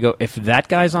 and I go, if that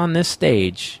guy's on this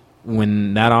stage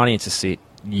when that audience is seat,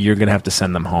 you're gonna have to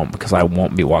send them home because I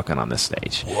won't be walking on this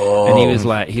stage. Whoa. And he's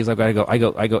like, I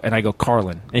go,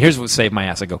 Carlin. And here's what saved my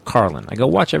ass. I go, Carlin. I go,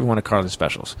 watch every one of Carlin's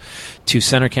specials. 2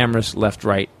 center cameras, left,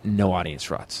 right, no audience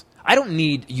shots. I don't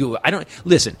need you.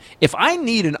 Listen, if I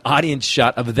need an audience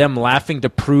shot of them laughing to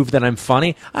prove that I'm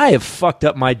funny, I have fucked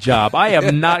up my job. I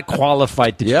am not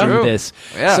qualified to do this.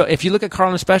 Yeah. So if you look at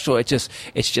Carlin's special, it's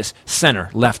just center,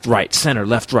 left, right, center,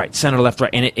 left, right, center, left, right,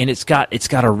 and it's got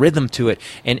a rhythm to it.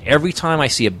 And every time I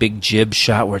see a big jib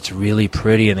shot where it's really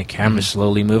pretty and the camera's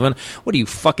slowly moving, what are you,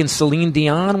 fucking Celine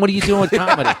Dion? What are you doing with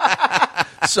comedy?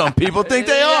 Some people think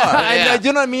they are. I do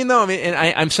you know what I mean, though? I mean, and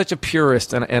I'm such a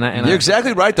purist, and you're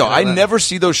exactly right, though. I never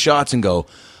see those shots and go,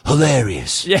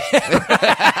 hilarious. Yeah,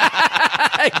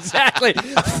 exactly.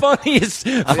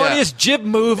 Funniest jib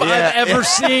move I've ever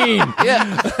seen.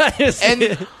 Yeah,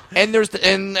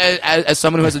 and as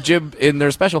someone who has a jib in their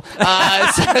special,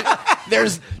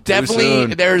 there's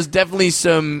definitely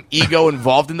some ego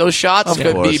involved in those shots. Of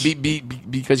course.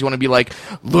 Because you want to be like,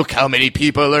 look how many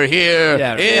people are here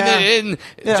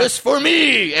just for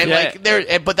me,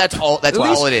 and but that's all. That's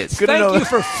all it is. Thank you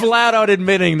for flat out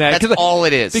admitting that. That's all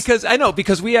it is.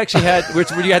 Because we actually had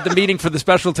we had the meeting for the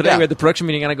special today. We had the production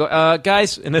meeting, and I go,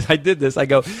 guys, and then I did this. I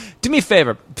go, do me a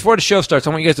favor before the show starts. I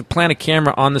want you guys to plant a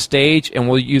camera on the stage, and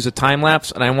we'll use a time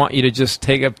lapse, and I want you to just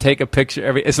take a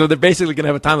picture so they're basically going to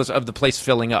have a time lapse of the place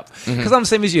filling up. Because I'm the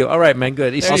same as you. All right, man,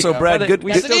 good. Also, Brad, good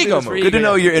to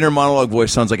know your inner monologue voice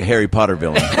sounds like a Harry Potter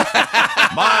villain.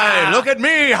 My, look at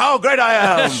me, how great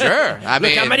I am. Sure.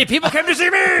 Look how many people came to see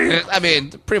me. I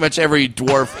mean, pretty much every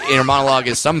dwarf inner monologue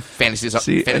is some fantasy and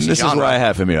this genre. is where I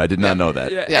have him here. I did not know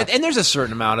that. Yeah. And there's a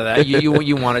certain amount of that. You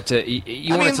want it to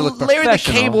want it to look Larry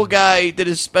professional. the Cable Guy did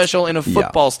his special in a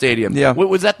football stadium. Yeah.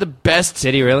 Was that the best?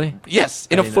 Did he really? Yes,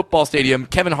 in a football stadium.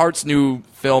 Kevin Hart's new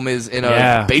film is in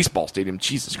a baseball stadium.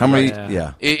 Jesus Christ. How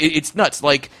many? It's nuts.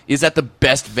 Like, is that the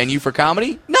best venue for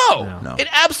comedy? No. It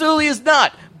absolutely is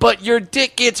not. But your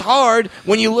dick gets hard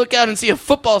when you look out and see a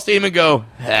football stadium and go,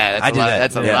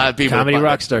 that's a lot of people. Comedy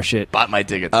rockstar shit. Bought my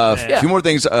tickets. A few more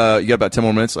things. You got about 10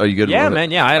 more minutes. Are you good? Yeah, man.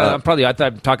 Yeah, I thought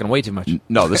I'm talking way too much.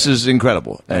 No, this is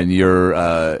incredible. And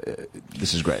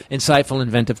this is great. Insightful,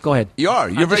 inventive. Go ahead.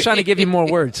 You're just trying to give you more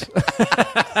words.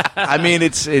 I mean,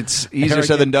 it's easier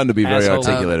said than done to be very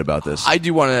articulate about this. I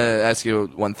do want to ask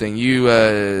you one thing.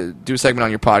 You do a segment on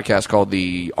your podcast called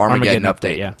the Armageddon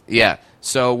Update. Yeah.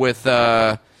 So with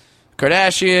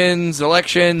Kardashians,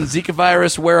 election, Zika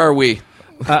virus, where are we?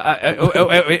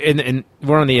 And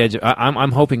we're on the edge.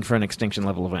 I'm hoping for an extinction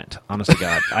level event. Honest to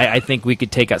God, I think we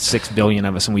could take out 6 billion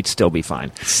of us and we'd still be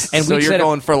fine. And so you're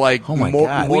going for like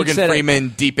Morgan Freeman,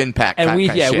 Deep Impact, and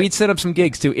we'd set up some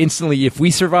gigs too. Instantly, if we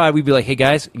survive, we'd be like, hey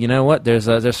guys, you know what?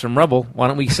 There's some rubble. Why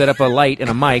don't we set up a light and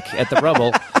a mic at the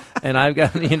rubble? And I've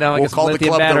got, we'll call the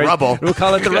club battery. The Rubble. We'll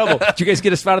call it the Rubble. Did you guys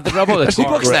get a spot at the Rubble? Who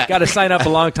books that? Got to sign up a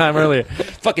long time earlier.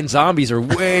 Fucking zombies are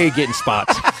way getting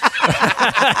spots.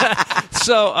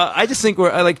 So I just think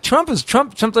we're like Trump.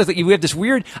 Sometimes like, we have this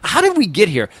weird. How did we get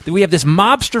here? That we have this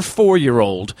mobster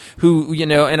 4-year-old who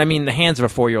and I mean the hands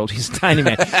of a 4-year-old. He's a tiny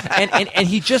man, and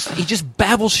he just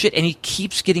babbles shit, and he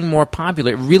keeps getting more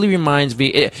popular. It really reminds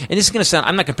me. And this is going to sound.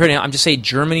 I'm not comparing. I'm just saying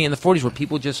Germany in the 40s where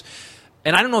people just.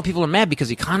 And I don't know if people are mad because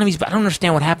the economy's, but I don't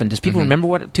understand what happened. Does people remember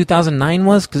what 2009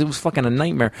 was? Because it was fucking a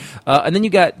nightmare. And then you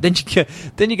got.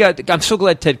 I'm so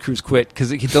glad Ted Cruz quit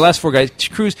because the last 4 guys,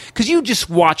 Cruz, because you just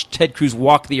watched Ted Cruz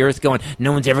walk the earth, going,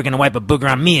 "No one's ever going to wipe a booger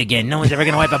on me again. No one's ever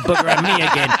going to wipe a booger on me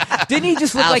again." Didn't he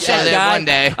just look I'll like show that them guy? one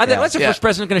day. I think that's the first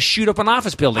president going to shoot up an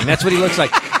office building. That's what he looks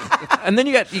like. And then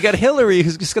you got Hillary,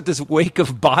 who's just got this wake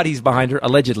of bodies behind her,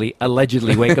 allegedly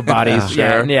wake of bodies. Sure.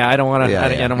 I don't want to. Yeah,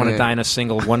 I don't want to yeah. die in a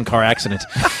single one-car accident.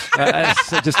 It's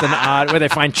just an odd where they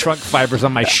find trunk fibers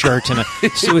on my shirt and a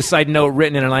suicide note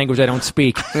written in a language I don't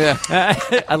speak. Yeah.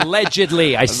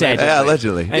 Allegedly, I said. Yeah,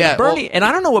 allegedly. And Yeah, Bernie, and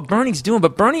I don't know what Bernie's doing,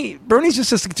 but Bernie's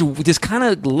just this kind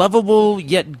of lovable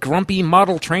yet grumpy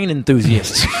model train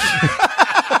enthusiast.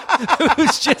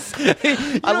 Who's just?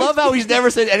 I love how he's never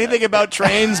said anything about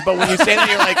trains, but when you say that,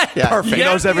 you're like, perfect. He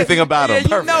knows everything about him.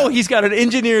 You know he's got an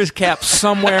engineer's cap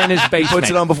somewhere in his basement. Puts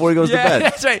it on before he goes to bed.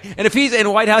 That's right. And if he's in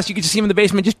the White House, you can just see him in the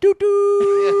basement, just doot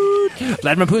doot.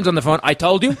 Vladimir Putin's on the phone. I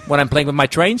told you when I'm playing with my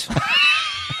trains,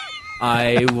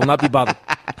 I will not be bothered.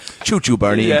 Choo choo,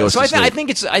 Bernie. Yeah. Goes So to sleep.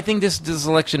 I think this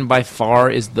election by far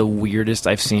is the weirdest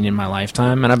I've seen in my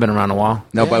lifetime, and I've been around a while.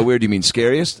 Now, by weird, do you mean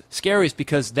scariest? Scariest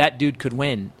because that dude could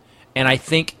win, and I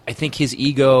think his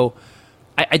ego.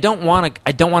 I don't want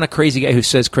a crazy guy who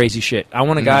says crazy shit. I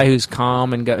want a guy who's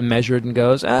calm and measured and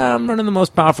goes, I'm running the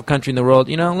most powerful country in the world.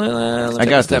 You know, I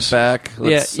got Step this. back.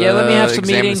 Let's, let me have some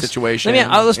examine meetings. The situation.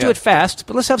 Let's do it fast,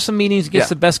 but let's have some meetings against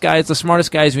the best guys, the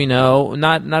smartest guys we know.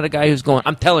 Not a guy who's going,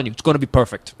 I'm telling you, it's going to be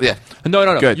perfect. Yeah.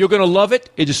 No. Good. You're going to love it.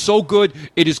 It is so good.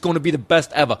 It is going to be the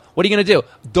best ever. What are you going to do?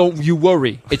 Don't you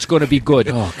worry. It's going to be good.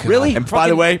 Really? And by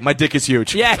the way, my dick is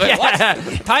huge. Yeah.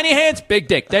 Tiny hands, big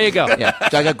dick. There you go. Yeah,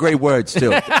 I got great words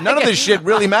too. None of this shit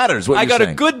really matters. What I you're got saying.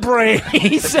 a good brain.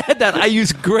 He said that. I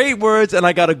use great words, and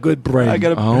I got a good brain.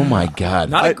 Oh my God!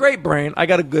 Not a great brain. I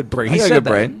got a good brain. I He got a said good that.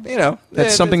 brain. You know,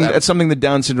 That's something. That's something the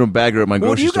Down syndrome bagger at my What do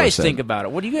grocery you store guys said. think about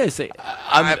it? What do you guys think?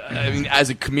 I mean, as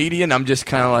a comedian, I'm just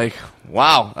kind of like,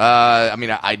 wow. I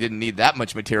mean, I didn't need that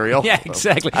much material. Yeah,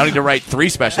 exactly. I don't need to write 3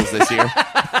 specials this year.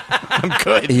 I'm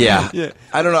good. Yeah.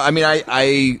 I don't know. I mean,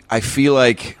 I feel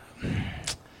like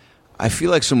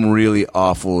some really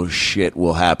awful shit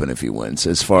will happen if he wins.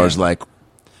 As far as like,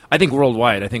 I think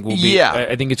worldwide. I think we'll be. Yeah.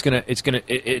 I think it's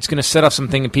gonna set off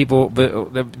something in people,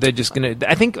 but they're just gonna.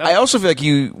 I think. I also feel like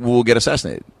you will get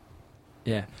assassinated.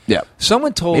 Yeah. Yeah.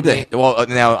 Someone told Maybe me. well,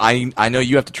 now I know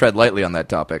you have to tread lightly on that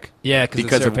topic. Yeah,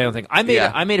 because of of the thing. I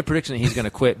made a prediction that he's going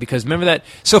to quit because remember that.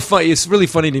 So funny. It's really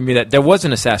funny to me that there was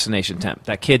an assassination attempt.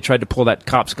 That kid tried to pull that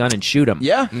cop's gun and shoot him.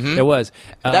 Yeah. There was.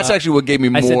 That's actually what gave me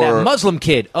more. I said that Muslim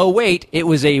kid. Oh wait, it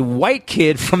was a white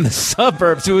kid from the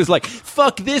suburbs who was like,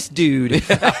 "Fuck this dude."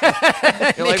 You're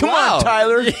like, Come wow. on,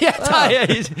 Tyler. Yeah,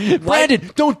 Tyler.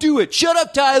 Brandon, don't do it. Shut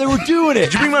up, Tyler. We're doing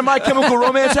it. Did you bring my Chemical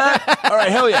Romance hat? All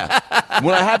right, hell yeah.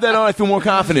 When I have that on, I feel more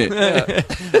confident.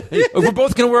 We're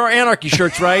both going to wear our anarchy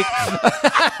shirts, right?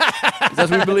 That's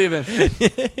what we believe in.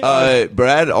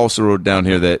 Brad also wrote down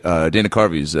here that Dana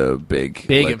Carvey's a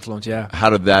big Influence, yeah. How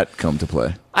did that come to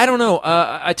play? I don't know.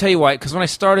 I tell you why. Because when I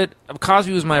started,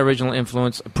 Cosby was my original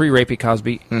influence, pre-Rapey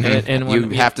Cosby. And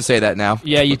when, You have to say that now.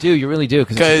 Yeah, you do. You really do.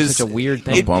 Because it's such a weird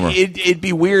thing. Bummer. It'd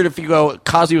be weird if you go,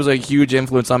 Cosby was a huge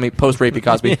influence on me, post-Rapey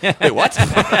Cosby. Wait, what?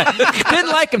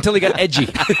 Didn't like him till he got edgy.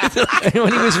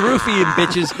 When he was roofing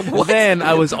bitches, then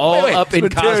I was all Wait, up in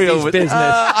Cosby's business.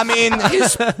 I mean,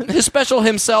 his special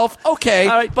himself, okay,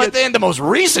 All right, but then the most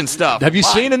recent stuff. Have you my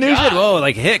seen the news yet? God. Whoa,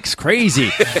 like Hicks, crazy.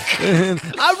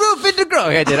 I roof into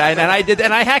grow. I did,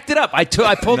 and I hacked it up. I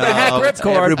pulled the hack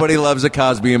ripcord. Everybody loves a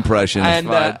Cosby impression.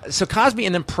 And so Cosby,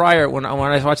 and then prior, when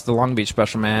I watched the Long Beach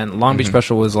special, man, Long Beach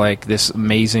special was like this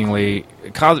amazingly.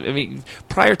 Cosby, I mean,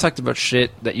 Pryor talked about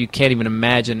shit that you can't even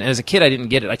imagine. And as a kid, I didn't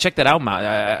get it. I checked that album out.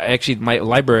 Actually, my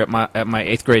library at my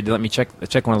 8th grade let me check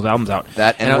one of those albums out.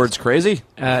 That N-word's crazy?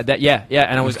 And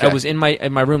I was in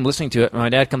my room listening to it. And my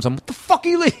dad comes home. What the fuck are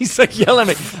you? He's like yelling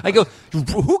at me. I go,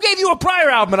 who gave you a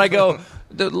Pryor album? And I go,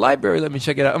 the library let me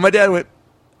check it out. And my dad went,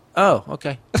 oh,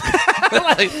 okay.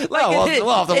 If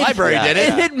the library did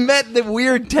it. It met the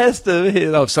weird test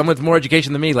of someone with more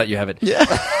education than me let you have it.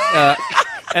 Yeah.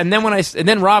 And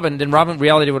then Robin,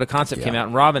 Reality What a Concept came out,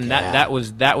 and Robin, that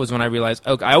was when I realized,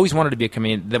 okay, I always wanted to be a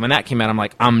comedian. Then when that came out, I'm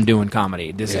like, I'm doing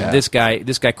comedy. This guy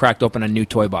cracked open a new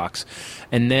toy box,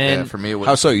 and then For me, it was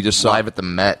How so? You just saw Live at the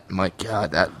Met. I'm like,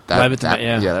 God, that Live at the Met,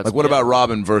 yeah. that's like what about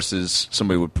Robin versus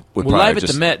somebody with well, Pryor? Live at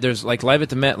the Met. There's like Live at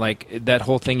the Met, like that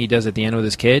whole thing he does at the end with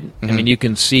his kid. I mean, you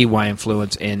can see why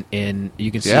influence in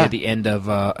you can see at the end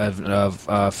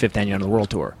of Fifth Annual of the World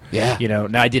Tour. Yeah. You know,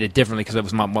 now I did it differently because it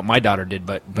was what my daughter did,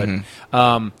 but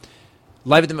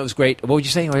Live at the Mint was great. What would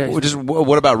you say?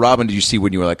 What about Robin did you see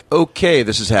when you were like, okay,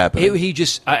 this is happening?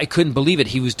 I couldn't believe it.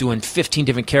 He was doing 15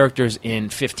 different characters in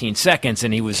 15 seconds,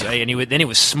 and he was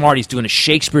smart. He's doing a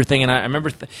Shakespeare thing, and I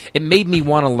remember it made me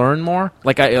want to learn more.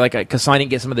 Because I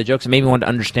didn't get some of the jokes, it made me want to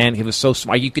understand. He was so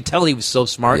smart. You could tell he was so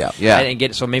smart. Yeah. I didn't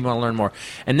get it, so it made me want to learn more.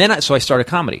 And then I started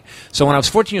comedy. So when I was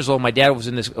 14 years old, my dad was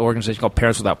in this organization called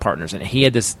Parents Without Partners, and he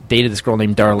had dated this girl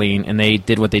named Darlene, and they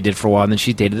did what they did for a while, and then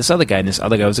she dated this other guy, and this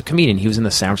other guy was a comedian. He was in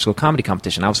the San Francisco comedy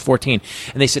competition. I was 14,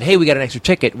 and they said, "Hey, we got an extra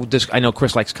ticket. I know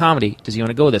Chris likes comedy. Does he want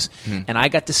to go with us?" And I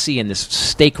got to see in this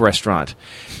steak restaurant,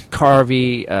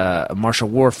 Carvey, Marshall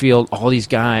Warfield, all these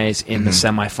guys in the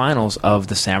semifinals of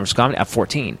the San Francisco comedy at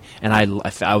 14, and I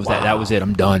was that was it.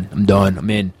 I'm done. I'm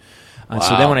in.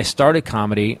 So then when I started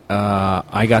comedy,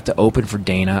 I got to open for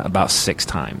Dana about 6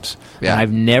 times. Yeah. And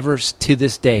I've never, to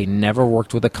this day,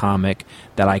 worked with a comic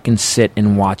that I can sit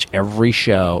and watch every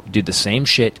show, do the same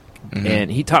shit.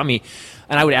 And he taught me,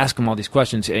 and I would ask him all these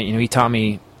questions. He taught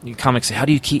me, comics say, how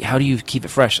do you keep it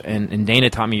fresh? And Dana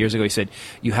taught me years ago, he said,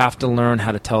 you have to learn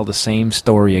how to tell the same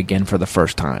story again for the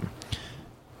first time.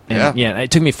 And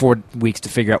it took me 4 weeks to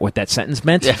figure out what that sentence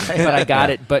meant, but I got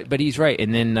it. But he's right.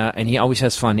 And then and he always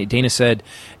has fun. Dana said,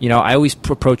 I always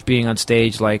approach being on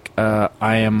stage like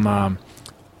I'm in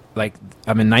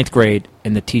 9th grade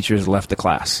and the teacher's left the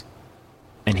class,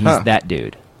 and he's that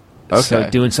dude. Okay. So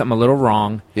doing something a little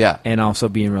wrong, and also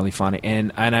being really funny.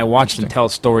 And I watched him tell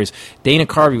stories. Dana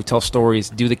Carvey would tell stories,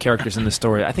 do the characters in the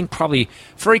story. I think probably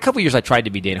for a couple of years I tried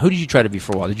to be Dana. Who did you try to be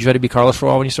for a while? Did you try to be Carlos for a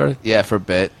while when you started? Yeah, for a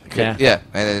bit. Yeah.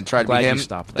 And then tried to be him. You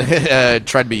stopped that.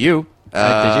 Tried to be you. Did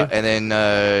you? And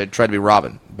then tried to be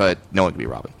Robin, but no one could be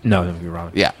Robin. No one could be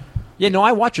Robin. Yeah. Yeah, no,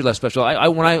 I watch your last special.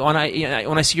 When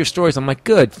I see your stories, I'm like,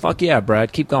 good, fuck yeah,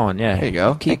 Brad, keep going. Yeah, there you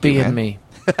go. Keep being me.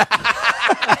 Keep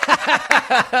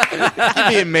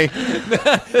being me.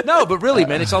 No, but really,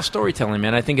 man, it's all storytelling,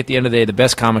 man. I think at the end of the day, the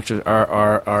best comics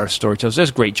are storytellers.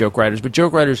 There's great joke writers, but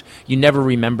joke writers, you never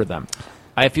remember them.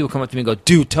 I have people come up to me and go,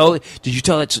 dude, did you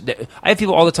tell that? I have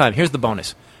people all the time. Here's the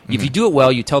bonus. If you do it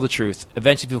well, you tell the truth.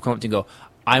 Eventually people come up to you and go,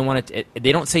 I want to.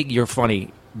 They don't say you're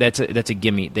funny. That's a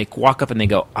gimme. They walk up and they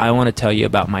go, I want to tell you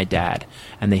about my dad.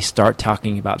 And they start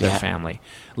talking about their family.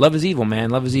 Love is evil, man.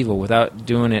 Love is evil. Without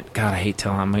doing it, God, I hate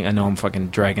telling them. I know I'm fucking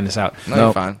dragging this out. No,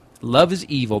 you're fine. Love is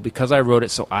evil because I wrote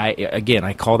it. So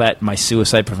I call that my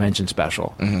suicide prevention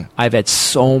special. I've had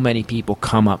so many people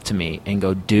come up to me and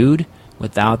go, dude,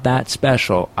 without that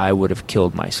special, I would have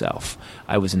killed myself.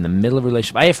 I was in the middle of a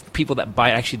relationship. I have people that buy,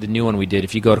 actually the new one we did,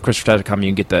 if you go to ChristopherTitus.com,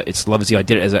 you can get it's Love is Evil. I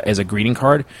did it as a greeting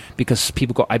card because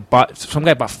people go, some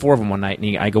guy bought 4 of them one night,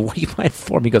 and I go, what are you buying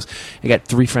 4 of them? He goes, I got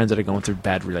 3 friends that are going through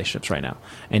bad relationships right now.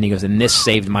 And he goes, and this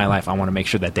saved my life. I want to make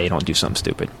sure that they don't do something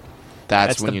stupid.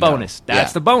 That's when the bonus. Know.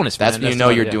 That's the bonus, man. That's when you know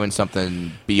you're doing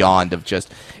something beyond of just...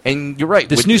 And you're right.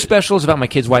 This new special is about my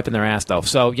kids wiping their ass, though.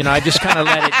 So, I just kind of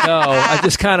let it go. I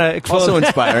just kind of... Also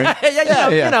inspiring.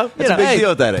 It's a big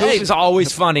deal with that. Hey, it's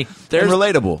always funny. And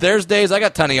relatable. There's days I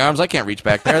got tiny arms. I can't reach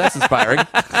back there. That's inspiring.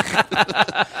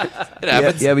 It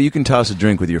happens. Yeah, but you can toss a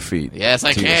drink with your feet. Yes,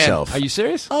 I can. Yourself. Are you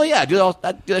serious? Oh, yeah. I do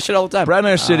that shit all the time. Brad and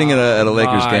I are sitting at a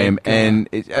Lakers game, and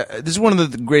this is one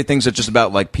of the great things that's just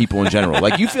about like people in general.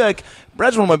 Like, you feel like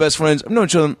Brad's one of my best friends. I've known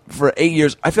each other for 8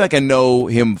 years. I feel like I know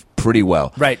him pretty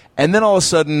well. Right. And then all of a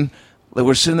sudden, like,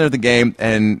 we're sitting there at the game,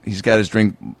 and he's got his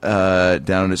drink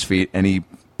down on his feet, and he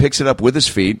picks it up with his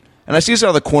feet. And I see this out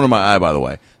of the corner of my eye, by the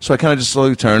way. So I kind of just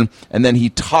slowly turn, and then he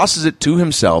tosses it to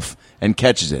himself and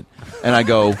catches it. And I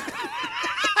go,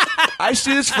 I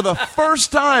see this for the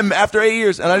first time after 8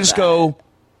 years, and I just go,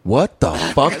 what the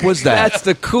fuck was that? That's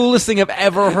the coolest thing I've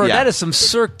ever heard. Yeah. That is some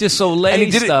Cirque du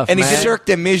Soleil stuff, and he man. did Cirque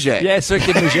de Mige. Yeah, Cirque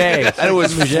de Mige. And it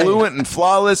was fluent and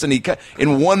flawless, and he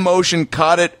in one motion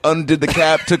caught it, undid the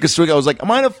cap, took a swig. I was like,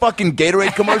 am I in a fucking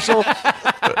Gatorade commercial?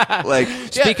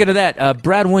 Speaking of that,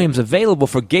 Brad Williams available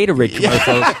for Gatorade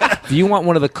commercials. If you want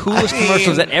one of the coolest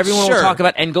commercials that everyone will talk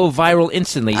about and go viral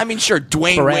instantly. I mean, sure,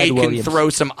 Dwayne Wade can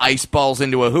throw some ice balls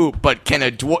into a hoop, but can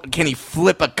he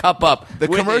flip a cup up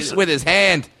with his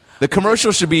hand? The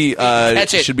commercial should be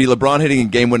LeBron hitting a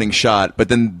game-winning shot, but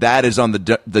then that is on the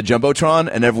jumbotron,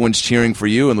 and everyone's cheering for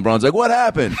you, and LeBron's like, "What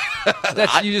happened?"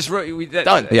 You just wrote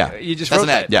done. Yeah, you just wrote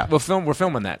that. Yeah, we're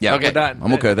filming that. Yeah, okay,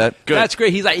 I'm okay with that. Good. That's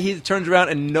great. He turns around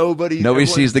and nobody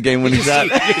sees the game-winning shot.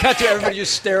 You cut to everybody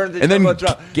just staring at the and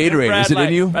jumbotron. Gatorade, is it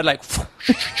in you? Brad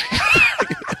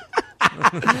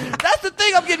That's the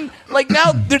thing I'm getting, like,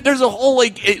 now there's a whole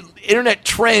internet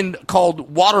trend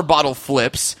called water bottle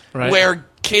flips, right, where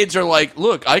kids are like,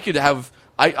 look, I could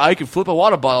flip a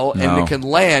water bottle and it can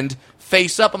land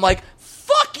face up. I'm like,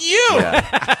 fuck fuck you.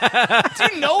 Yeah.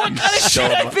 Do you know what kind of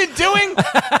shit I've been doing?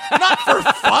 Not for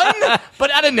fun,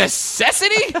 but out of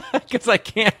necessity. Because I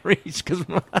can't reach.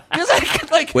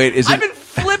 Wait, I've been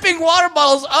flipping water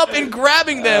bottles up and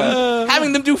grabbing them,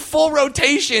 having them do full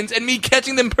rotations, and me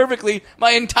catching them perfectly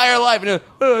my entire life. And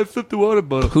I flipped the water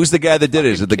bottle. Who's the guy that did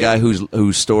it? Is it the guy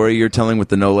whose story you're telling with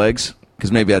the no legs?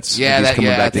 Because maybe that's he's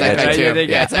coming back to that guy too.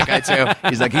 Yeah, it's that guy too.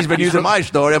 He's like, he's been using my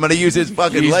story. I'm going to use his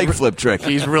fucking leg flip trick.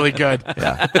 He's really good.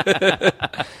 Yeah.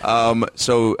 All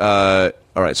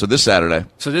right. So this Saturday.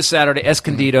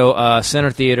 Escondido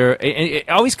Center Theater. It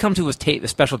always come to a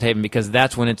special taping because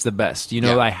that's when it's the best. You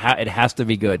know, it has to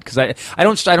be good because I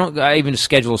don't even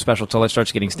schedule a special till it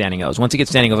starts getting standing O's. Once it gets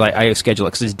standing O's, I schedule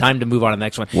it because it's time to move on to the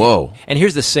next one. Whoa. And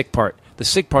here's the sick part. The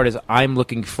sick part is I'm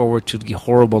looking forward to the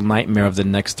horrible nightmare of the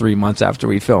next 3 months after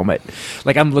we film it.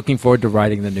 Like, I'm looking forward to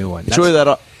writing the new one.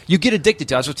 You get addicted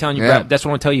to it. I was telling you, Brad, that's what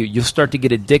I want to tell you. You'll start to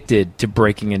get addicted to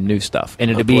breaking in new stuff. And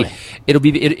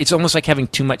it's almost like having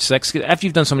too much sex. After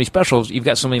you've done so many specials, you've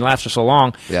got so many laughs for so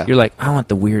long, you're like, I want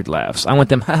the weird laughs. I want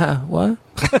them, haha, what?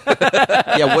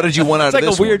 Yeah, what did you want out of this?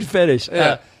 It's like a weird fetish.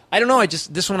 Yeah. I don't know. This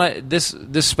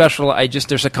special,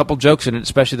 there's a couple jokes in it,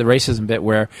 especially the racism bit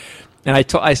where, and I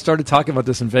started talking about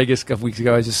this in Vegas a couple weeks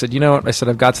ago. I just said, you know what? I said,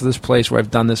 I've got to this place where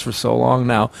I've done this for so long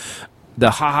now.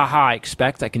 The ha ha ha, I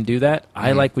expect I can do that.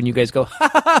 I like when you guys go ha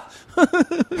ha ha,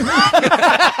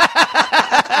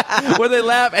 where they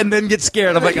laugh and then get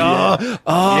scared. I'm like, yes.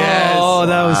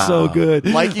 That was so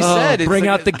good. Like you said, bring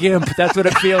out the gimp. That's what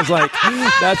it feels like.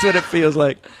 That's what it feels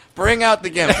like. Bring out the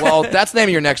gimp. Well, that's the name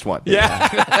of your next one.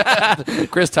 Yeah.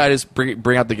 Chris Titus,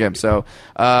 bring out the gimp. So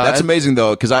that's amazing,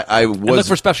 though, because I was... And look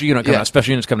for Special Unit coming out.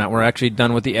 Special Unit's coming out. We're actually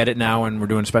done with the edit now, and we're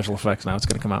doing special effects now. It's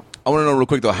going to come out. I want to know real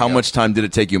quick, though, how much time did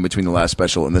it take you in between the last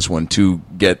special and this one to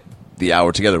get the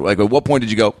hour together? Like, at what point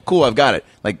did you go, cool, I've got it?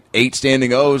 Like 8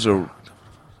 standing O's or...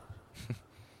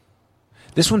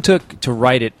 This one took to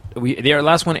write it. The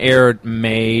last one aired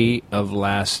May of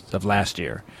last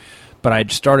year, but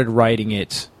I'd started writing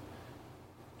it.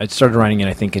 I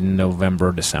think, in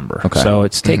November, December. Okay. So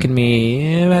it's taken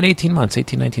me about 19 months.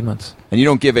 And you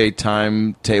don't give a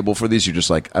timetable for these? You're just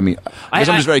like, I mean, I'm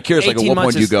just very curious, like, at what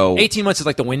point do you go... 18 months is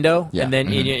like the window. Yeah. And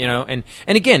then, and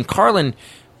again, Carlin,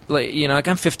 like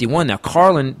I'm 51 now.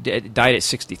 Carlin died at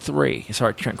 63. His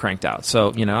heart cranked out. So,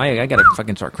 I got to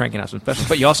fucking start cranking out some specials.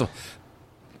 But you also...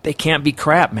 They can't be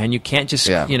crap, man. You can't just,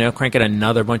 crank out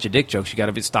another bunch of dick jokes. You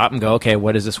got to stop and go, okay,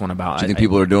 what is this one about? Do you think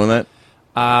people are doing that?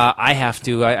 I have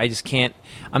to. I just can't.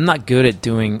 I'm not good at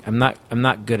doing. I'm not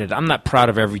proud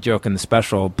of every joke in the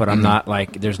special, but I'm not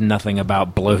like. There's nothing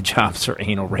about blowjobs or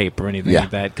anal rape or anything like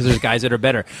that. Because there's guys that are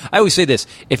better. I always say this: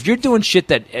 if you're doing shit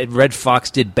that Red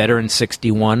Fox did better in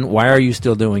 '61, why are you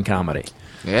still doing comedy?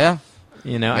 Yeah.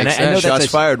 And I know that's shots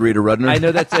fired, Rita Rudner. I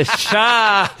know that's a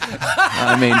shot.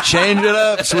 I mean, change it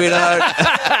up, sweetheart.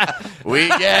 We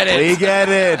get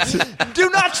it.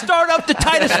 Do not start up the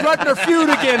Titus Rudner feud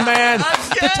again, man.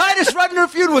 The Titus Rudner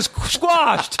feud was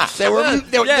squashed.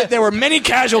 There were many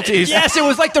casualties. Yes, it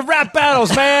was like the rap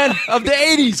battles, man, of the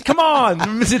 80s. Come on.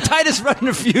 The Titus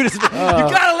Rudner feud. You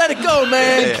got to let it go,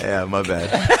 man. Yeah, my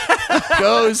bad.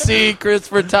 Go see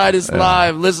Christopher Titus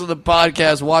live. Listen to the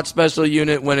podcast. Watch Special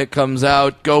Unit when it comes out.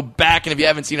 Go back, and if you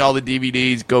haven't seen all the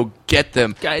DVDs, go get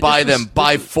them. Buy them.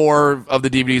 Buy 4 of the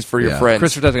DVDs for your friends.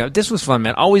 Christopher Titus, this was fun,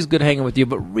 man. Always good hanging with you,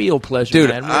 but real pleasure, dude,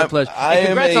 man. Real pleasure.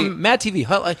 Congrats on Mad TV.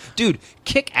 Dude,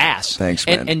 kick ass. Thanks,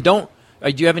 man. And don't...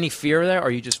 do you have any fear there, or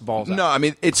are you just balls out? No, I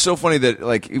mean, it's so funny that,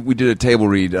 like, we did a table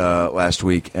read last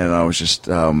week, and I was just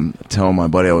telling my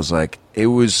buddy, I was like, it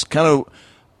was kind of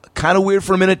weird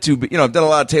for a minute to, I've done a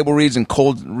lot of table reads and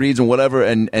cold reads and whatever,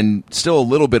 and still a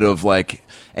little bit of, like,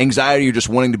 anxiety or just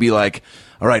wanting to be like,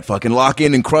 all right, fucking lock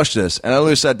in and crush this. And I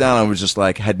literally sat down, I was just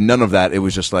like, had none of that. It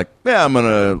was just like, yeah, I'm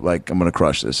gonna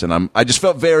crush this. And I just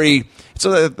felt very,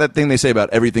 so that thing they say about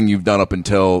everything you've done up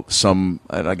until some,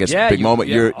 I guess, big moment.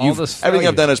 Everything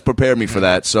I've done has prepared me for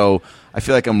that. So I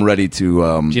feel like I'm ready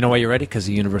to. Do you know why you're ready? Because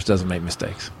the universe doesn't make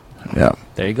mistakes. Yeah.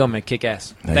 There you go, man. Kick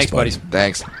ass. Thanks buddies.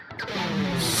 Thanks. So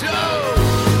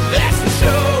that's the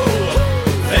show.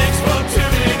 Thanks for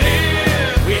tuning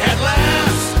in. We had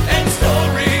laughs and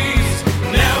stories.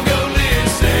 Now go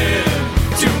listen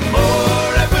to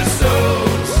more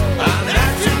episodes on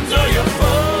iTunes or your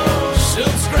phone.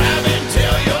 Subscribe and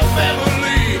tell your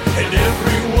family and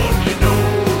everyone you know.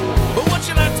 But what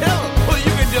should I tell them? Well,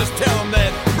 you can just tell them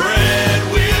that Brad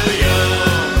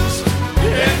Williams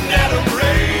and Adam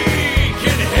Ray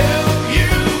can help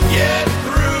you get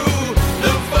through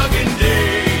the fucking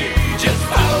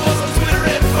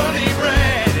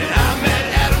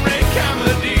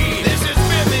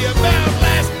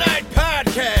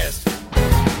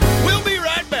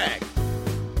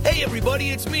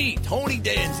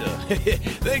Dancer.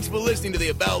 Thanks for listening to the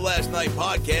About Last Night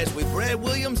podcast with Brad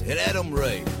Williams and Adam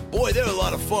Ray. Boy, they're a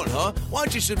lot of fun, huh? Why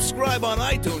don't you subscribe on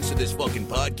iTunes to this fucking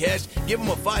podcast? Give them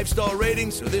a 5-star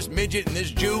rating so this midget and this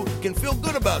Jew can feel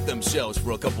good about themselves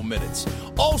for a couple minutes.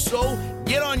 Also,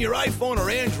 get on your iPhone or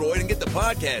Android and get the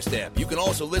podcast app. You can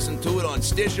also listen to it on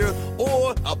Stitcher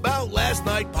or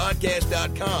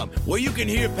AboutLastNightPodcast.com, where you can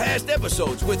hear past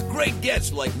episodes with great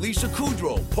guests like Lisa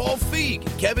Kudrow, Paul Feig,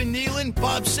 Kevin Nealon,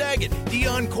 Bob Saget,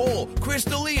 Dion Cole, Chris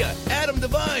D'Elia, Adam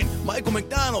Devine, Michael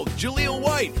McDonald, Jaleel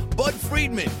White, Bud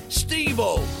Friedman,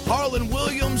 Steve-O, Harlan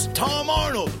Williams, Tom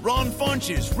Arnold, Ron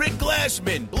Funches, Rick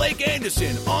Glassman, Blake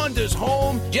Anderson, Anders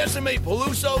Holm, Jessime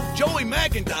Peluso, Joey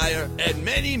McIntyre, and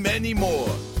many, many more.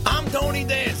 I'm Tony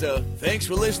Danza. Thanks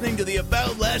for listening to the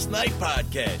About Last Night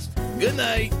podcast. Good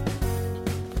night.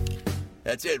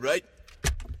 That's it, right?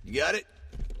 You got it?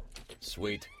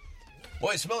 Sweet.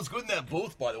 Boy, it smells good in that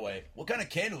booth, by the way. What kind of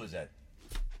candle is that?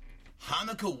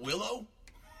 Hanukkah willow?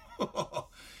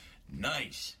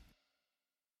 Nice.